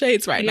makeup in all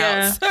shades right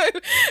now. So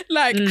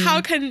like, how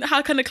can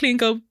a clean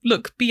girl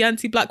look be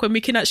anti-black when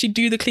we can actually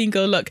do the clean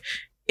girl look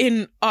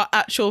in our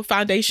actual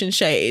foundation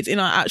shade, in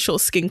our actual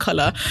skin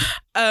color?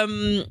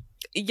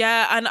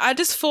 Yeah, and I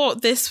just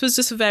thought this was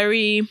just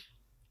very,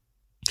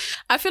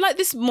 I feel like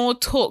this more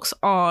talks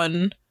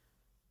on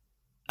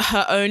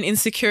her own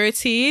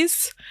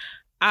insecurities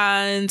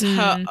and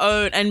her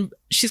own, and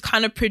she's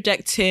kind of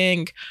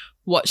projecting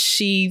what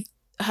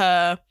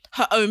her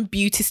own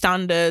beauty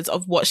standards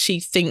of what she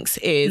thinks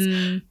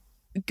is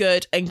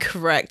good and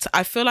correct.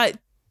 I feel like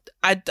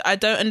I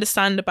don't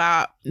understand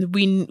about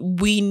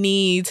we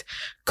need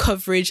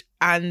coverage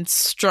and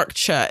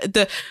structure.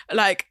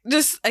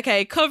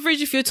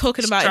 Coverage if you're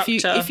talking about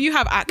if you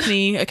have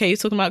acne, okay, you're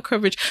talking about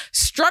coverage.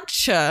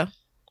 Structure,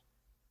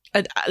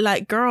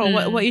 like, girl,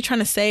 what are you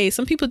trying to say?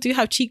 Some people do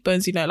have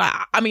cheekbones, you know, like,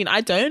 I mean,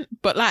 I don't,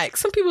 but like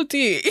some people do,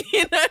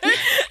 you know.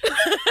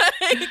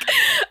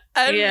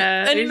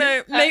 And you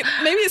know,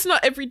 maybe it's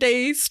not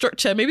everyday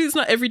structure, maybe it's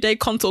not everyday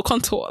contour.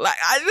 Like,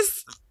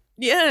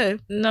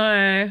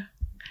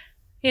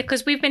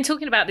 because we've been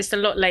talking about this a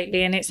lot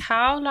lately, and it's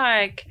how,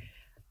 like,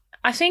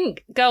 I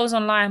think girls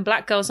online,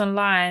 black girls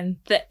online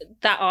that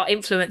are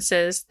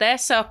influencers, their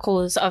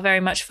circles are very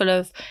much full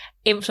of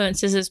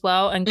influencers as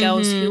well, and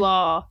girls who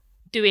are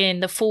doing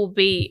the full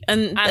beat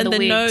and the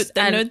wigs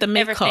and the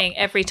makeup, everything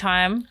every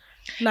time.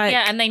 Like,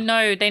 yeah, and they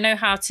know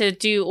how to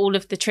do all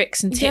of the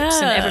tricks and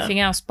tips and everything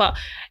else. But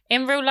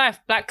in real life,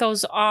 black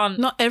girls aren't.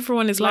 Not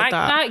everyone is like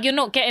that. You're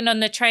not getting on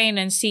the train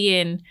and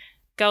seeing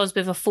girls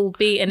with a full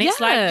beat, and it's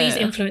like these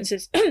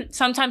influencers.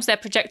 Sometimes they're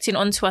projecting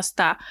onto us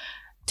that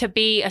to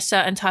be a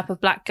certain type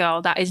of black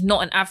girl that is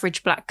not an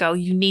average black girl,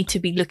 you need to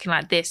be looking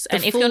like this.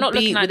 And if you're not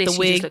looking like this,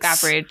 you just look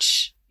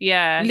average.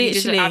 Yeah, literally. You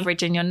just look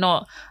average, and you're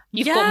not.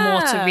 You've got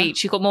more to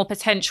reach. You've got more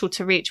potential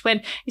to reach.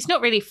 When it's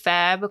not really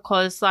fair,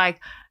 because like,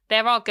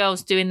 there are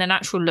girls doing the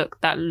natural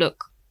look that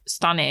look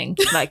stunning.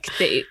 Like,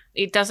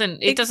 it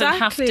doesn't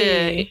have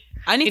to.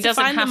 I need to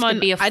find them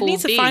on. I need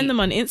to find them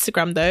on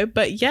Instagram though.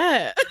 But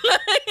yeah,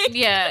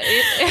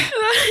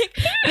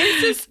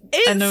 it's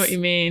I know what you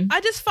mean.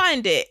 I just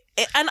find it,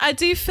 and I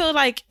do feel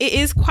like it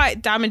is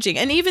quite damaging.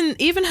 And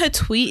even her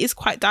tweet is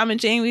quite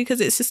damaging,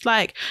 because it's just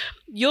like,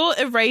 you're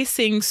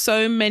erasing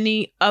so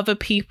many other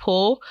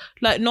people.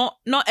 Like, not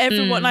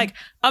everyone. Like,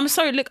 I'm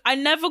sorry. Look, I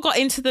never got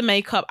into the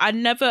makeup.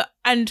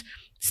 And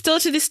still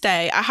to this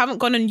day, I haven't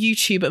gone on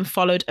YouTube and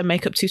followed a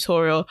makeup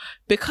tutorial,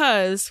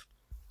 because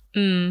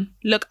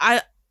look,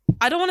 I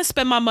don't want to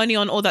spend my money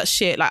on all that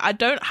shit. Like, I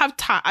don't have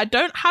time.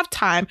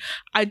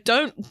 I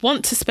don't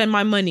want to spend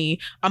my money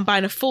on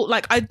buying a full,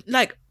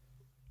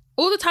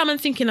 all the time I'm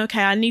thinking,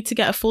 okay, I need to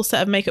get a full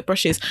set of makeup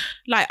brushes.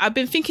 Like, I've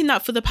been thinking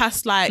that for the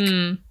past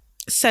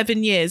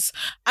 7 years,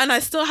 and I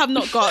still have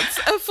not got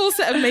a full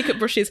set of makeup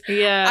brushes.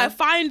 Yeah. I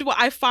find what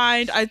I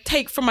find. I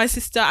take from my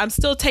sister. I'm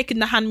still taking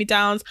the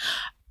hand-me-downs.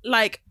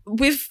 Like,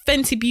 with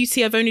Fenty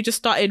Beauty, I've only just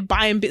started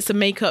buying bits of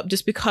makeup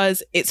just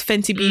because it's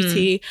Fenty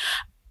Beauty.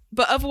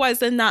 otherwise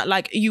than that,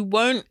 like, you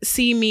won't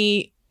see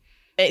me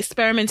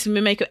experimenting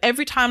with makeup.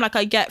 Every time, like,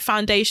 I get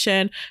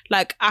foundation,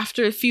 like,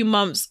 after a few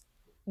months,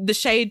 the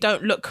shade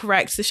don't look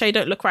correct,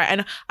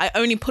 and I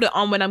only put it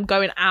on when I'm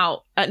going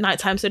out at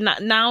nighttime. So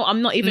now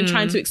I'm not even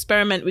trying to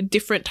experiment with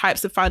different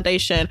types of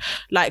foundation,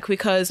 like,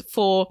 because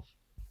for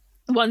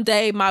one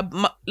day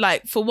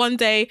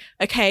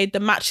okay, the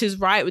match is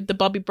right with the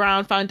Bobbi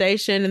Brown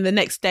foundation, and the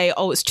next day,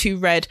 oh, it's too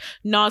red.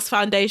 NARS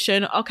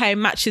foundation, okay,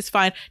 match is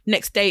fine,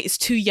 next day it's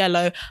too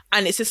yellow,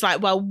 and it's just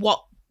like, well,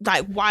 what,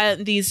 like, why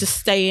aren't these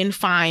just staying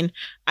fine?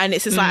 And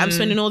it's just like, I'm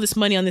spending all this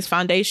money on this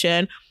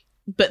foundation,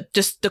 but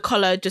just the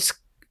color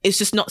it's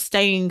just not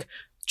staying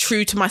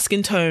true to my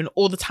skin tone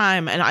all the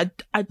time. And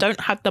I don't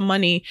have the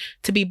money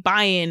to be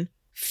buying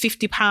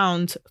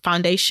 £50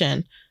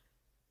 foundation,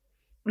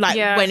 like,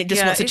 when it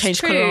just wants to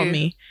change color on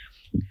me.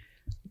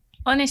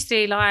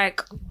 Honestly,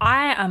 like,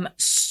 I am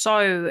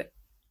so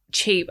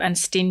cheap and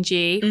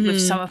stingy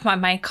with some of my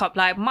makeup.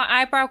 Like, my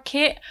eyebrow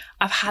kit,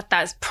 I've had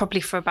that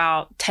probably for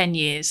about 10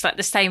 years. Like,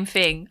 the same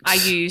thing. I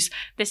use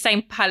the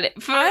same palette.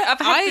 I've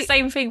had the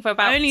same thing for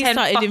about 10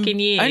 fucking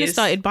years. I only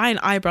started buying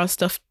eyebrow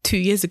stuff 2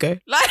 years ago.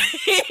 Like,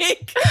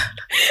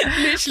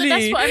 literally. But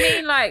that's what I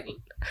mean. Like,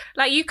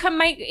 you can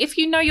make, if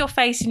you know your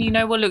face and you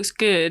know what looks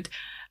good,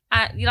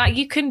 like,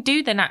 you can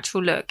do the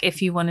natural look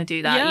if you want to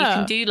do that. Yeah. You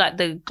can do, like,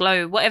 the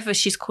glow, whatever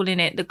she's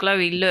calling it, the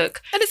glowy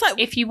look. And it's like,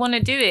 if you want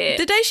to do it.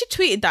 The day she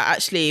tweeted that,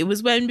 actually,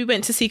 was when we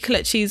went to see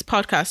Kelechi's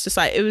podcast. Just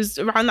like, it was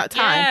around that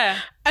time. Yeah.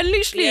 And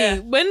literally,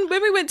 when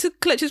we went to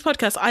Kelechi's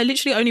podcast, I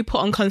literally only put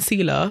on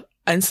concealer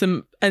and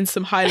some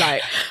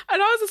highlight.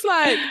 And I was just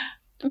like,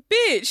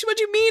 bitch, what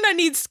do you mean I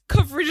need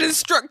coverage and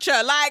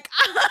structure? Like,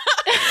 what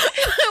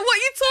are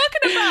you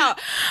talking about?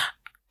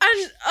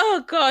 And,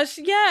 oh gosh,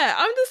 yeah,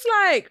 I'm just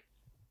like,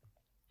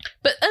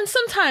 but, and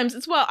sometimes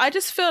as well, I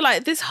just feel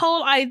like this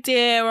whole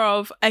idea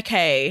of,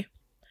 okay,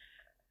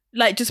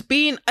 like, just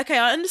being, okay,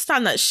 I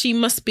understand that she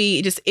must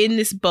be just in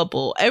this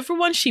bubble.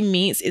 Everyone she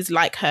meets is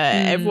like her.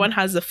 Everyone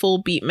has a full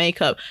beat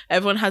makeup.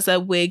 Everyone has their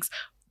wigs,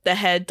 their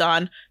hair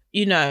done,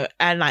 you know,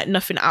 and, like,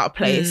 nothing out of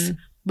place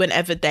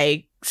whenever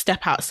they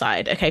step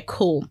outside. Okay,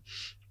 cool.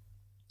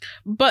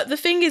 But the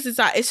thing is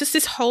that it's just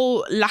this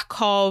whole lack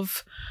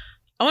of,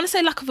 I want to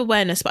say lack of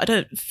awareness, but I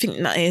don't think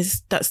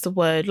that's the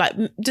word. Like,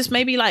 just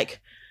maybe, like,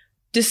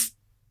 just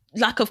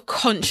lack of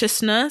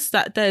consciousness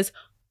that there's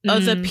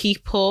other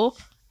people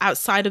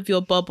outside of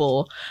your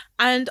bubble.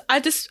 And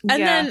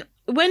then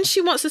when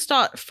she wants to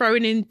start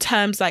throwing in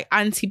terms like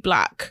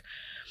anti-black,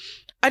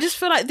 I just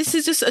feel like this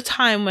is just a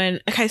time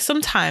when, okay,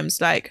 sometimes,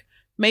 like,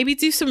 maybe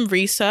do some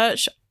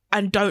research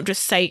and don't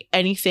just say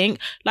anything.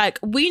 Like,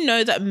 we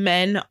know that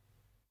men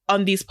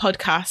on these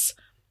podcasts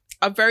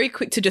are very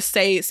quick to just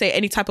say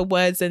any type of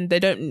words and they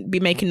don't be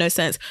making no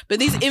sense. But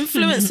these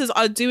influencers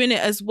are doing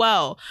it as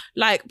well.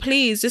 Like,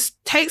 please just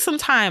take some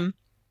time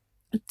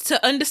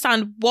to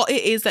understand what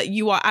it is that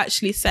you are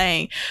actually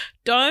saying.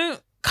 Don't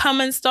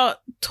come and start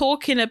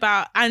talking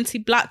about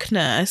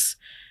anti-blackness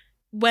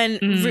when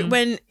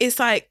it's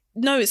like,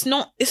 no, it's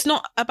not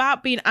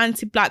about being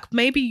anti-black.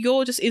 Maybe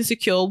you're just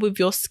insecure with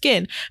your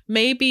skin.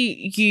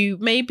 Maybe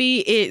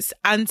it's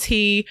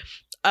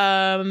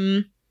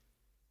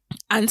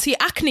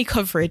anti-acne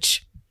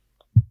coverage.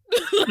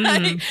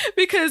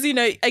 Because, you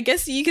know, I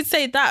guess you could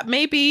say that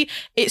maybe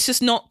it's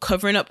just not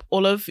covering up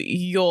all of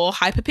your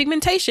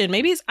hyperpigmentation.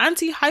 Maybe it's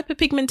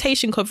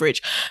anti-hyperpigmentation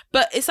coverage.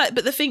 But it's like,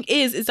 but the thing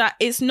is that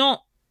it's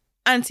not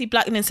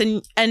anti-blackness,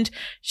 and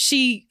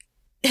she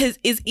is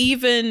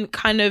even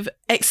kind of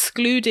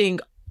excluding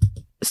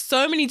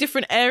so many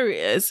different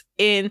areas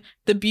in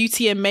the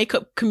beauty and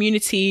makeup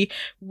community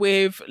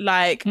with,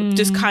 like,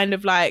 just kind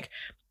of like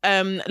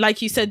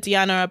you said,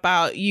 Deanna,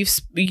 about you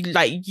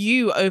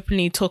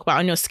openly talk about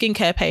on your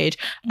skincare page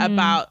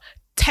about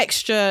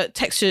texture,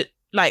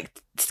 like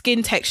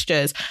skin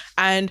textures,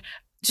 and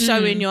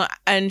showing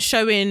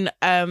acne,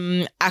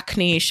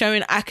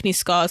 showing acne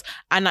scars,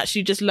 and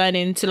actually just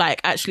learning to, like,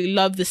 actually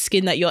love the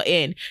skin that you're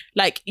in.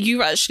 Like,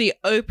 you actually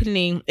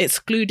openly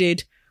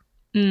excluded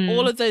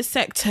all of those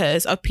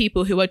sectors of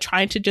people who are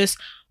trying to just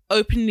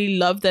openly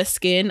love their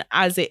skin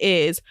as it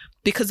is,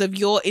 because of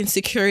your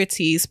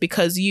insecurities,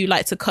 because you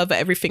like to cover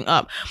everything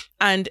up.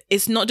 And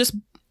it's not just,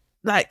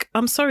 like,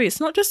 I'm sorry, it's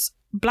not just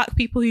black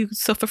people who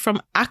suffer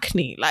from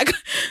acne. Like,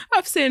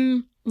 I've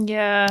seen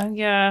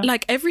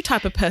like every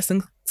type of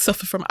person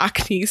suffer from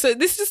acne. So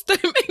this just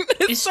don't make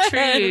no sense.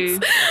 True.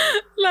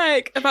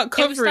 Like, about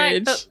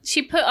coverage. Like,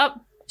 she put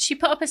up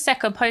a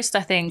second post,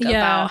 I think,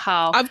 about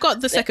how I've got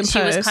the second post.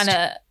 She was kind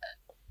of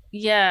do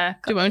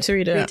you want me to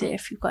read it? Read it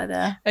if you've got it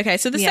there. Okay,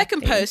 so the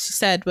second post she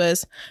said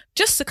was,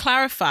 just to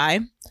clarify,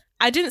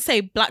 I didn't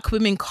say black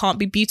women can't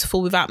be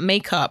beautiful without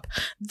makeup.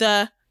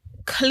 The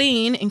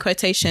clean, in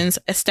quotations,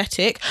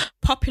 aesthetic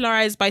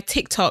popularized by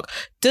TikTok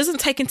doesn't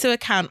take into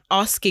account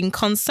our skin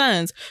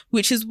concerns,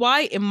 which is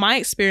why, in my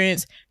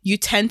experience, you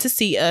tend to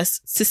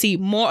see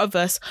more of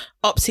us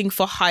opting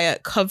for higher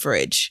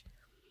coverage.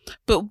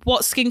 But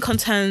what skin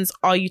concerns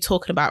are you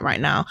talking about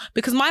right now?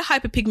 Because my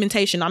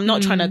hyperpigmentation, I'm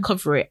not trying to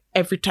cover it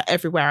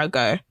everywhere I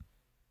go.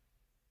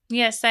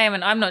 Yeah, same.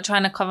 And I'm not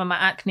trying to cover my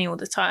acne all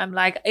the time.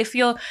 Like, if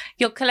you're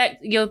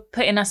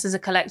putting us as a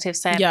collective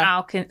saying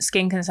our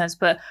skin concerns,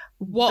 but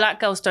black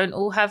girls don't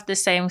all have the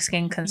same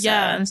skin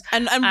concerns.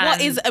 Yeah.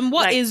 And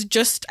what is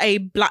just a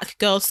black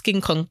girl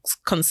skin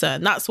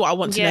concern? That's what I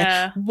want to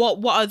know.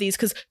 What are these?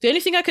 Because the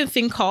only thing I can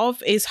think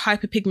of is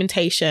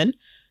hyperpigmentation.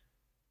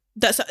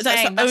 That's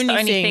the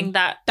only thing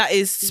that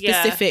is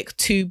specific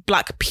to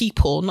black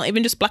people, not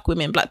even just black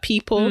women, black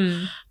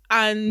people.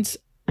 And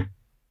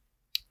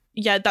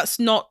that's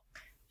not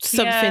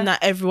something that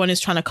everyone is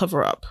trying to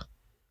cover up.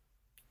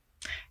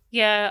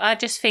 Yeah, I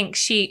just think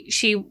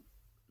she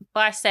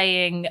by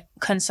saying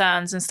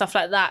concerns and stuff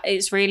like that,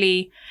 it's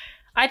really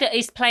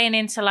it's playing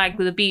into like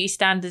the beauty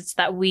standards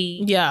that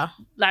we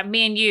like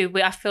me and you,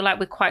 I feel like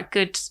we're quite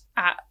good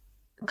at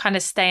kind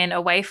of staying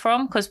away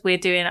from, because we're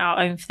doing our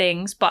own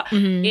things, but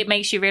it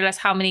makes you realize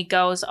how many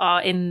girls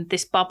are in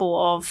this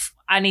bubble of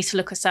I need to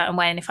look a certain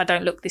way, and if I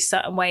don't look this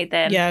certain way,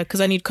 then because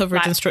I need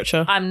coverage and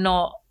structure. I'm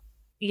not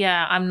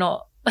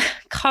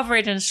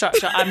coverage and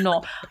structure. I'm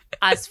not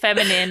as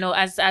feminine or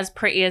as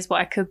pretty as what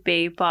I could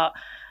be. But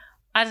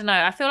I don't know.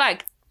 I feel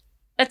like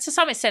to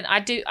some extent I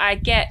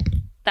get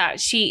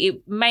that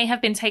it may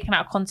have been taken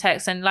out of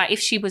context, and like if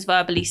she was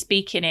verbally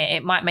speaking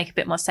it might make a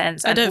bit more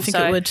sense. I don't think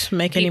it would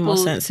make any more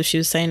sense if she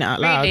was saying it out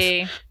loud.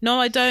 Really? No,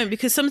 I don't,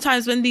 because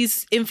sometimes when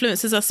these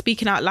influencers are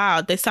speaking out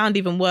loud, they sound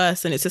even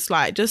worse, and it's just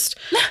like just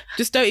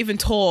don't even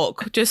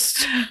talk.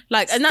 Just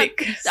like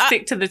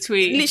stick to the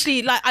tweet.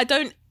 Literally, like I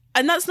don't.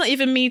 And that's not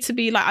even me to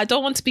be like, I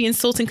don't want to be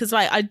insulting, because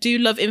like I do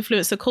love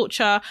influencer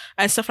culture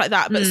and stuff like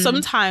that. But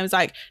sometimes,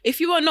 like, if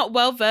you are not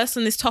well versed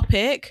on this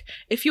topic,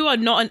 if you are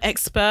not an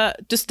expert,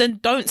 then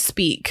don't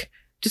speak.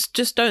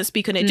 Just don't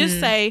speak on it.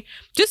 Just say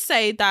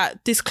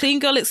that this clean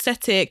girl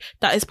aesthetic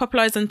that is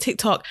popularized on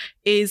TikTok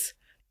is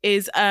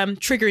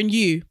triggering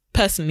you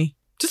personally.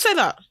 Just say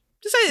that.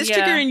 Just say it's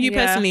triggering you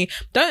personally.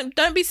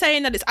 Don't be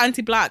saying that it's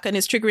anti-black and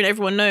it's triggering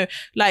everyone. No,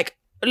 like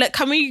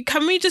can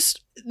we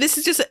just, this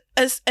is just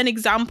as an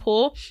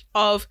example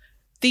of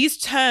these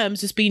terms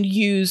just being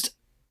used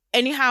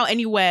anyhow,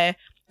 anywhere,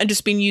 and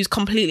just being used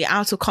completely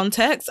out of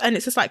context. And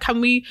it's just like,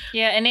 can we...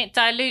 Yeah, and it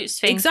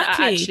dilutes things that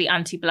are actually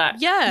anti-black.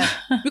 Yeah.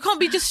 We can't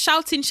be just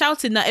shouting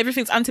that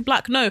everything's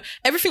anti-black. No,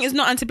 everything is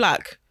not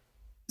anti-black.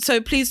 So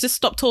please just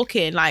stop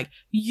talking. Like,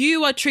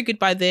 you are triggered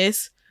by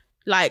this,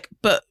 like,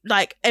 but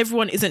like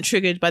everyone isn't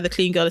triggered by the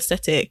clean girl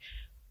aesthetic.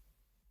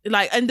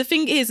 Like, and the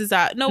thing is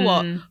that,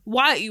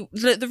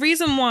 the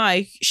reason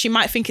why she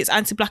might think it's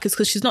anti-black is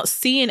because she's not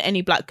seeing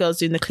any black girls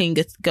doing the clean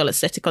girl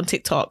aesthetic on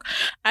TikTok.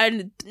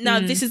 And now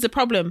this is the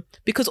problem,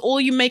 because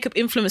all you makeup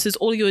influencers,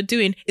 all you're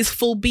doing is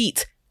full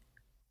beat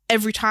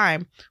every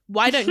time.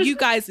 Why don't you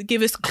guys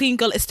give us clean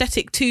girl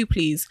aesthetic too,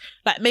 please?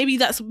 Like, maybe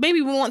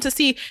we want to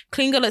see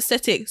clean girl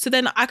aesthetic, so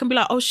then I can be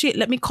like, oh shit,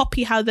 let me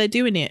copy how they're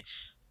doing it.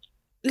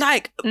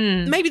 Like,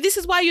 maybe this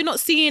is why you're not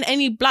seeing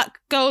any black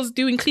girls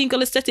doing clean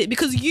girl aesthetic,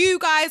 because you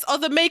guys are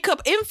the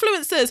makeup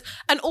influencers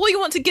and all you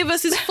want to give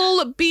us is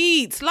full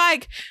beats.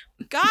 Like,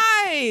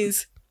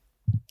 guys,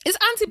 it's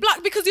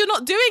anti-black because you're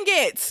not doing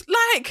it.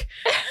 Like,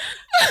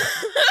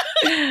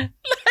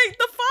 like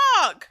the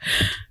fuck?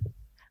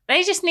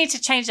 They just need to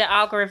change their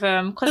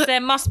algorithm, because there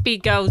must be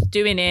girls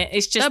doing it.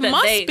 It's just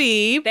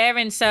they're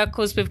in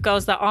circles with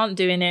girls that aren't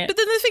doing it. But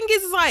then the thing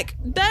is, like,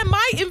 they're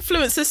my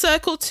influencer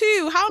circle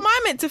too. How am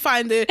I meant to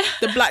find the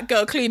black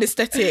girl clean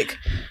aesthetic?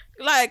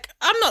 Like,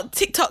 I'm not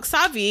TikTok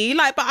savvy.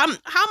 Like, but how am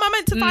I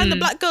meant to find the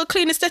black girl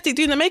clean aesthetic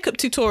doing the makeup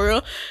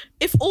tutorial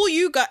if all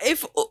you got,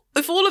 if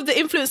all of the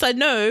influencers I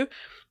know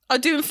are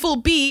doing full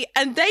beat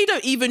and they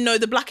don't even know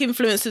the black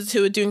influencers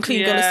who are doing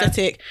clean girl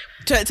aesthetic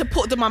to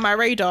put them on my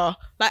radar?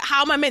 Like,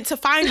 how am I meant to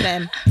find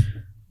them?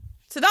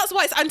 So that's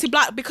why it's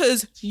anti-black,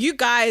 because you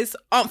guys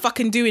aren't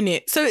fucking doing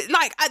it. So,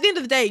 like, at the end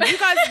of the day, you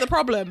guys are the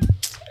problem.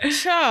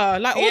 Sure.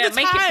 Like, all the time.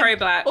 Make it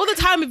pro-black. All the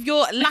time with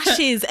your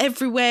lashes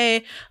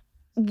everywhere,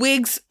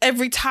 wigs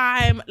every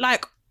time,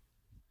 like,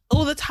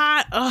 all the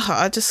time.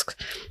 I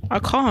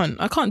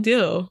can't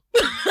deal.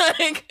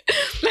 Like,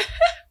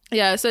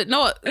 yeah, so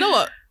know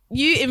what?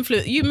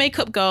 You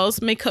makeup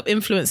girls, makeup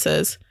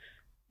influencers,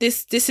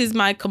 this is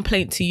my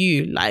complaint to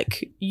you.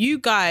 Like, you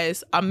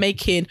guys are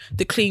making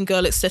the clean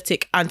girl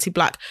aesthetic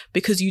anti-black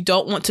because you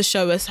don't want to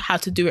show us how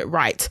to do it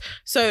right.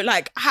 So,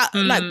 like,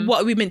 like,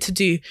 what are we meant to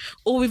do?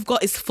 All we've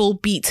got is full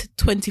beat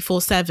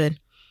 24/7.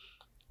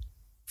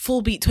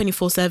 Full beat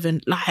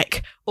 24/7.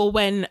 Like, or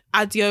when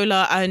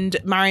Adiola and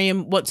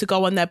Mariam want to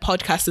go on their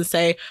podcast and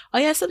say, oh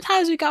yeah,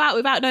 sometimes we go out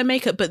without no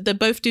makeup, but they're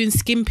both doing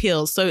skin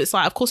peels. So it's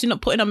like, of course you're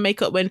not putting on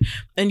makeup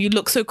and you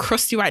look so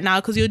crusty right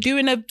now because you're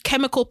doing a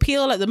chemical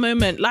peel at the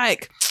moment.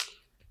 Like,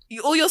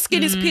 all your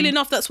skin is peeling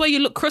off. That's why you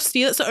look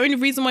crusty. That's the only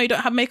reason why you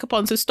don't have makeup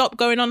on. So stop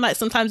going on like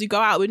sometimes you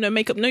go out with no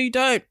makeup. No, you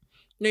don't.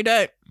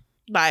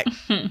 Like,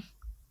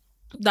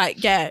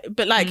 like, yeah,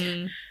 but like,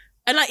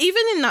 and like,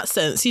 even in that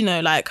sense, you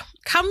know, like,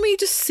 can we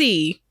just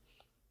see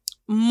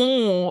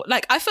more?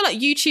 Like, I feel like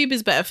YouTube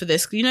is better for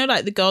this. You know,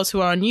 like the girls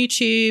who are on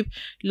YouTube,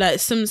 like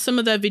some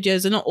of their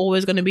videos are not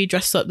always going to be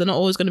dressed up. They're not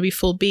always going to be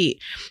full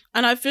beat.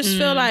 And I just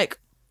feel like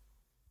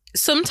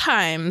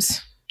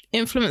sometimes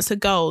influencer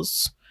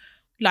girls,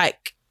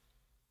 like,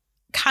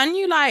 can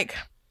you like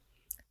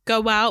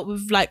go out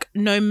with like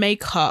no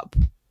makeup,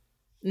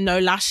 no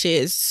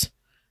lashes,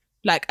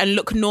 like, and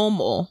look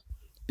normal?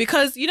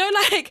 Because, you know,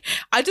 like,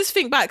 I just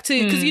think back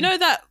to, because you know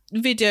that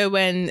video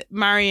when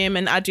Mariam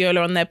and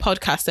Adiola on their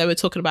podcast, they were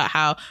talking about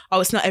how, oh,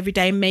 it's not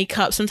everyday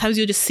makeup. Sometimes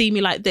you'll just see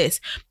me like this.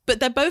 But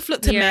they both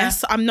looked a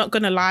mess. I'm not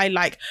going to lie.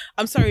 Like,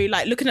 I'm sorry,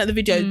 like, looking at the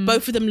video,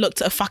 both of them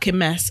looked a fucking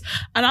mess.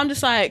 And I'm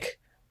just like,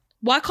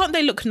 why can't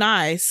they look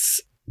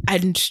nice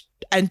and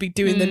be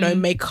doing the no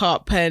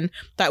makeup? And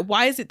like,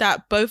 why is it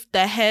that both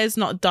their hair's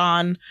not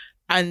done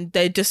and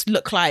they just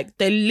look like,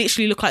 they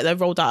literally look like they're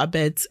rolled out of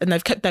beds and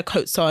they've kept their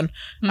coats on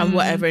and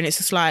whatever. And it's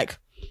just like,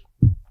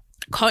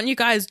 can't you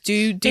guys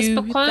do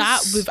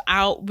that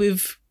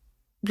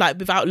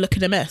without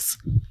looking a mess?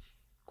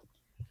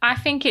 I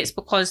think it's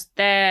because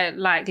they're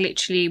like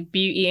literally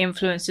beauty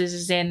influencers,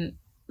 as in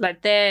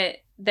like their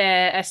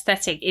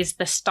aesthetic is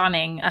the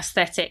stunning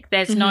aesthetic.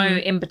 There's no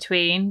in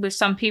between with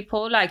some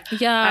people. Like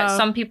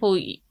some people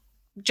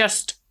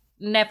just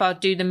never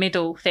do the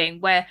middle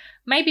thing, where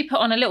maybe put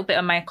on a little bit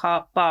of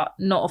makeup but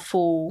not a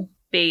full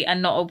beat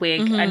and not a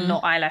wig and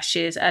not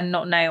eyelashes and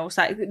not nails.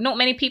 Like, not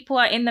many people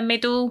are in the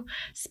middle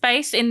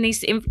space in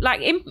these in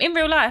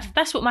real life.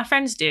 That's what my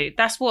friends do.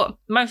 That's what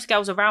most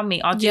girls around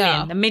me are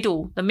doing. The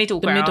middle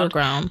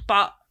ground.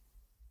 But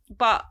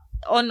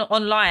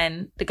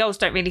online, the girls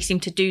don't really seem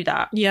to do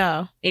that.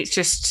 Yeah, it's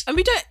just,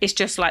 and it's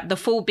just like the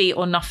full beat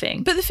or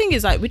nothing. But the thing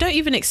is, like, we don't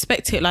even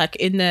expect it like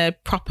in their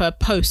proper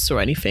posts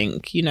or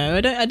anything, you know.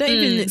 I don't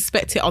even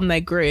expect it on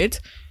their grid.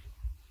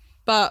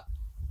 But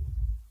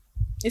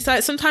it's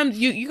like sometimes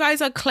you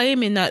guys are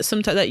claiming that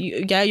sometimes that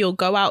you'll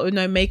go out with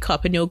no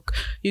makeup and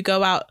you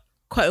go out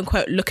quote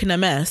unquote looking a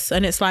mess,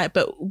 and it's like,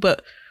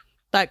 but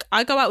like,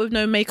 I go out with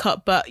no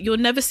makeup, but you'll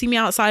never see me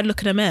outside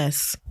looking a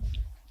mess.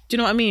 Do you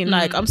know what I mean?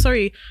 Like, I'm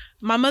sorry,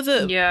 my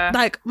mother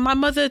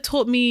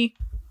taught me,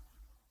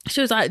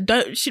 she was like,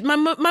 my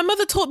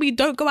mother taught me,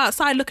 don't go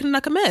outside looking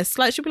like a mess.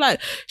 Like, she'd be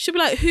like,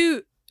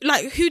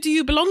 who do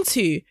you belong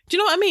to? Do you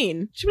know what I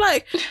mean? She'd be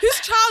like, whose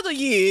child are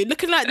you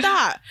looking like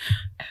that?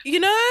 You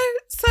know?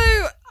 So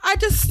I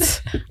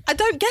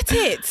don't get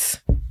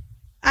it.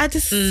 I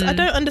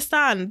don't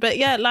understand. But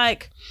yeah,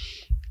 like,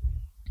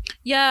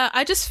 yeah,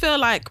 I just feel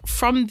like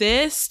from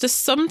this,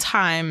 just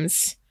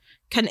sometimes,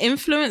 can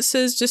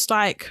influencers just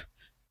like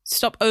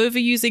stop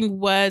overusing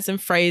words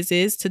and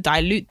phrases to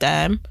dilute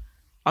them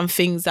on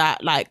things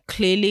that like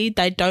clearly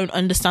they don't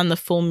understand the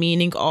full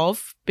meaning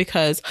of?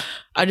 Because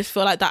I just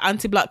feel like that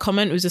anti-black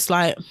comment was just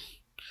like,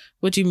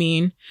 what do you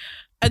mean?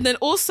 And then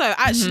also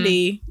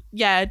actually,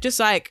 just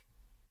like,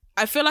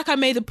 I feel like I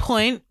made a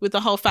point with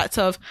the whole fact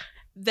of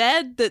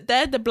they're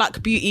the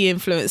black beauty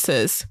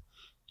influencers.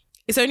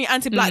 It's only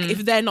anti-black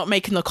if they're not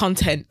making the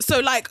content. So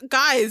like,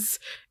 guys,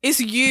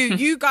 it's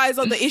you guys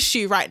are the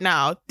issue right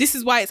now. This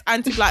is why it's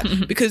anti-black,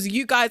 because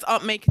you guys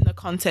aren't making the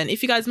content.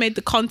 If you guys made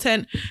the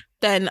content,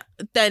 then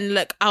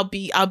look, I'll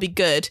be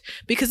good.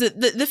 Because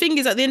the thing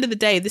is, at the end of the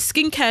day, the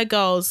skincare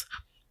girls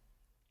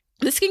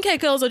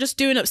are just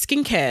doing up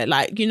skincare.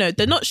 Like, you know,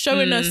 they're not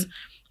showing us.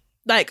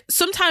 Like,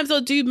 sometimes they'll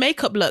do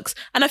makeup looks,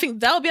 and I think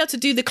they'll be able to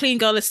do the clean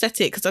girl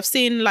aesthetic, because I've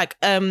seen like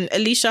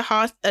Alicia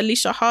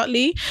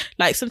Hartley,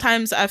 like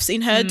sometimes I've seen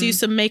her do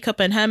some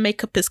makeup, and her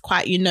makeup is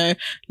quite, you know,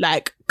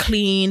 like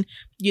clean,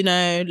 you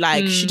know,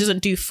 like she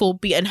doesn't do full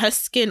beat, and her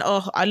skin,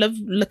 oh, I love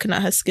looking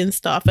at her skin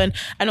stuff. And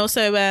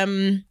also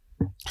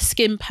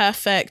Skin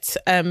Perfect,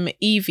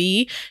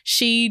 Evie,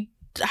 she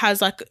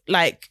has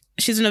like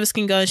she's another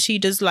skin girl, and she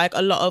does like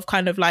a lot of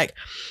kind of like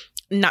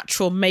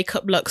natural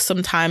makeup looks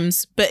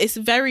sometimes, but it's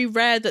very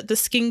rare that the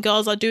skin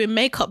girls are doing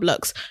makeup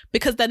looks,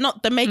 because they're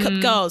not the makeup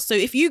girls. So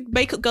if you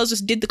makeup girls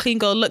just did the clean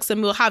girl looks,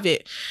 then we'll have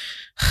it.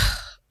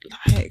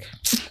 Like,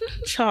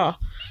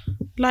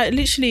 like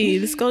literally,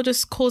 this girl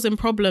just causing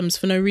problems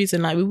for no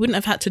reason. Like, we wouldn't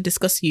have had to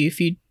discuss you if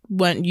you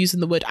weren't using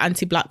the word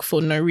anti-black for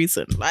no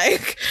reason.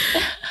 Like,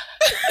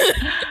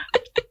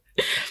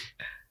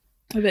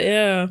 but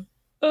yeah.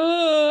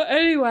 Oh,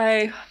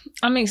 anyway,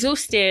 I'm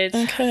exhausted.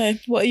 Okay,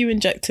 what are you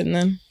injecting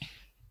then?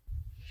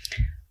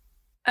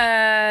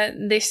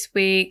 This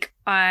week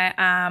I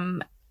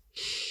am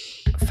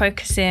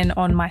focusing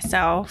on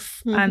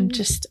myself. I'm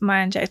just,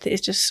 my injector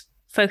is just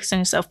focus on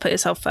yourself, put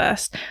yourself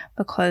first,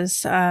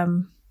 because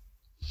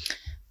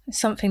it's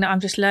something that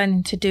I'm just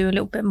learning to do a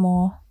little bit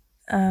more.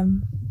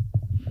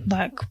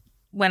 Like,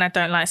 when I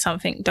don't like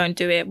something, don't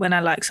do it. When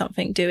I like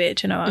something, do it.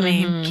 Do you know what I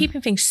mean?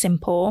 Keeping things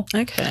simple.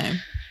 Okay.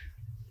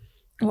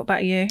 What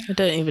about you? I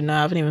don't even know.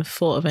 I haven't even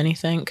thought of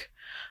anything.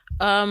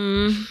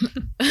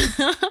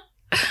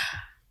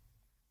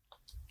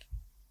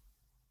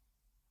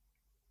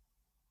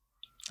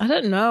 I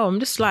don't know. I'm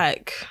just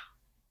like,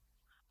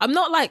 I'm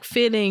not like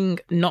feeling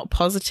not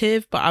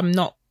positive, but I'm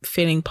not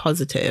feeling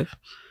positive.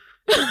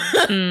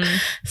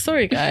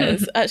 Sorry,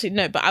 guys. Actually,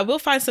 no, but I will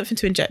find something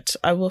to inject.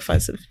 I'm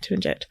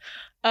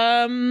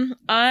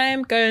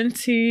going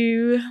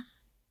to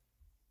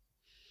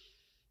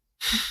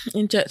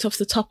inject off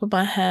the top of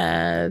my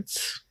head.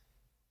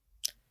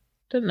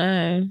 Don't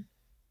know.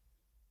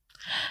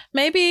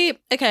 Maybe,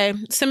 okay,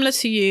 similar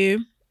to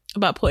you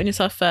about putting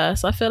yourself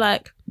first. I feel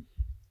like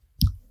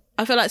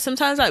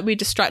sometimes like we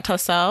distract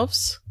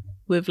ourselves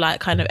with like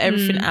kind of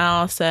everything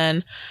else,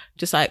 and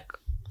just like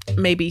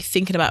maybe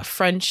thinking about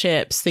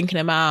friendships, thinking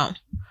about,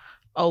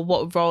 oh,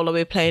 what role are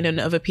we playing in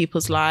other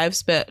people's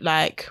lives? But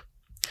like,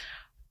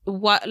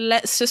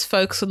 let's just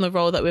focus on the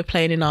role that we're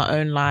playing in our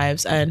own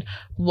lives, and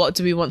what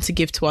do we want to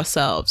give to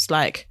ourselves?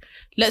 Like,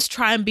 let's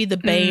try and be the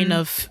bane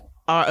of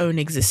our own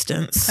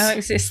existence. Our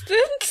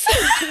existence?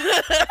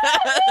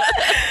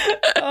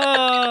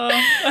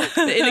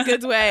 In a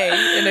good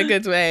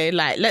way.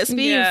 Like, let's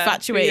be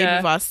infatuated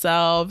with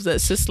ourselves.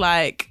 Let's just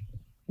like,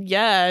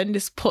 and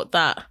just put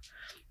that,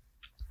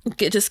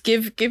 just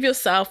give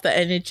yourself the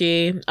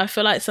energy. I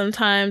feel like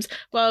sometimes,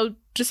 well,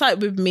 just like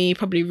with me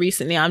probably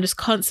recently, I'm just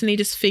constantly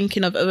just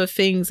thinking of other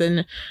things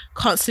and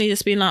constantly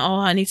just being like, oh,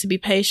 I need to be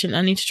patient,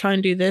 I need to try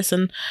and do this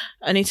and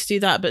I need to do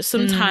that. But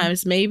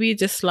sometimes maybe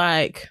just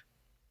like,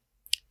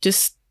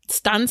 just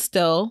stand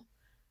still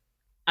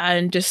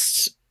and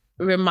just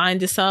remind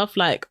yourself,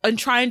 like, and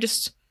try and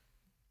just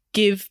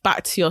give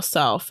back to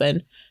yourself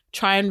and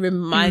try and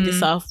remind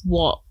yourself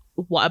what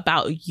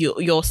about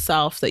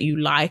yourself that you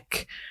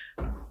like,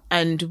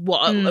 and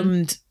what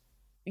and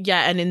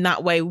in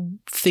that way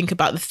think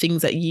about the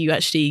things that you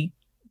actually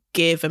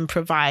give and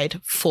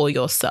provide for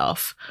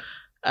yourself.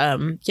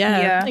 And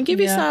give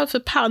yourself a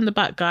pat on the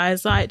back,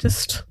 guys. Like,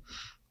 just,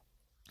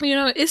 you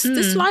know,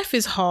 this life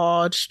is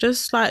hard.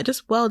 Just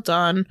well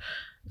done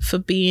for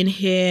being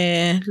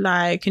here.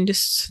 Like, and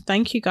just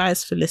thank you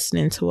guys for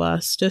listening to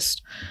us.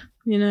 Just,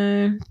 you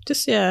know,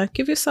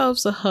 give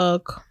yourselves a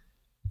hug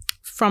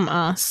from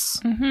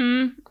us.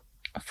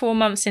 4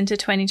 months into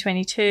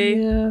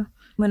 2022.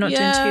 We're not doing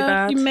too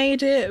bad. We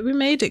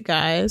made it,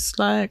 guys.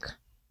 Like,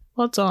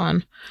 well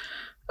done.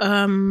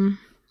 I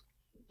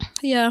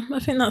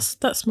think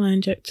that's my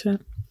injector.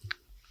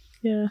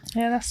 Yeah,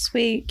 that's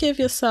sweet. Give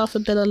yourself a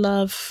bit of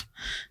love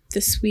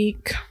this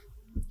week.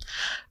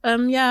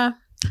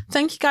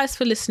 Thank you guys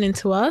for listening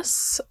to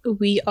us.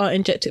 We are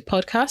Injected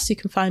Podcast. You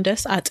can find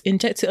us at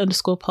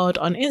Injected_pod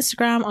on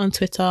Instagram, on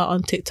Twitter,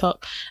 on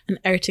TikTok, and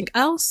everything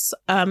else.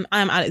 I'm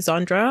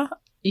Alexandra.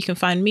 You can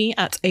find me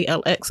at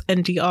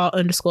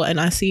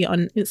ALXNDR_NIC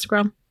on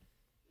Instagram.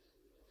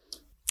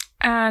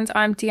 And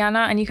I'm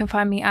Deanna, and you can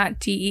find me at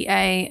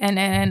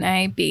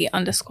DEANNNAB_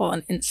 on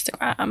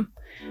Instagram.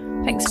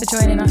 Thanks for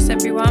joining us,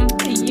 everyone.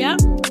 Yeah.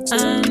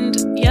 And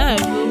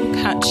we'll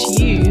catch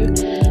you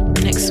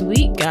next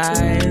week,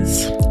 guys.